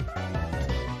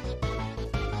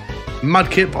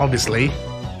 Mudkip, obviously.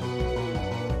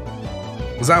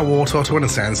 Was that a Wartortle and a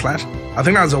Sandslash? I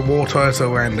think that was a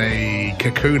Wartortle and a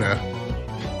Kakuna.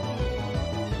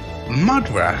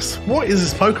 Mudrass? What is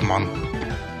this Pokemon?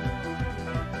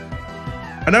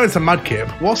 I know it's a Mudkip.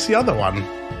 What's the other one?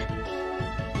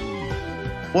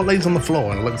 What lays on the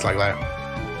floor and it looks like that?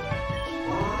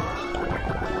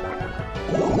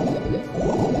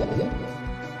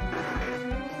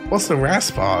 What's the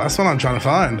Raspar? That's what I'm trying to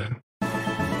find.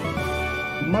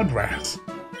 Mudrass.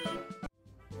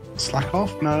 Slack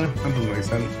off? No, that doesn't make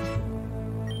sense.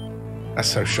 That's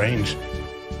so strange.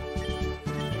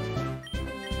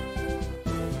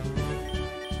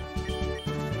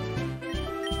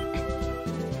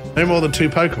 No more than 2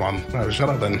 Pokemon. Oh, shut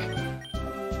up then.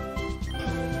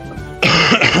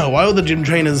 Why are the gym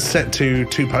trainers set to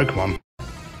 2 Pokemon?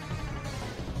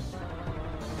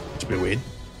 a bit weird.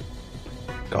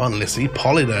 Go on, Lissy.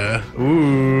 Polydor.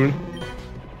 Ooh.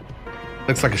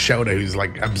 Looks like a Shelter who's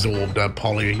like absorbed a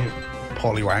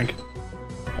Poliwag.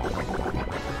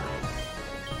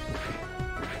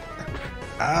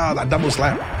 Ah, that double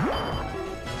slap.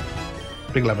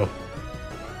 Big level.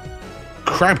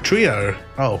 Crab Trio.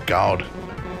 Oh, God.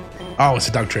 Oh, it's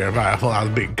a Dog Trio. Right, I thought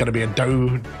that was gonna be a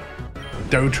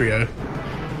Doe Trio.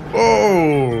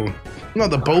 Oh, not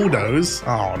the Bulldoze.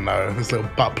 Oh, no. This little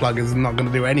butt plug is not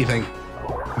gonna do anything.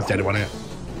 He's dead one here.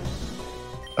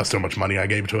 That's so much money I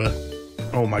gave to her.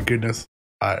 Oh, my goodness.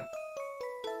 All right.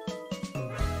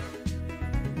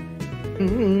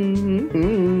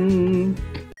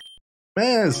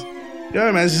 Maz.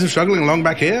 Yo, Maz, you're struggling along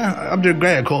back here? I'm doing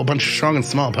great. I caught a bunch of strong and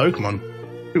smart Pokemon.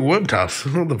 It worked tough.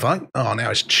 What the fuck? Oh, now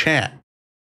it's Chat.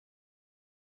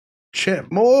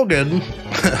 Chat Morgan.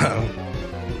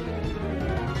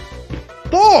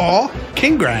 Or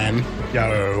Kingran.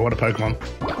 Yo, what a Pokemon.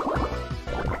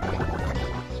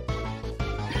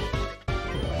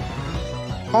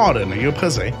 Harden, are you a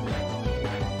pussy?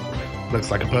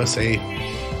 Looks like a pussy.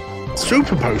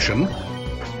 Super Potion.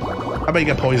 I bet you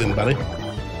get poisoned, buddy.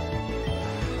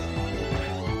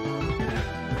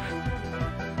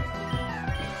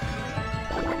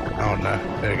 Oh no,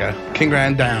 there we go.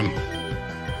 Kingran down.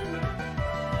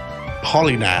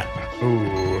 Polynat.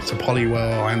 Ooh, it's a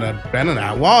Poliwhirl and a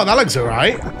Venonat. Wow, that looks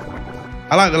alright.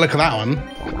 I like the look of that one.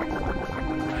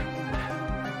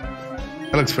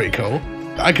 That looks pretty cool.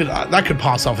 That could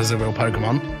pass off as a real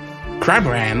Pokemon.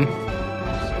 Crabran.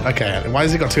 Okay, why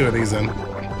has he got two of these then?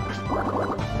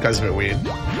 Guy's a bit weird.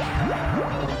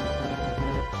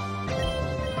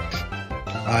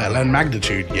 Alright, learn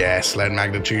Magnitude. Yes, learn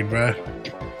Magnitude, bro.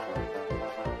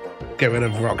 Get rid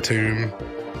of Rock Tomb.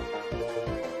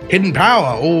 Hidden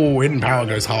Power. Oh, Hidden Power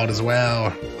goes hard as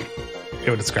well. Get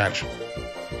rid of Scratch.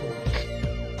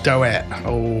 Duet.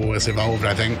 Oh, it's evolved,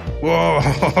 I think.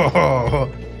 Whoa.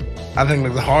 That thing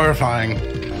looks horrifying.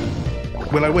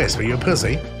 Will-O-Wisp, are you a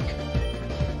pussy?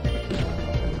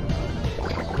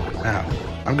 Ow.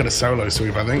 I'm gonna solo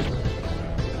sweep, I think.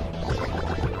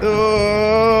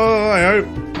 Oh, I hope.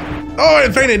 Oh,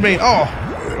 it fainted me. Oh,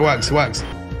 it works, it works.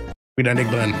 We don't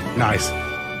Igblin. Nice.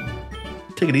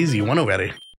 Take it easy, you won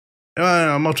already.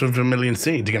 I'm up to a million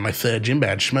C to get my third gym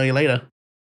badge. Smell you later.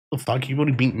 The fuck, you've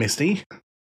already beat Misty?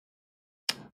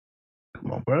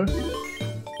 Come on, bro.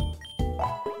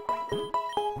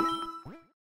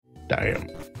 Damn.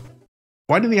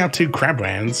 Why did he have two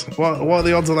Crabrans? What are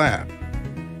the odds of that?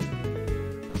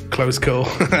 Close call.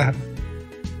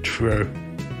 True.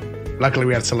 Luckily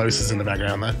we have Solosis in the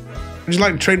background there. Would you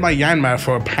like to trade my Yanma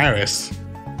for a Paris?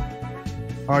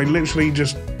 I literally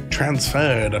just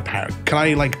transferred a Paris. Can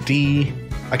I like okay,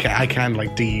 I can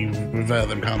like revert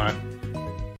them, can't I?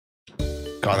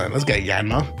 Got it, let's get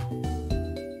Yanma.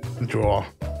 Draw.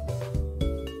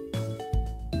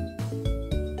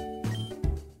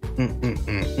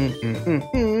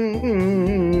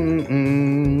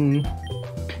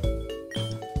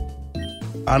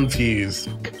 Unfuse.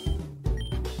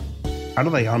 How do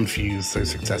they unfuse so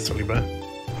successfully, bro?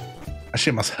 That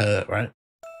shit must hurt, right?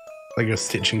 Like you're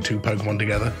stitching two Pokemon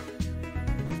together.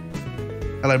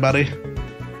 Hello, buddy.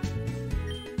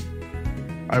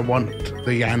 I want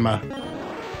the Yanma.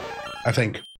 I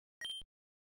think.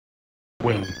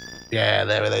 Wing. Yeah,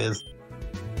 there it is.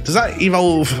 Does that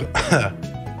evolve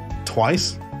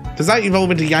twice? Does that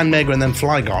evolve into Yanmega and then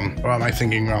Flygon? Or am I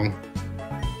thinking wrong?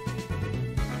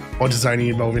 Or does it only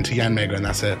evolve into Yanmega and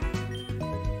that's it?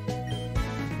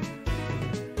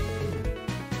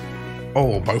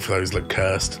 Oh, both of those look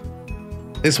cursed.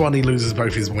 This one he loses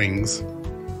both his wings,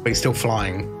 but he's still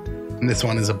flying. And this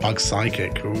one is a Bug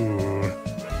Psychic. Ooh.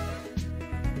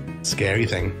 Scary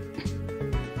thing.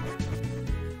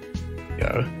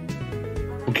 Go.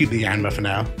 We'll keep the Yanma for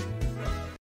now.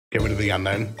 Get rid of the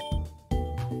Unknown.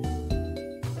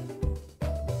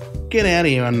 Get out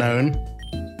of here, Unknown.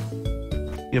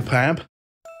 You pab.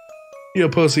 You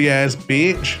pussy ass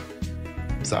bitch.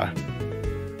 So.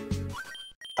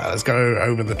 Let's go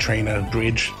over the trainer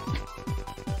bridge.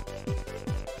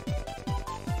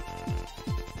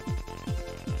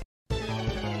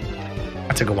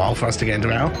 That took a while for us to get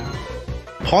into our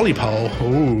Polypole.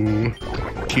 Ooh.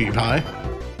 Cutie pie.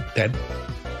 Dead.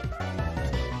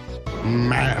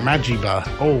 Magiba.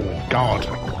 Oh, God.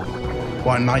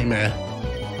 What a nightmare.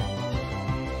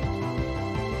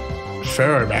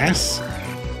 Ferobass.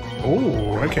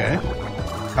 Oh, okay.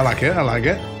 I like it, I like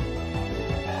it.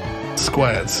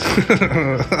 Squirts.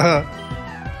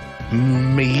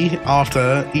 Me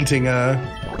after eating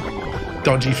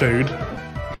dodgy food.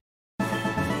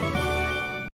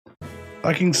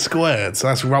 Fucking Squirts.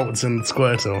 That's Ralts and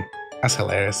Squirtle. That's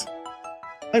hilarious.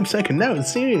 I'm second. No,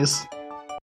 it's serious.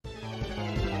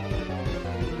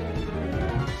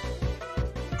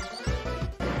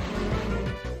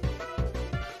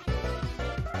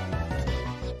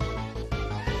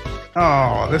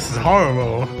 Oh, this is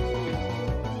horrible.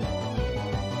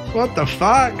 What the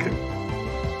fuck?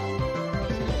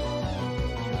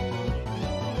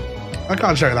 I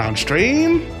can't show that on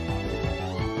stream.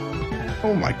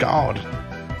 Oh my god.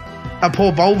 That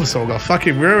poor Bulbasaur got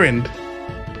fucking ruined.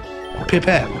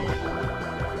 Pipette.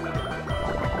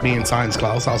 Me in science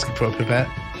class asking for a pipette.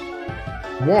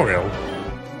 Wario.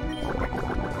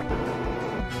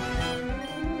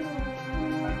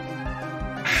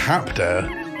 Hapter.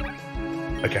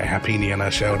 Okay, Happiny on her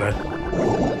shoulder.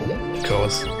 Of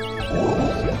course.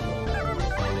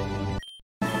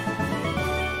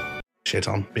 Shit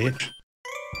on, bitch.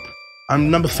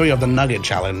 I'm number 3 of the Nugget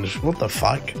Challenge. What the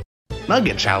fuck?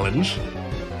 Nugget Challenge?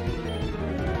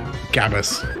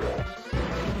 Gabus.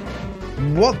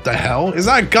 What the hell? Is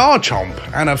that Garchomp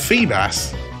and a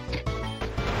Feebas?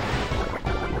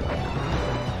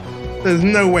 There's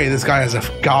no way this guy has a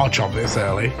Garchomp this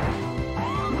early.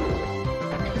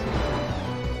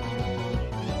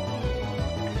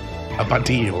 A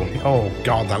Badil. Oh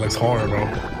god, that looks horrible.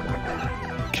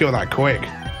 Kill that quick.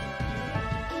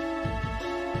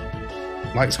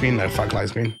 Light screen? No, fuck light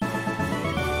screen.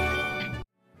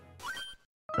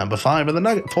 Number 5 of the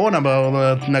Nugget. 4 number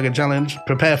of the Nugget Challenge.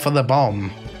 Prepare for the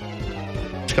bomb.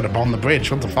 Just gotta bomb the bridge.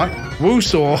 What the fuck?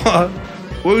 Woosaw!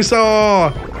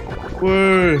 Woosaw!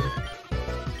 Woo!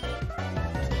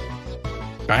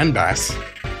 Banbass.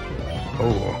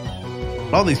 Oh. A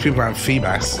lot of these people have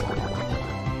Feebas.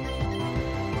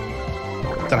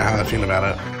 Don't know how I feel about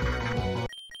it.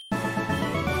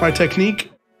 My technique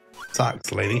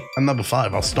sucks, lady. I'm number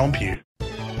 5. I'll stomp you.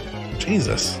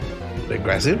 Jesus. Bit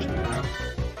aggressive.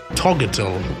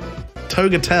 Togetel.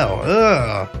 Togetel.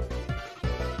 Ugh.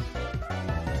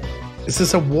 Is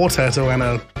this a Wartortle and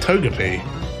a Togepi?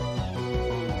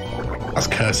 That's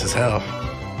cursed as hell.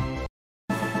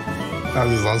 That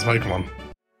was his last Pokemon.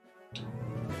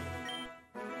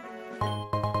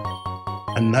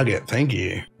 A Nugget, thank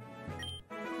you.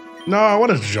 No, I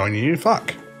wanted to join you.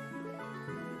 Fuck.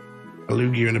 A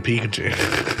Lugia and a Pikachu.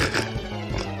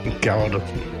 God.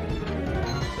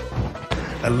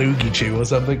 A Lugichu or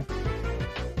something.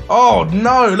 Oh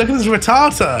no, look at this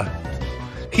Rattata.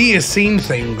 He has seen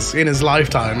things in his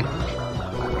lifetime.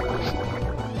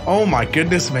 Oh my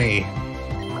goodness me.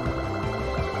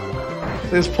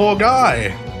 This poor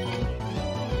guy.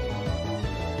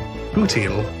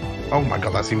 Hootil. Oh my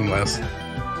god, that's even worse.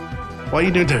 What are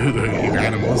you doing to Hoot, you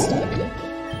animals?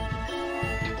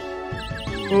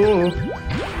 Oh,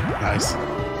 nice.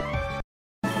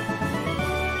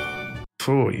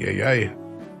 Oh, yeah.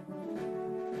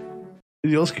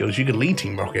 With your skills, you could lead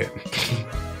Team Rocket.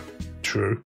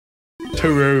 True.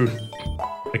 True.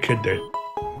 I could do.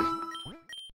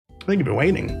 I think you've been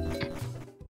waiting.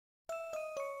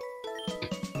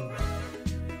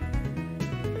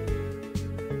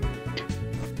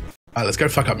 Alright, let's go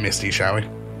fuck up Misty, shall we?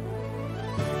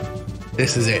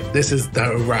 This is it. This is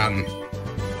the run.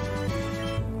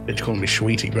 Bitch calling me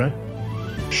Sweetie, bro.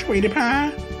 Sweetie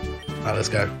pie. Alright, let's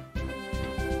go.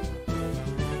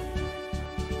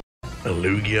 A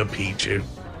Lugia Pichu.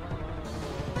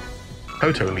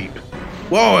 Photo Leap.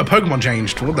 Whoa, a Pokemon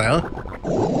changed. What the hell?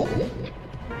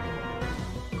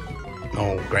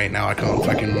 Oh, great. Now I can't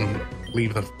fucking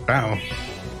leave the battle.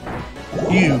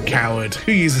 You coward.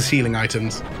 Who uses healing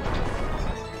items?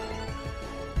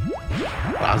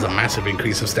 That was a massive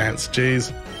increase of stats.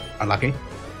 Jeez. Unlucky.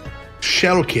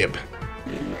 Shellkip.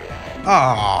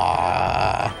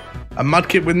 Ah, a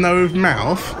Mudkip with no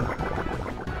mouth.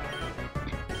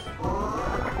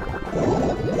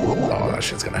 Oh, that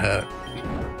shit's gonna hurt.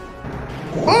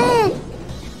 Oh!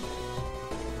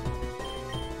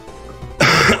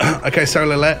 Okay,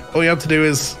 Solarlet. All you have to do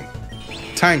is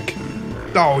tank.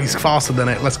 Oh, he's faster than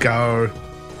it. Let's go.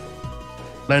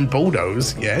 Learn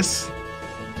Bulldoze. Yes.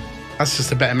 That's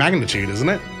just a better magnitude, isn't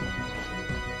it?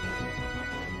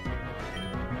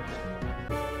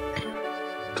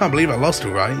 Can't believe I lost,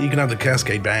 all right. You can have the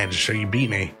Cascade badge to show you beat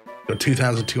me. Got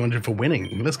 2,200 for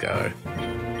winning. Let's go.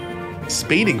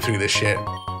 Speeding through this shit.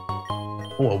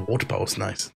 Oh, a Water Pulse.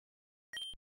 Nice.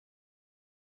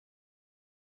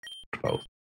 Water Pulse.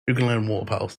 Who can learn Water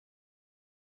Pulse?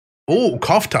 Oh,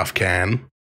 Cough Tough can.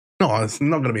 No, it's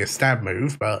not going to be a stab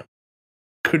move, but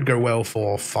could go well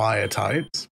for fire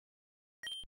types.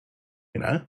 You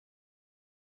know?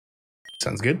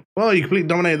 Sounds good. Well, you completely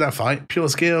dominated that fight. Pure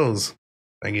skills.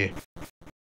 Thank you.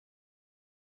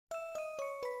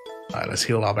 Alright, let's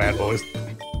heal our bad boys.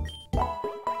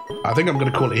 I think I'm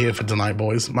going to call it here for tonight,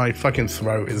 boys. My fucking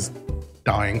throat is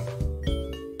dying.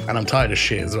 And I'm tired of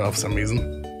shit as well for some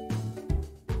reason.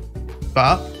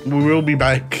 But we will be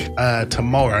back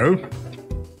tomorrow.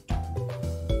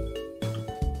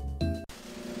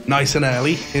 Nice and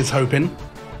early, is hoping.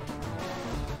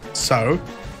 So,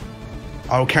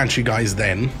 I'll catch you guys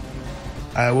then.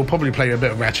 We'll probably play a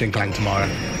bit of Ratchet & Clank tomorrow.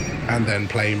 And then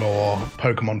play more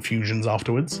Pokemon Fusions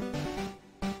afterwards.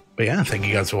 But yeah, thank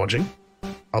you guys for watching.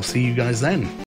 I'll see you guys then.